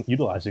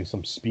utilizing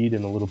some speed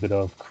and a little bit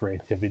of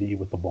creativity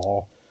with the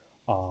ball,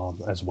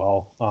 as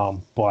well.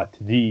 But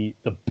the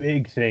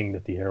big thing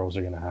that the Arrows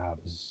are going to have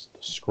is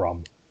the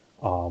scrum.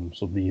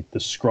 So the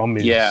scrum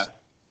is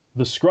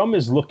the scrum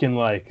is looking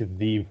like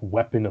the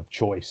weapon of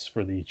choice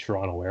for the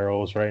Toronto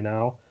Arrows right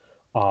now.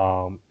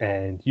 And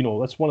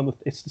that's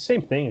it's the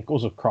same thing. It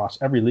goes across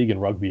every league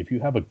in rugby. If you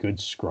have a good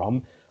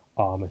scrum,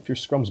 if your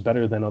scrum's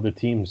better than other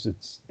teams,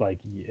 it's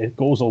like it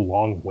goes a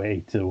long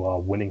way to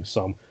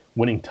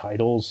winning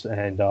titles.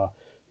 And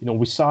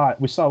we saw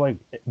like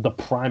the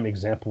prime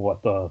example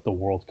at the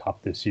World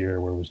Cup this year,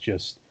 where it was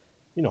just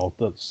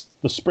the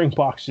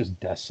Springboks just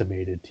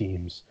decimated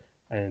teams,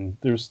 and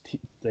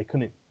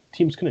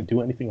teams couldn't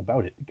do anything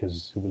about it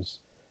because it was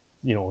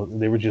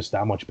they were just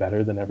that much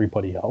better than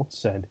everybody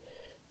else. And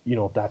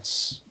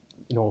that's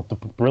the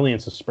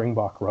brilliance of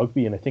Springbok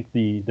rugby. And I think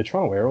the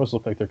Toronto Arrows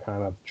look like they're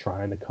kind of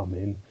trying to come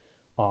in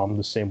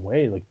the same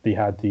way. Like they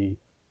had the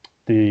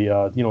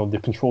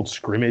controlled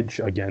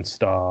scrimmage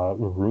against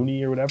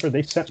Rooney or whatever.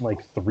 They sent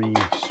like three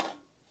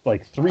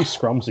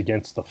scrums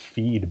against the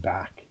feed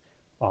back,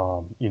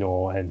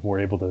 and were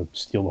able to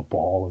steal the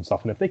ball and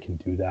stuff. And if they can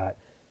do that,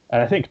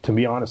 and I think, to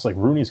be honest, like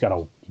Rooney's got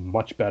a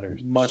much better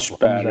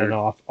than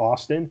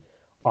Austin.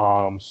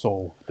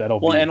 So that'll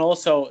be... and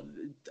also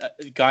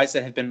guys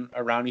that have been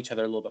around each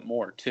other a little bit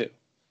more too.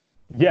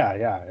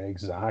 Yeah,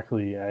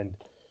 exactly. And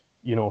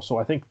so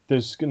I think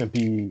there's going to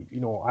be,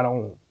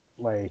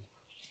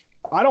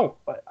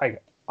 I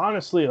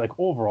honestly, like,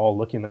 overall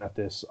looking at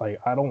this, like,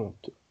 I don't,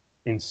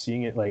 in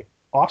seeing it, like,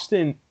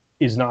 Austin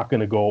is not going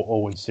to go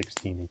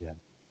 0-16 again.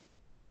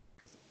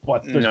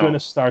 But they're going to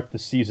start the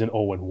season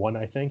 0-1,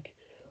 I think,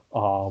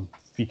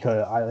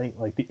 because I think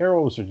like the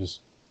Arrows are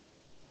just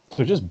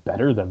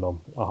better than them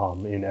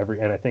in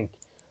every. And I think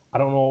I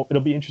don't know.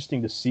 It'll be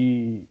interesting to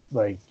see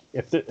like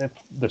if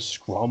the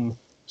scrum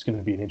is going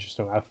to be an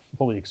interesting. I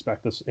fully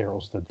expect the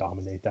Arrows to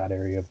dominate that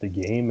area of the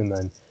game, and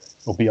then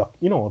it'll be up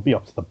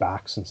to the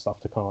backs and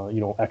stuff to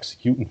kind of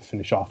execute and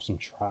finish off some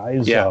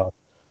tries. Yeah.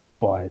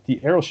 But the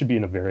Arrows should be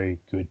in a very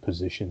good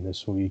position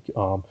this week.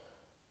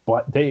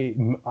 But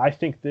I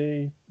think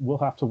they will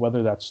have to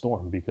weather that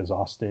storm because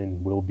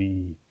Austin will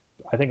be.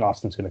 I think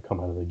Austin's going to come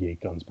out of the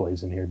gate guns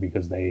blazing here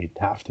because they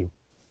have to.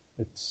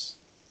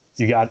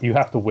 You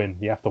have to win.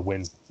 You have to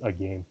win a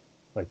game.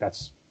 Like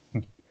that's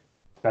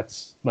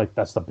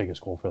the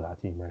biggest goal for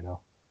that team right now.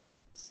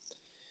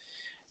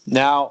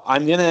 Now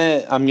I'm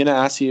gonna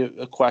ask you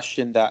a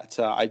question that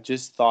I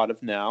just thought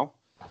of now.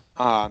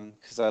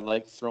 Because I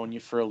like throwing you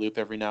for a loop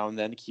every now and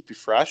then to keep you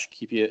fresh,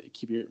 keep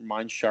your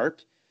mind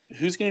sharp.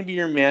 Who's going to be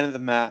your man of the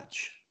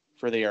match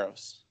for the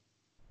Arrows?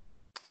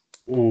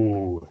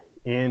 Ooh,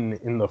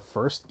 in the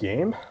first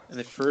game? In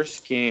the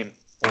first game.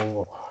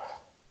 Oh.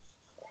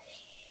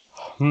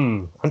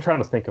 I'm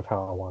trying to think of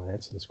how I want to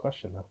answer this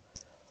question now.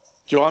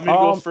 Do you want me to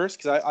go first?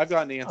 Because I've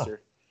got an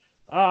answer.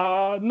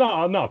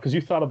 No, because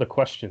you thought of the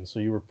question, so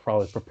you were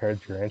probably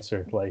prepared for your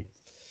answer. Like.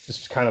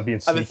 Just kind of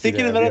being sneaky. I've been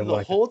thinking about it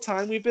the whole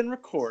time we've been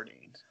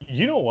recording.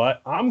 You know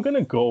what? I'm going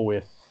to go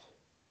with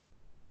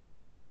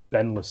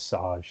Ben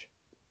Lesage.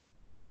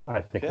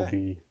 I think will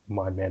be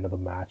my man of the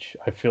match.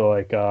 I feel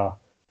like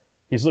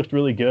he's looked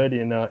really good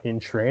in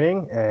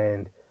training,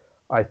 and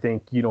I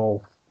think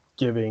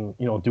doing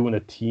a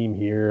team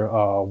here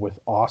with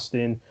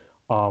Austin,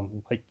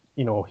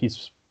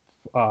 he's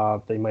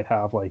they might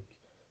have like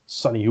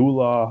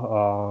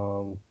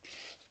Saniula.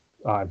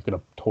 I'm going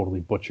to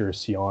totally butcher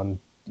Sion.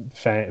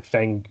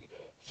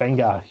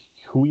 Fengahuya.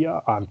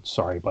 I'm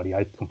sorry, buddy.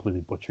 I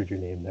completely butchered your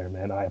name there,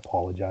 man. I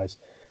apologize.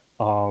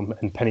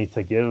 And Penny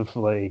to give,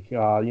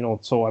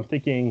 so I'm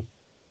thinking,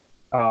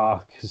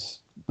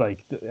 because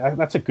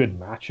that's a good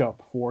matchup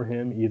for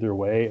him either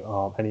way.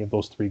 Any of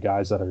those three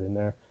guys that are in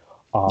there.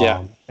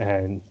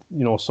 And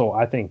so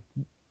I think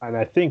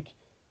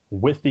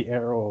with the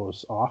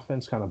Arrows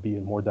offense kind of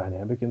being more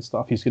dynamic and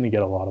stuff, he's going to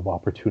get a lot of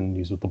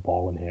opportunities with the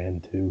ball in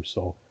hand too.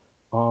 So.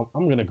 I'm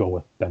going to go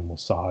with Ben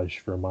Lesage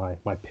for my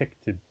pick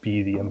to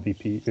be the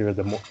MVP or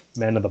the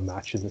man of the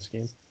match in this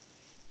game.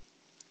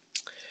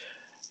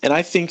 And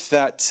I think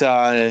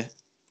that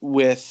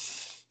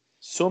with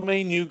so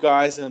many new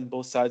guys on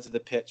both sides of the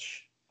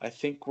pitch, I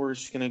think we're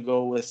just going to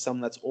go with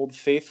someone that's old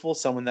faithful,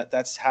 someone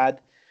that's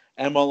had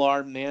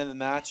MLR man of the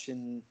match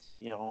and,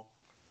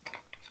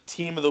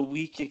 team of the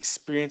week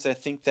experience. I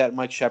think that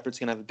Mike Shepard's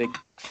going to have a big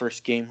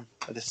first game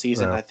of the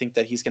season. Yeah. I think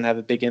that he's going to have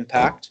a big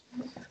impact,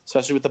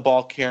 especially with the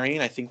ball carrying.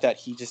 I think that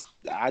he just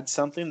adds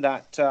something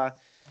that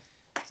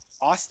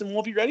Austin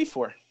won't be ready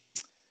for.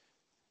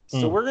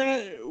 So we're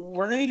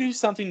gonna do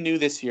something new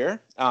this year,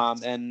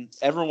 and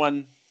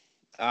everyone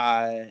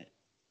has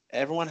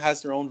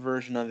their own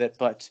version of it.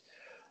 But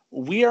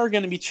we are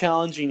going to be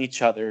challenging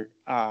each other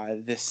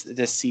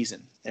this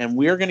season, and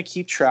we are going to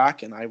keep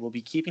track. And I will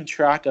be keeping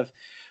track of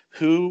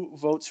who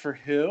votes for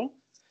who,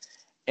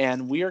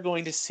 and we are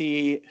going to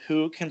see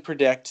who can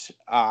predict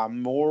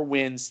more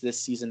wins this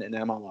season in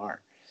MLR.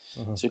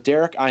 Uh-huh. So,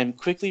 Derek, I am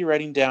quickly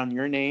writing down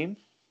your name.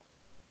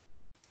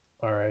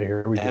 All right,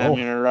 here we go. I'm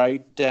going to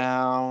write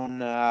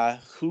down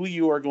who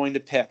you are going to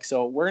pick.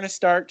 So we're going to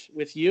start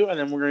with you, and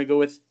then we're going to go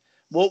with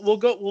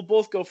we'll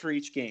both go for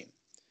each game.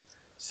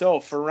 So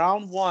for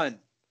round one,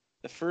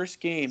 the first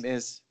game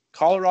is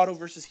Colorado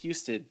versus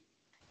Houston.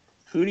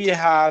 Who do you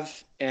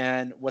have,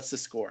 and what's the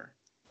score?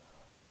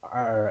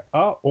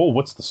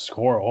 What's the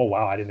score? Oh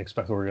wow, I didn't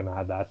expect we were going to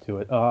add that to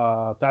it.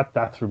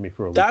 That threw me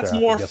for a loop. That's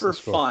more for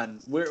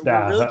fun. We're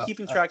really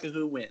keeping track of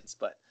who wins,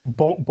 but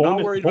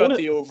not worried about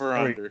the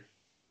over/under.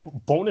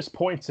 Bonus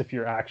points if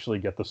you actually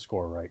get the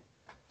score right.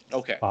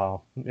 Okay.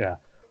 Yeah.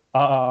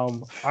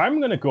 I'm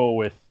going to go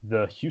with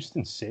the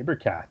Houston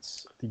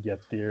SaberCats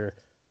to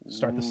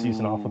start the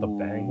season off with a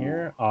bang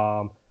here.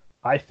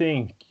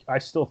 I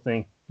still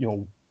think,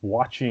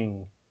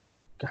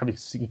 having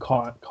seen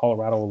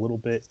Colorado a little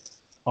bit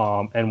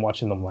and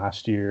watching them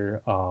last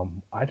year,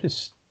 I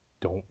just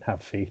don't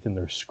have faith in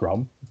their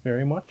scrum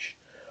very much.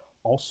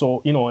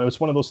 Also, it was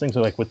one of those things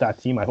with that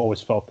team, I've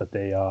always felt that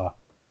they,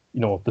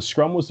 the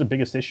scrum was their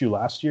biggest issue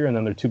last year, and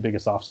then their two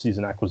biggest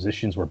offseason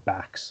acquisitions were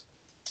backs.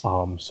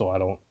 So I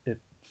don't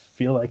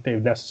feel like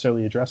they've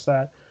necessarily addressed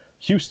that.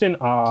 Houston,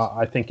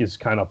 I think, is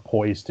kind of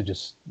poised to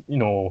just,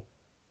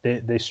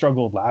 they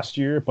struggled last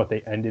year, but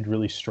they ended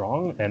really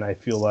strong, and I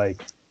feel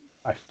like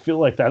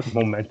that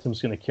momentum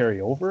is going to carry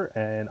over,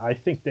 and I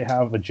think they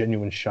have a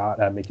genuine shot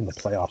at making the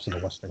playoffs in the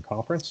Western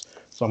Conference.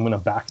 So I'm going to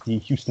back the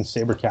Houston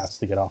SaberCats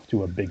to get off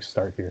to a big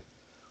start here.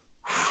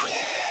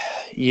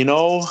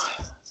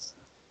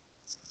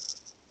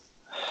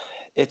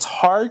 It's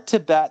hard to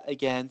bet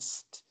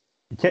against.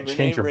 You can't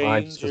change your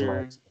mind because of my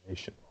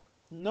explanation.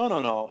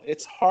 No.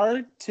 It's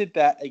hard to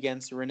bet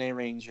against Rene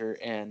Ranger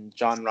and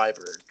John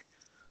Ryberg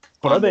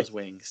But on those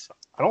wings.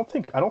 I don't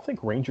think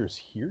Ranger's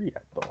here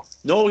yet though.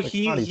 No, Like,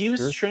 not he even was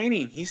sure.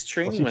 training. He's Was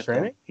training he with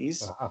training?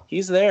 them.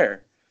 He's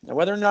there. Now,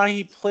 whether or not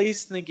he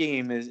plays in the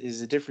game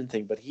is a different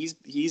thing, but he's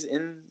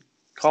in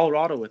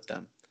Colorado with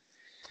them.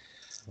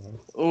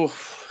 Oh,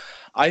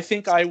 I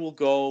think I will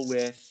go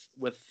with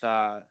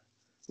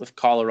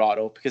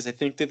Colorado because I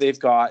think that they're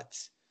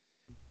just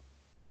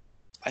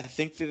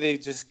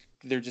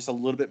a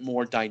little bit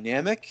more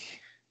dynamic,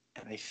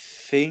 and I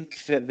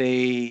think that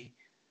they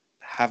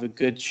have a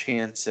good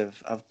chance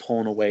of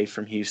pulling away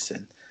from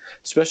Houston,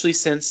 especially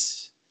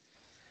since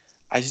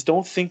I just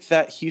don't think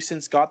that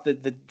Houston's got the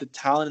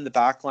talent in the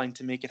back line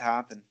to make it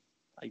happen.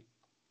 I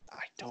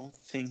don't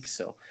think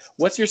so.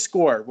 What's your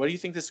score? What do you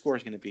think the score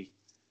is going to be?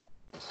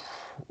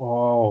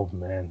 Oh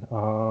man,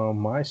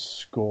 my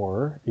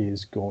score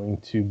is going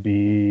to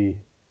be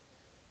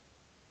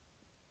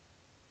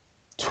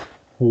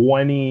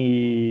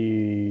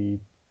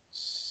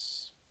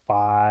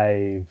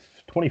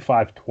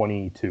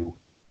 25-22.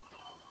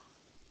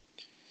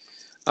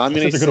 I'm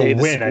going to They're going say to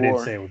the win. score. I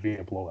didn't say it would be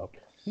a blowout.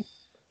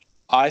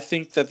 I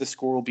think that the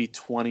score will be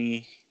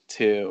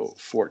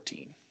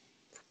 20-14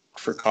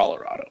 for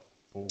Colorado.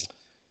 Ooh.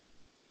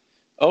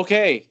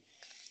 Okay.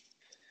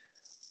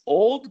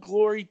 Old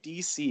Glory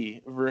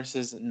DC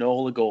versus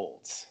NOLA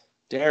Golds.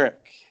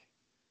 Derek,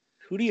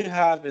 who do you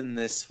have in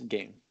this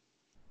game?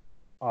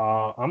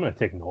 I'm going to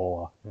take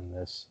NOLA in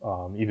this,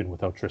 even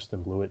without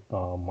Tristan Blewett.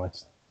 I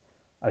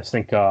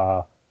think,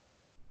 I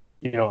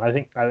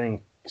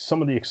think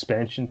some of the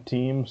expansion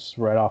teams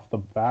right off the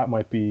bat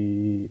might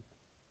be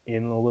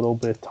in a little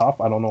bit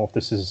tough. I don't know if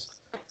this is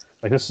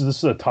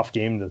a tough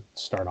game to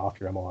start off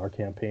your MLR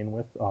campaign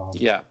with.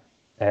 Yeah.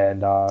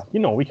 And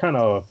we kind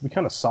of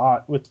saw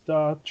it with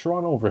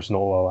Toronto versus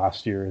NOLA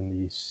last year in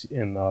the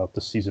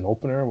season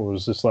opener. It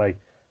was just like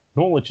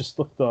NOLA just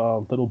looked a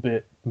little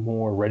bit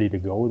more ready to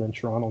go than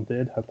Toronto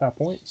did at that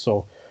point.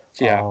 So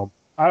Yeah.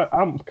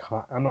 I'm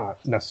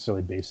not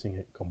necessarily basing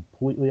it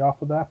completely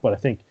off of that, but I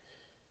think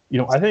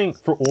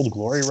for Old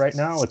Glory right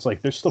now, it's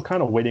like they're still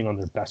kind of waiting on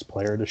their best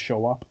player to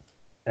show up,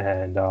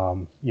 and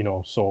for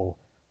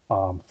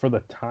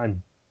the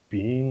time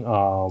being,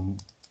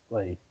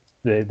 like.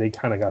 They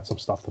kind of got some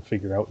stuff to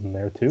figure out in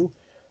there too,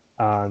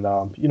 and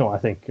I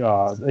think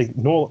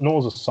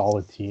Noel's a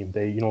solid team.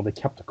 They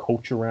kept the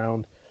coach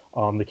around,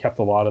 they kept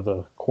a lot of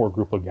the core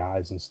group of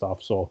guys and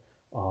stuff. So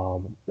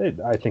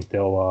I think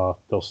they'll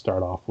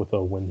start off with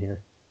a win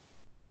here.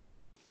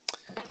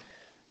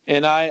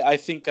 And I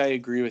think I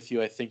agree with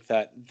you. I think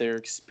that their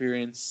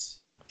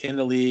experience in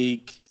the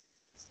league,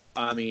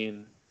 I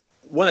mean,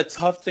 one of the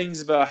tough things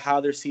about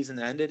how their season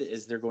ended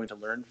is they're going to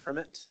learn from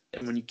it.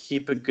 And when you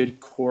keep a good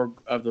core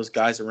of those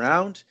guys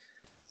around,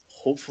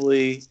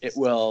 hopefully it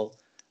will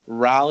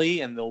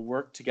rally and they'll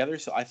work together.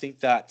 So I think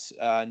that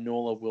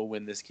NOLA will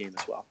win this game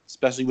as well,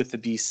 especially with the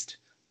Beast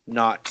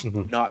not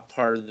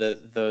part of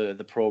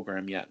the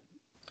program yet.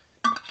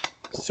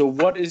 So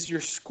what is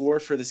your score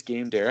for this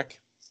game,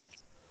 Derek?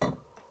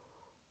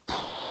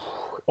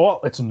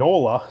 Well, it's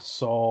NOLA,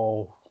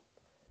 so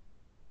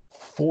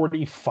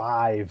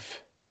 45-30.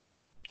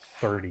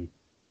 45-30.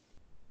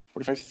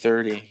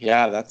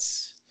 Yeah,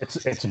 that's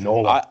it's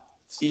NOLA.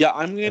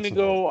 I'm gonna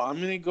go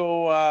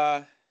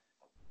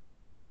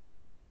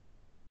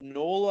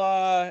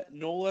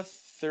NOLA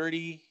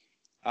 30.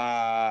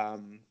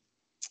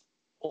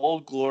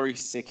 Old Glory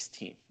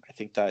 16. I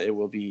think that it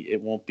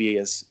won't be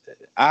as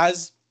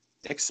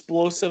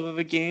explosive of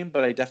a game,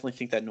 but I definitely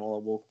think that NOLA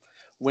will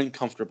win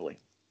comfortably.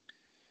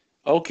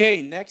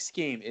 Okay, next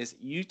game is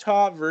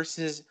Utah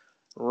versus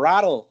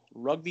Rattle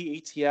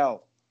Rugby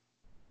ATL.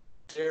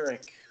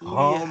 Derek, who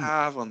do you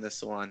have on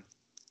this one?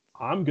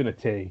 I'm gonna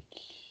take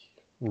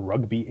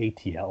Rugby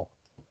ATL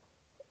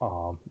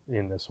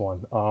in this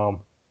one.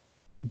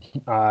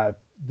 The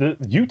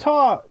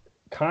Utah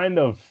kind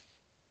of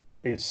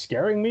is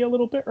scaring me a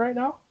little bit right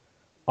now.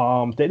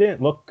 They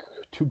didn't look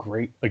too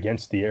great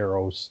against the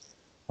Arrows.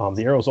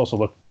 The Arrows also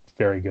looked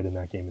very good in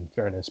that game, in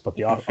fairness, but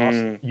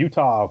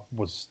Utah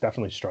was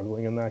definitely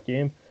struggling in that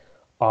game.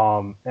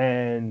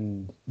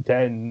 And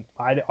then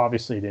I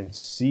obviously didn't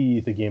see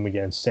the game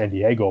against San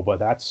Diego, but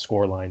that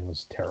scoreline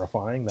was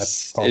terrifying.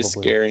 That's probably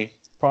scary.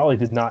 Probably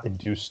did not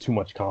induce too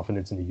much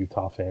confidence in the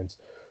Utah fans.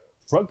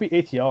 Rugby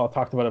ATL, I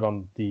talked about it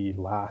on the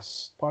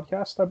last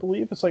podcast, I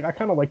believe. It's like I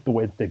kind of like the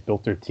way that they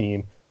built their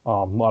team.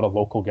 A lot of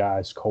local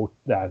guys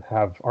that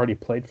have already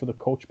played for the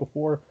coach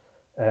before.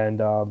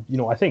 And, I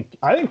think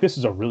this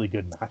is a really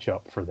good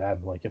matchup for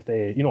them. Like if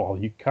they,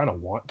 you kind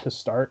of want to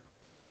start,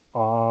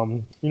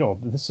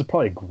 this is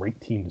probably a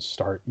great team to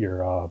start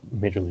your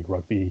Major League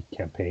Rugby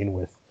campaign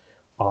with.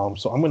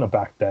 So I'm going to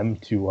back them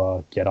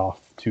to get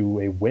off to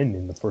a win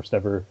in the first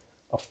ever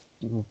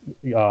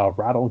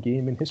Rattle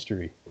game in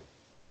history.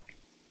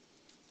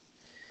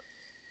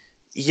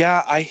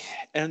 Yeah,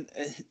 and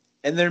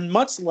they're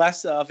much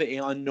less of an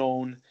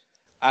unknown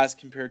as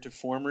compared to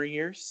former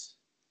years.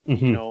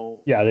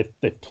 Mm-hmm. Yeah,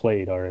 they've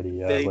played already.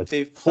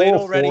 They've played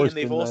already, and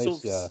they've also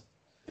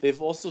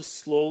They've also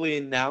slowly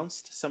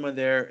announced some of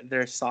their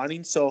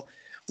signings. So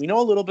we know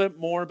a little bit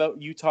more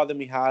about Utah than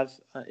we have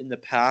in the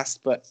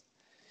past. But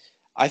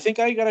I think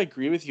I got to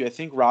agree with you. I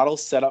think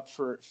Rattle's set up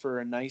for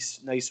a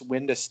nice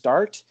win to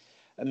start.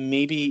 And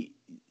maybe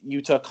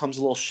Utah comes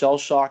a little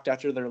shell-shocked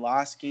after their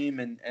last game,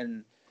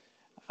 and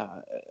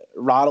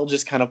Rattle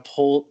just kind of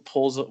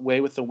pulls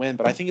away with the win.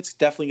 But I think it's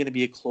definitely going to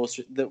be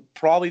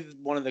probably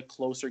one of the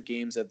closer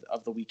games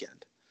of the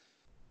weekend.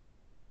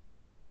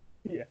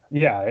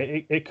 Yeah,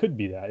 it could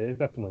be that. It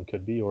definitely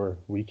could be, or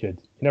we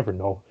could. You never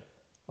know.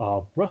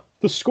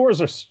 The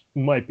scores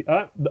might be.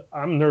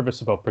 I'm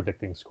nervous about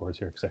predicting scores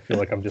here because I feel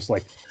like I'm just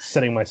like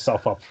setting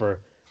myself up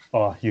for.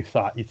 Oh, you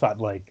thought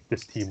like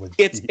this team would.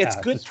 It's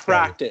good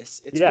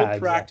practice. It's good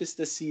practice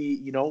to see.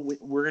 You know,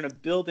 we're gonna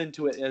build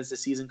into it as the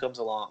season comes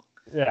along.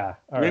 Yeah,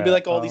 we're gonna be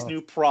like all these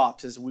new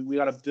props as we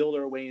got to build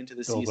our way into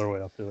the season. Build our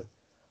way up to it.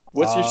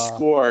 What's your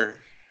score?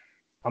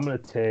 I'm gonna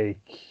take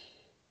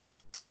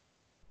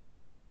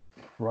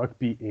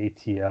Rugby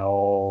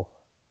ATL.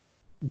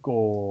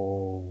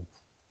 Go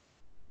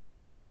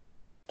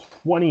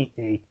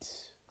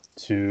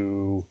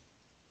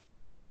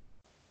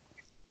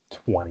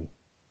 28-20.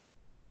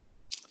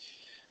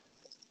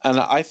 And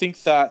I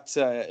think that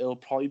it'll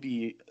probably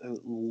be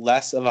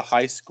less of a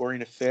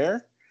high-scoring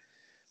affair.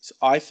 So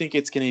I think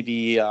it's going to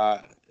be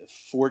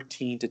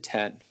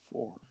 14-10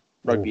 for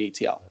Rugby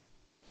ATL.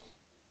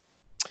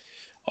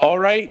 All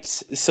right.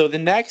 So the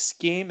next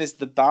game is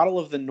the Battle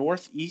of the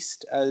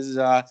Northeast, as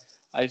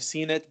I've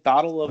seen it.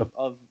 Battle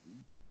of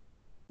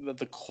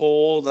the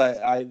Cold.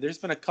 There's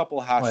been a couple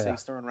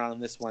hashtags thrown around in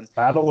this one.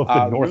 Battle of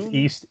the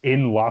Northeast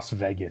in Las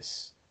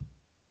Vegas.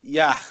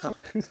 Yeah.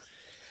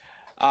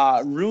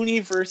 Rooney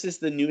versus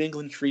the New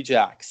England Free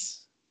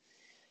Jacks.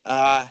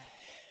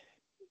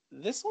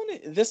 This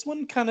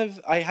one kind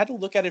of, I had to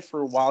look at it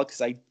for a while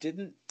because I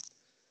didn't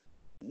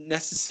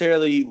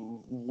necessarily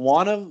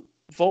want to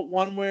vote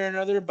one way or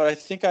another, but I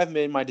think I've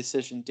made my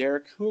decision.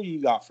 Derek, who you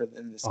got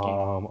in this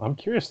game? I'm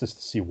curious to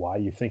see why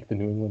you think the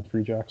New England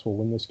Free Jacks will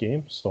win this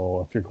game.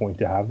 So if you're going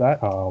to have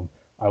that,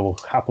 I will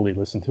happily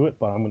listen to it,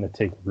 but I'm going to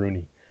take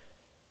Rooney.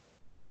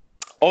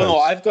 Oh, no,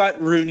 I've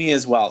got Rooney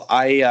as well.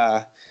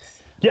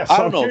 Yeah, so I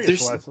don't know.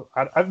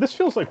 This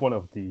feels like one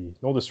of the,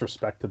 no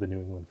disrespect to the New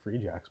England Free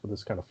Jacks, but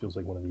this kind of feels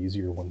like one of the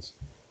easier ones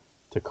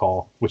to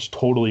call, which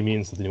totally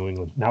means that the New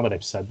England, now that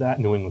I've said that,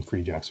 New England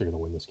Free Jacks are going to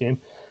win this game,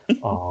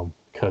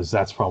 because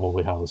that's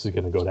probably how this is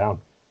going to go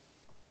down.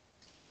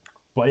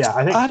 But yeah,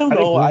 I think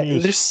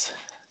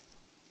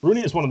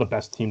Rooney is one of the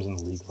best teams in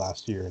the league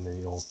last year, and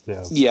then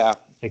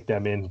take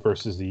them in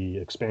versus the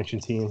expansion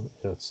team.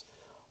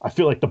 I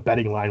feel like the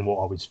betting line will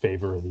always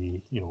favor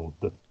the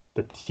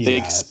team the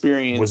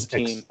experienced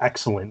team.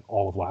 Excellent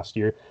all of last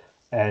year,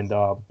 and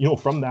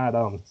from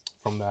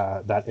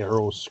that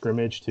Arrows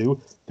scrimmage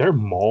too, their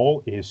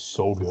maul is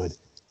so good.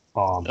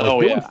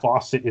 Dylan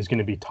Fawcett is going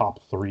to be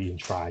top 3 in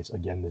tries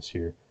again this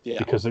year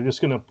because they're just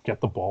going to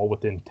get the ball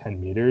within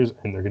 10 meters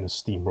and they're going to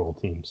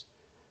steamroll teams.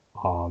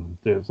 And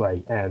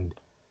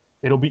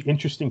it'll be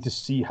interesting to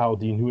see how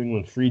the New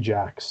England Free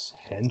Jacks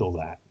handle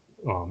that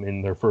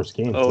in their first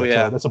game.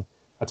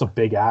 That's a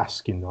big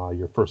ask in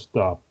your first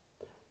game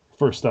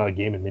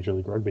in Major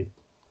League Rugby.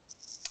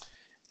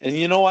 And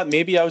you know what?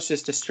 Maybe I was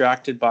just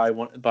distracted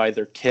by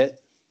their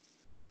kit,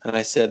 and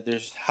I said,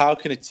 how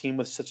can a team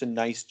with such a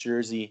nice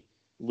jersey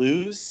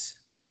lose?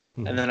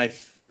 Mm-hmm. And then I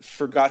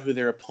forgot who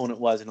their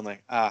opponent was, and I'm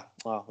like,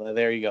 well,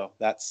 there you go.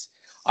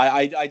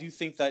 I do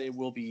think that it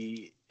will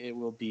be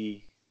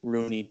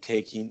Rooney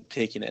taking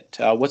it.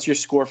 What's your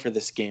score for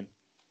this game?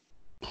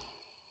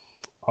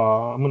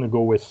 I'm gonna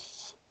go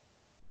with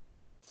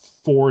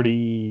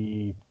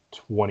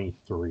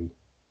 40-23.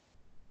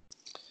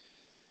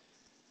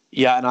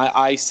 Yeah, and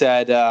I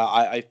said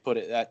I put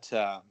it at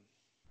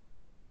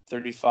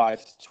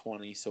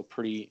 35-20, so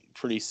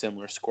pretty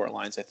similar score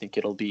lines. I think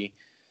it'll be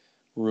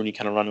Rooney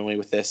kind of running away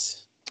with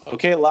this.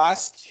 Okay,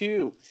 last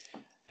two.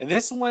 And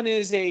this one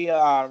is a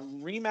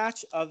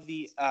rematch of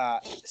the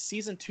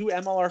Season 2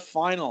 MLR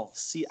Final.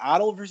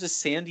 Seattle versus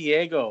San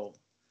Diego.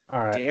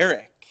 All right.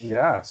 Derek.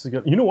 Yeah.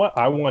 So you know what?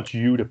 I want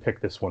you to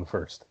pick this one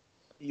first.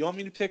 You want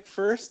me to pick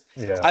first?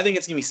 Yeah. I think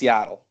it's going to be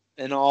Seattle.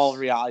 In all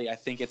reality, I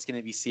think it's going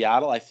to be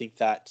Seattle. I think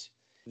that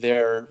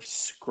their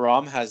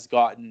scrum has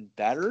gotten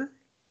better.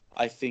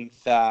 I think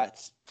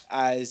that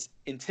as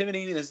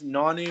intimidating as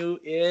Nanu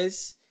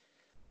is,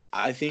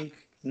 I think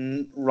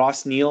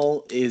Ross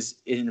Neal is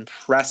an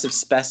impressive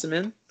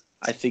specimen.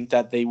 I think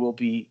that they will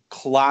be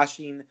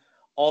clashing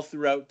all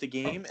throughout the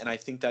game, and I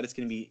think that it's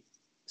going to be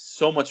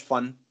so much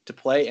fun to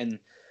play. And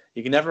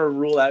you can never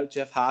rule out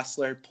Jeff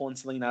Hassler pulling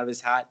something out of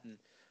his hat, and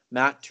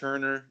Matt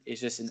Turner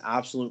is just an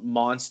absolute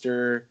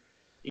monster,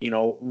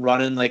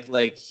 running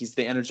like he's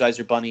the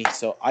Energizer Bunny.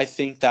 So I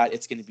think that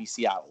it's going to be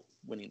Seattle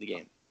winning the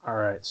game. All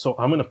right, so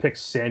I'm going to pick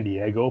San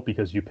Diego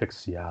because you picked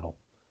Seattle,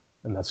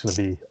 and that's going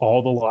to be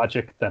all the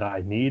logic that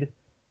I need.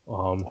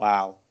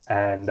 Wow.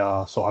 And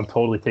so I'm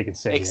totally taking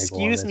San Diego.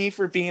 Excuse me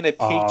for being a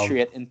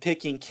patriot and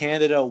picking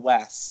Canada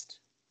West.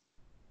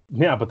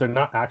 Yeah, but they're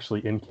not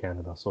actually in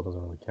Canada, so it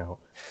doesn't really count.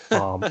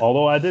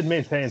 Although I did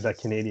maintain that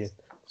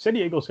San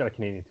Diego's got a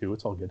Canadian too.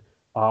 It's all good.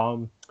 But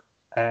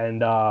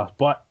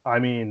I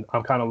mean,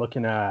 I'm kind of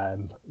looking at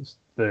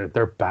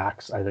their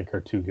backs. I think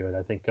are too good.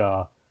 I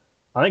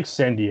think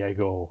San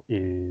Diego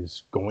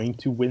is going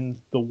to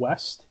win the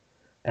West,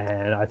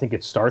 and I think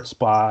it starts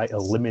by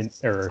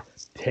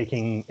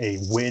taking a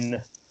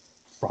win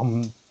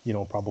from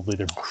probably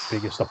their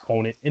biggest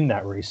opponent in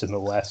that race in the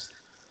West.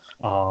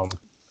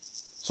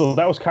 So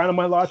that was kind of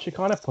my logic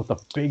on it, but the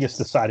biggest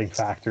deciding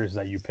factor is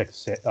that you picked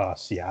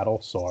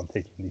Seattle, so I'm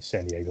taking the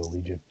San Diego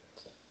Legion.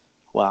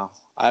 Wow.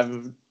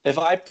 If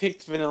I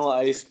picked vanilla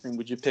ice cream,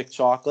 would you pick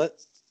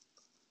chocolate?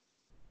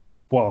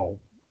 Well,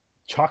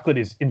 chocolate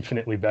is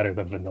infinitely better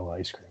than vanilla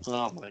ice cream.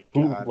 Oh my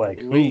god!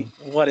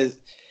 What is?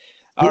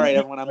 All right,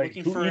 everyone. I'm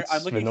looking for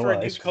a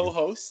new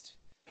co-host.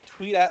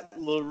 Tweet at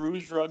Little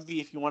Rouge Rugby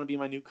if you want to be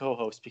my new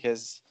co-host,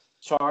 because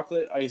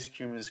chocolate ice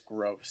cream is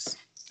gross,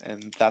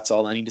 and that's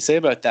all I need to say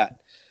about that.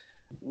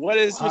 What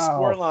is the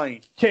score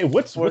line? Okay,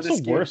 what's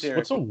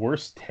the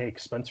worst take?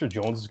 Spencer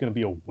Jones is going to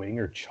be a wing,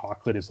 or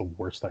chocolate is the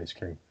worst ice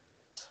cream?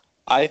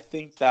 I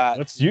think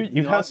that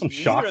you've had some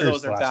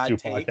shockers the last two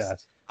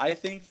podcasts. I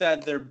think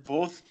that they're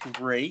both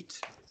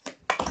great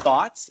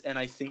thoughts, and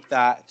I think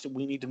that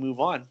we need to move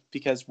on,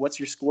 because what's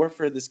your score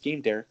for this game,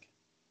 Derek?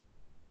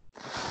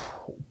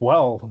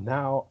 Well,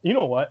 now you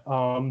know what.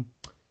 I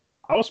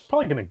was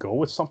probably going to go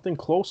with something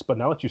close, but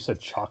now that you said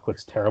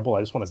chocolate's terrible,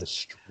 I just want to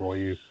destroy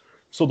you.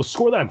 So the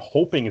score that I'm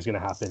hoping is going to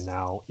happen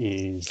now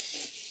is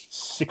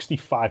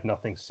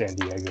 65-0 San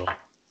Diego.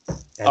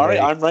 All right,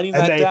 I'm writing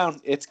that down.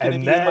 It's going to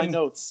be in my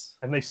notes.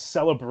 And they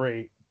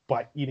celebrate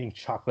by eating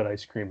chocolate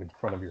ice cream in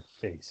front of your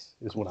face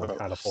is what I'm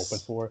kind of hoping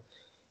for.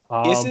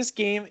 Where's this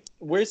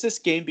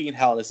game being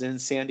held? Is it in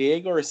San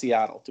Diego or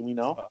Seattle? Do we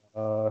know?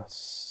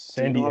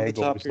 San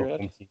Diego is the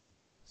home team.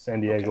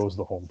 San Diego is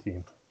the home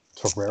team.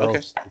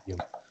 Torero Stadium.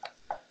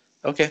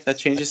 Okay, that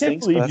changes things. I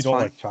can't believe you don't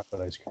like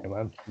chocolate ice cream.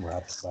 I'm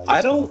wrapped by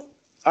I don't.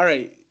 All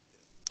right,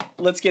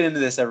 let's get into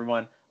this,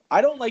 everyone.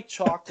 I don't like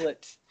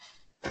chocolate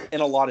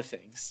in a lot of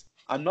things.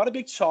 I'm not a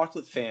big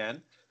chocolate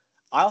fan.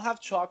 I'll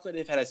have chocolate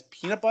if it has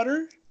peanut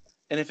butter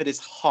and if it is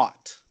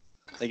hot.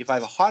 Like if I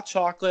have a hot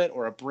chocolate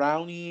or a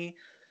brownie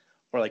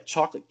or like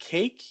chocolate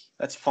cake,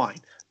 that's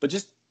fine. But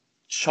just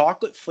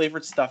chocolate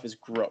flavored stuff is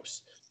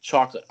gross.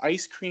 Chocolate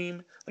ice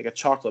cream, like a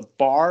chocolate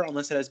bar,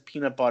 unless it has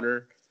peanut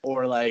butter,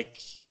 or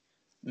like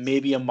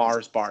maybe a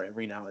Mars bar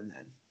every now and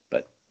then.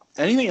 But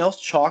anything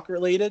else chocolate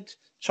related,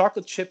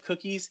 chocolate chip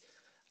cookies,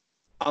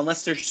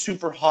 unless they're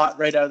super hot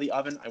right out of the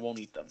oven, I won't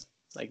eat them.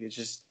 Like it's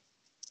just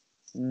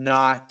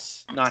not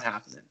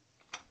happening.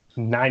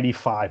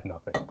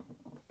 95-0.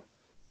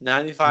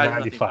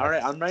 95. All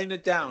right, I'm writing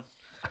it down.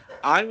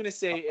 I'm going to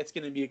say it's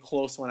going to be a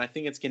close one. I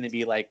think it's going to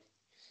be like,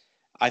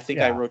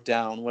 I wrote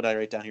down, what did I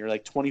write down here?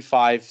 Like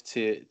 25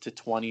 to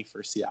 20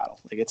 for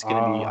Seattle. Like it's going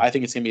to be, I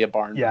think it's going to be a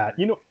barn. Yeah,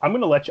 I'm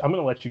going to let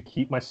you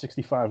keep my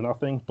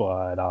 65-0,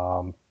 but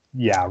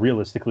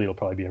realistically it'll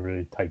probably be a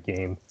really tight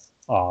game.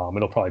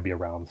 It'll probably be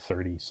around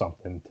 30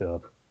 something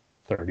to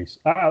 30.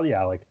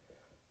 Like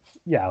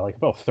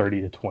about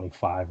 30 to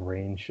 25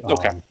 range.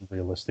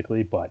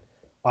 Realistically, but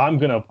I'm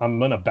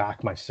gonna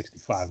back my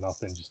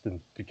 65-0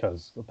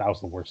 because that was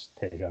the worst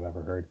take I've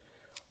ever heard.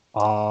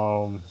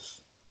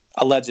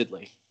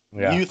 Allegedly.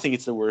 Yeah. You think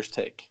it's the worst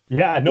take.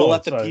 Yeah, no. We'll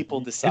let the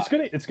people decide.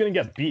 It's gonna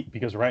get beat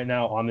because right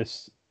now on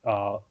this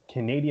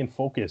Canadian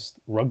focused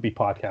rugby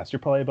podcast,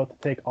 you're probably about to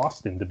take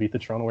Austin to beat the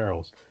Toronto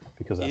Arrows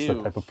because that's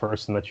the type of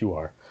person that you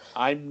are.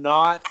 I'm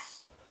not.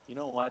 You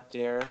know what,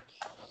 Derek?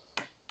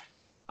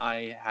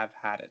 I have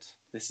had it.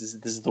 This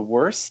is the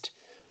worst.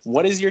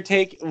 What is your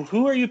take?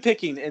 Who are you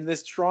picking in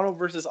this Toronto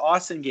versus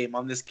Austin game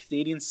on this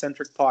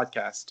Canadian-centric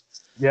podcast?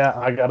 Yeah,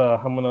 I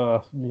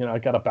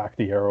gotta back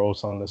the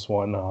Arrows on this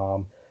one.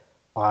 There's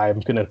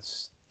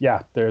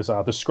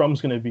the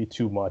scrum's gonna be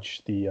too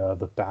much.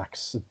 The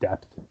back's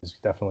depth is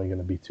definitely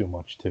gonna be too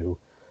much too.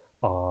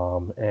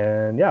 So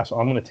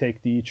I'm gonna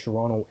take the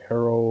Toronto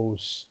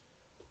Arrows.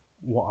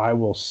 Well, I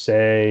will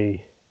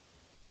say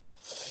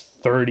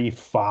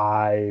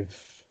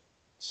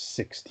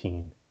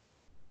 35-16.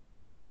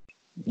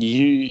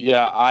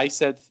 I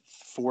said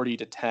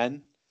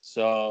 40-10.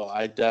 So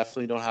I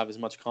definitely don't have as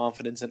much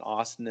confidence in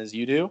Austin as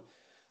you do.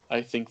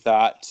 I think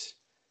it's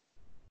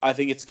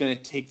going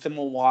to take them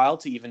a while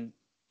to even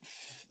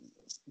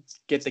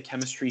get the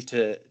chemistry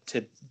to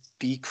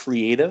be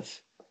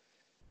creative.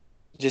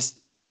 I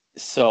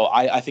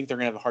think they're going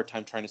to have a hard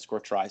time trying to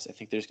score tries. I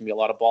think there's going to be a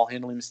lot of ball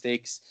handling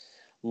mistakes,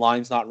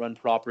 lines not run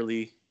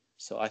properly.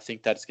 So I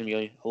think that's going to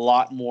be a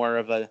lot more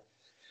of a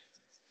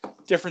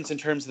difference in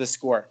terms of the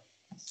score.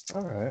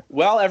 All right.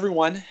 Well,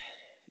 everyone,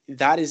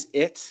 that is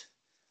it.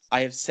 I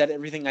have said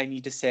everything I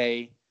need to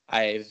say.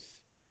 I've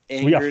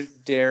angered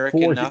Derek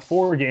enough.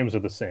 4 games are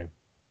the same.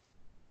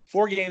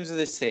 4 games are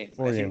the same.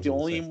 I think the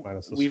only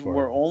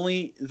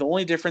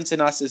difference in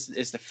us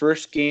is the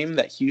first game,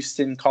 that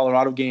Houston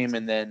Colorado game,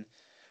 and then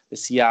the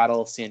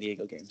Seattle San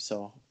Diego game.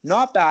 So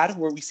not bad.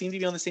 We seem to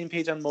be on the same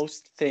page on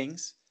most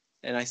things.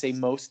 and I say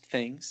most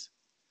things.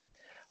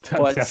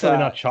 But, definitely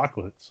not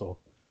chocolate. So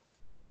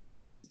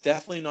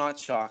definitely not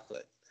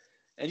chocolate.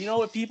 And you know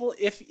what, people?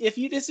 If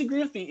you disagree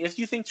with me, if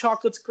you think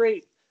chocolate's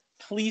great,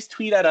 please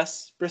tweet at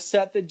us,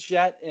 Brissette the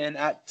Jet, and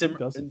at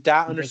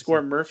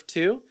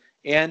 _Murph2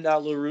 and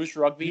LaRouche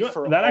Rugby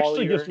for that all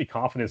actually your... gives me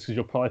confidence because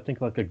you'll probably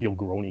think like a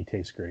Gilgroni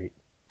tastes great.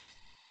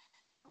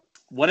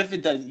 What if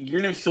it does?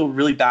 You're gonna feel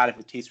really bad if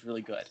it tastes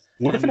really good.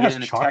 What if it has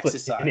chocolate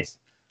in it?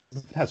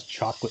 What if it has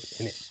chocolate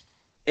in it?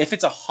 If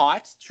it's a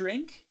hot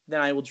drink,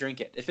 then I will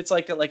drink it. If it's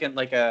like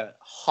a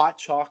hot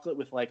chocolate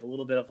with like a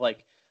little bit of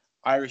like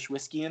Irish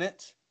whiskey in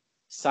it,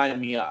 sign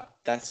me up.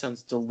 That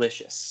sounds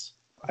delicious.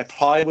 I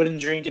probably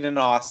wouldn't drink it in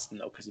Austin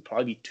though, because it'd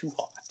probably be too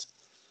hot.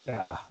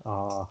 Yeah.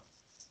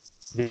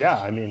 Yeah.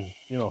 I mean,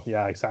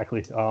 yeah,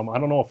 exactly. I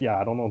don't know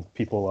if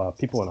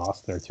people in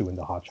Austin are too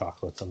into hot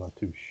chocolates. I'm not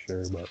too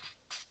sure, but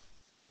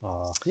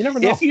you never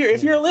know.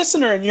 If you're a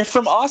listener and you're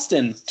from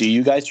Austin, do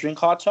you guys drink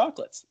hot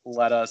chocolates?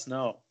 Let us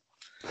know.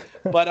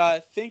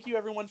 But thank you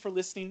everyone for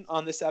listening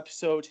on this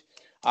episode.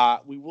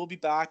 We will be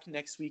back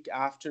next week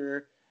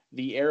after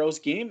the Arrows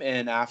game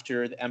and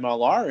after the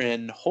MLR,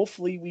 and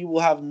hopefully we will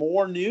have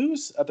more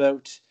news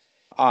about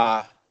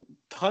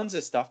tons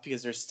of stuff,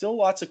 because there's still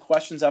lots of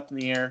questions up in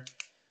the air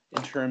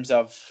in terms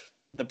of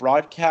the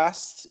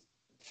broadcast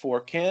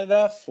for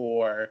Canada,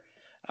 for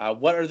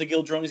what are the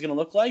Gildromies going to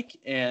look like,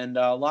 and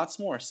lots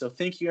more. So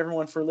thank you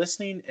everyone for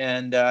listening,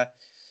 and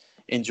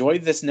enjoy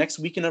this next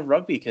weekend of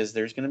rugby, because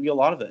there's going to be a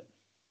lot of it.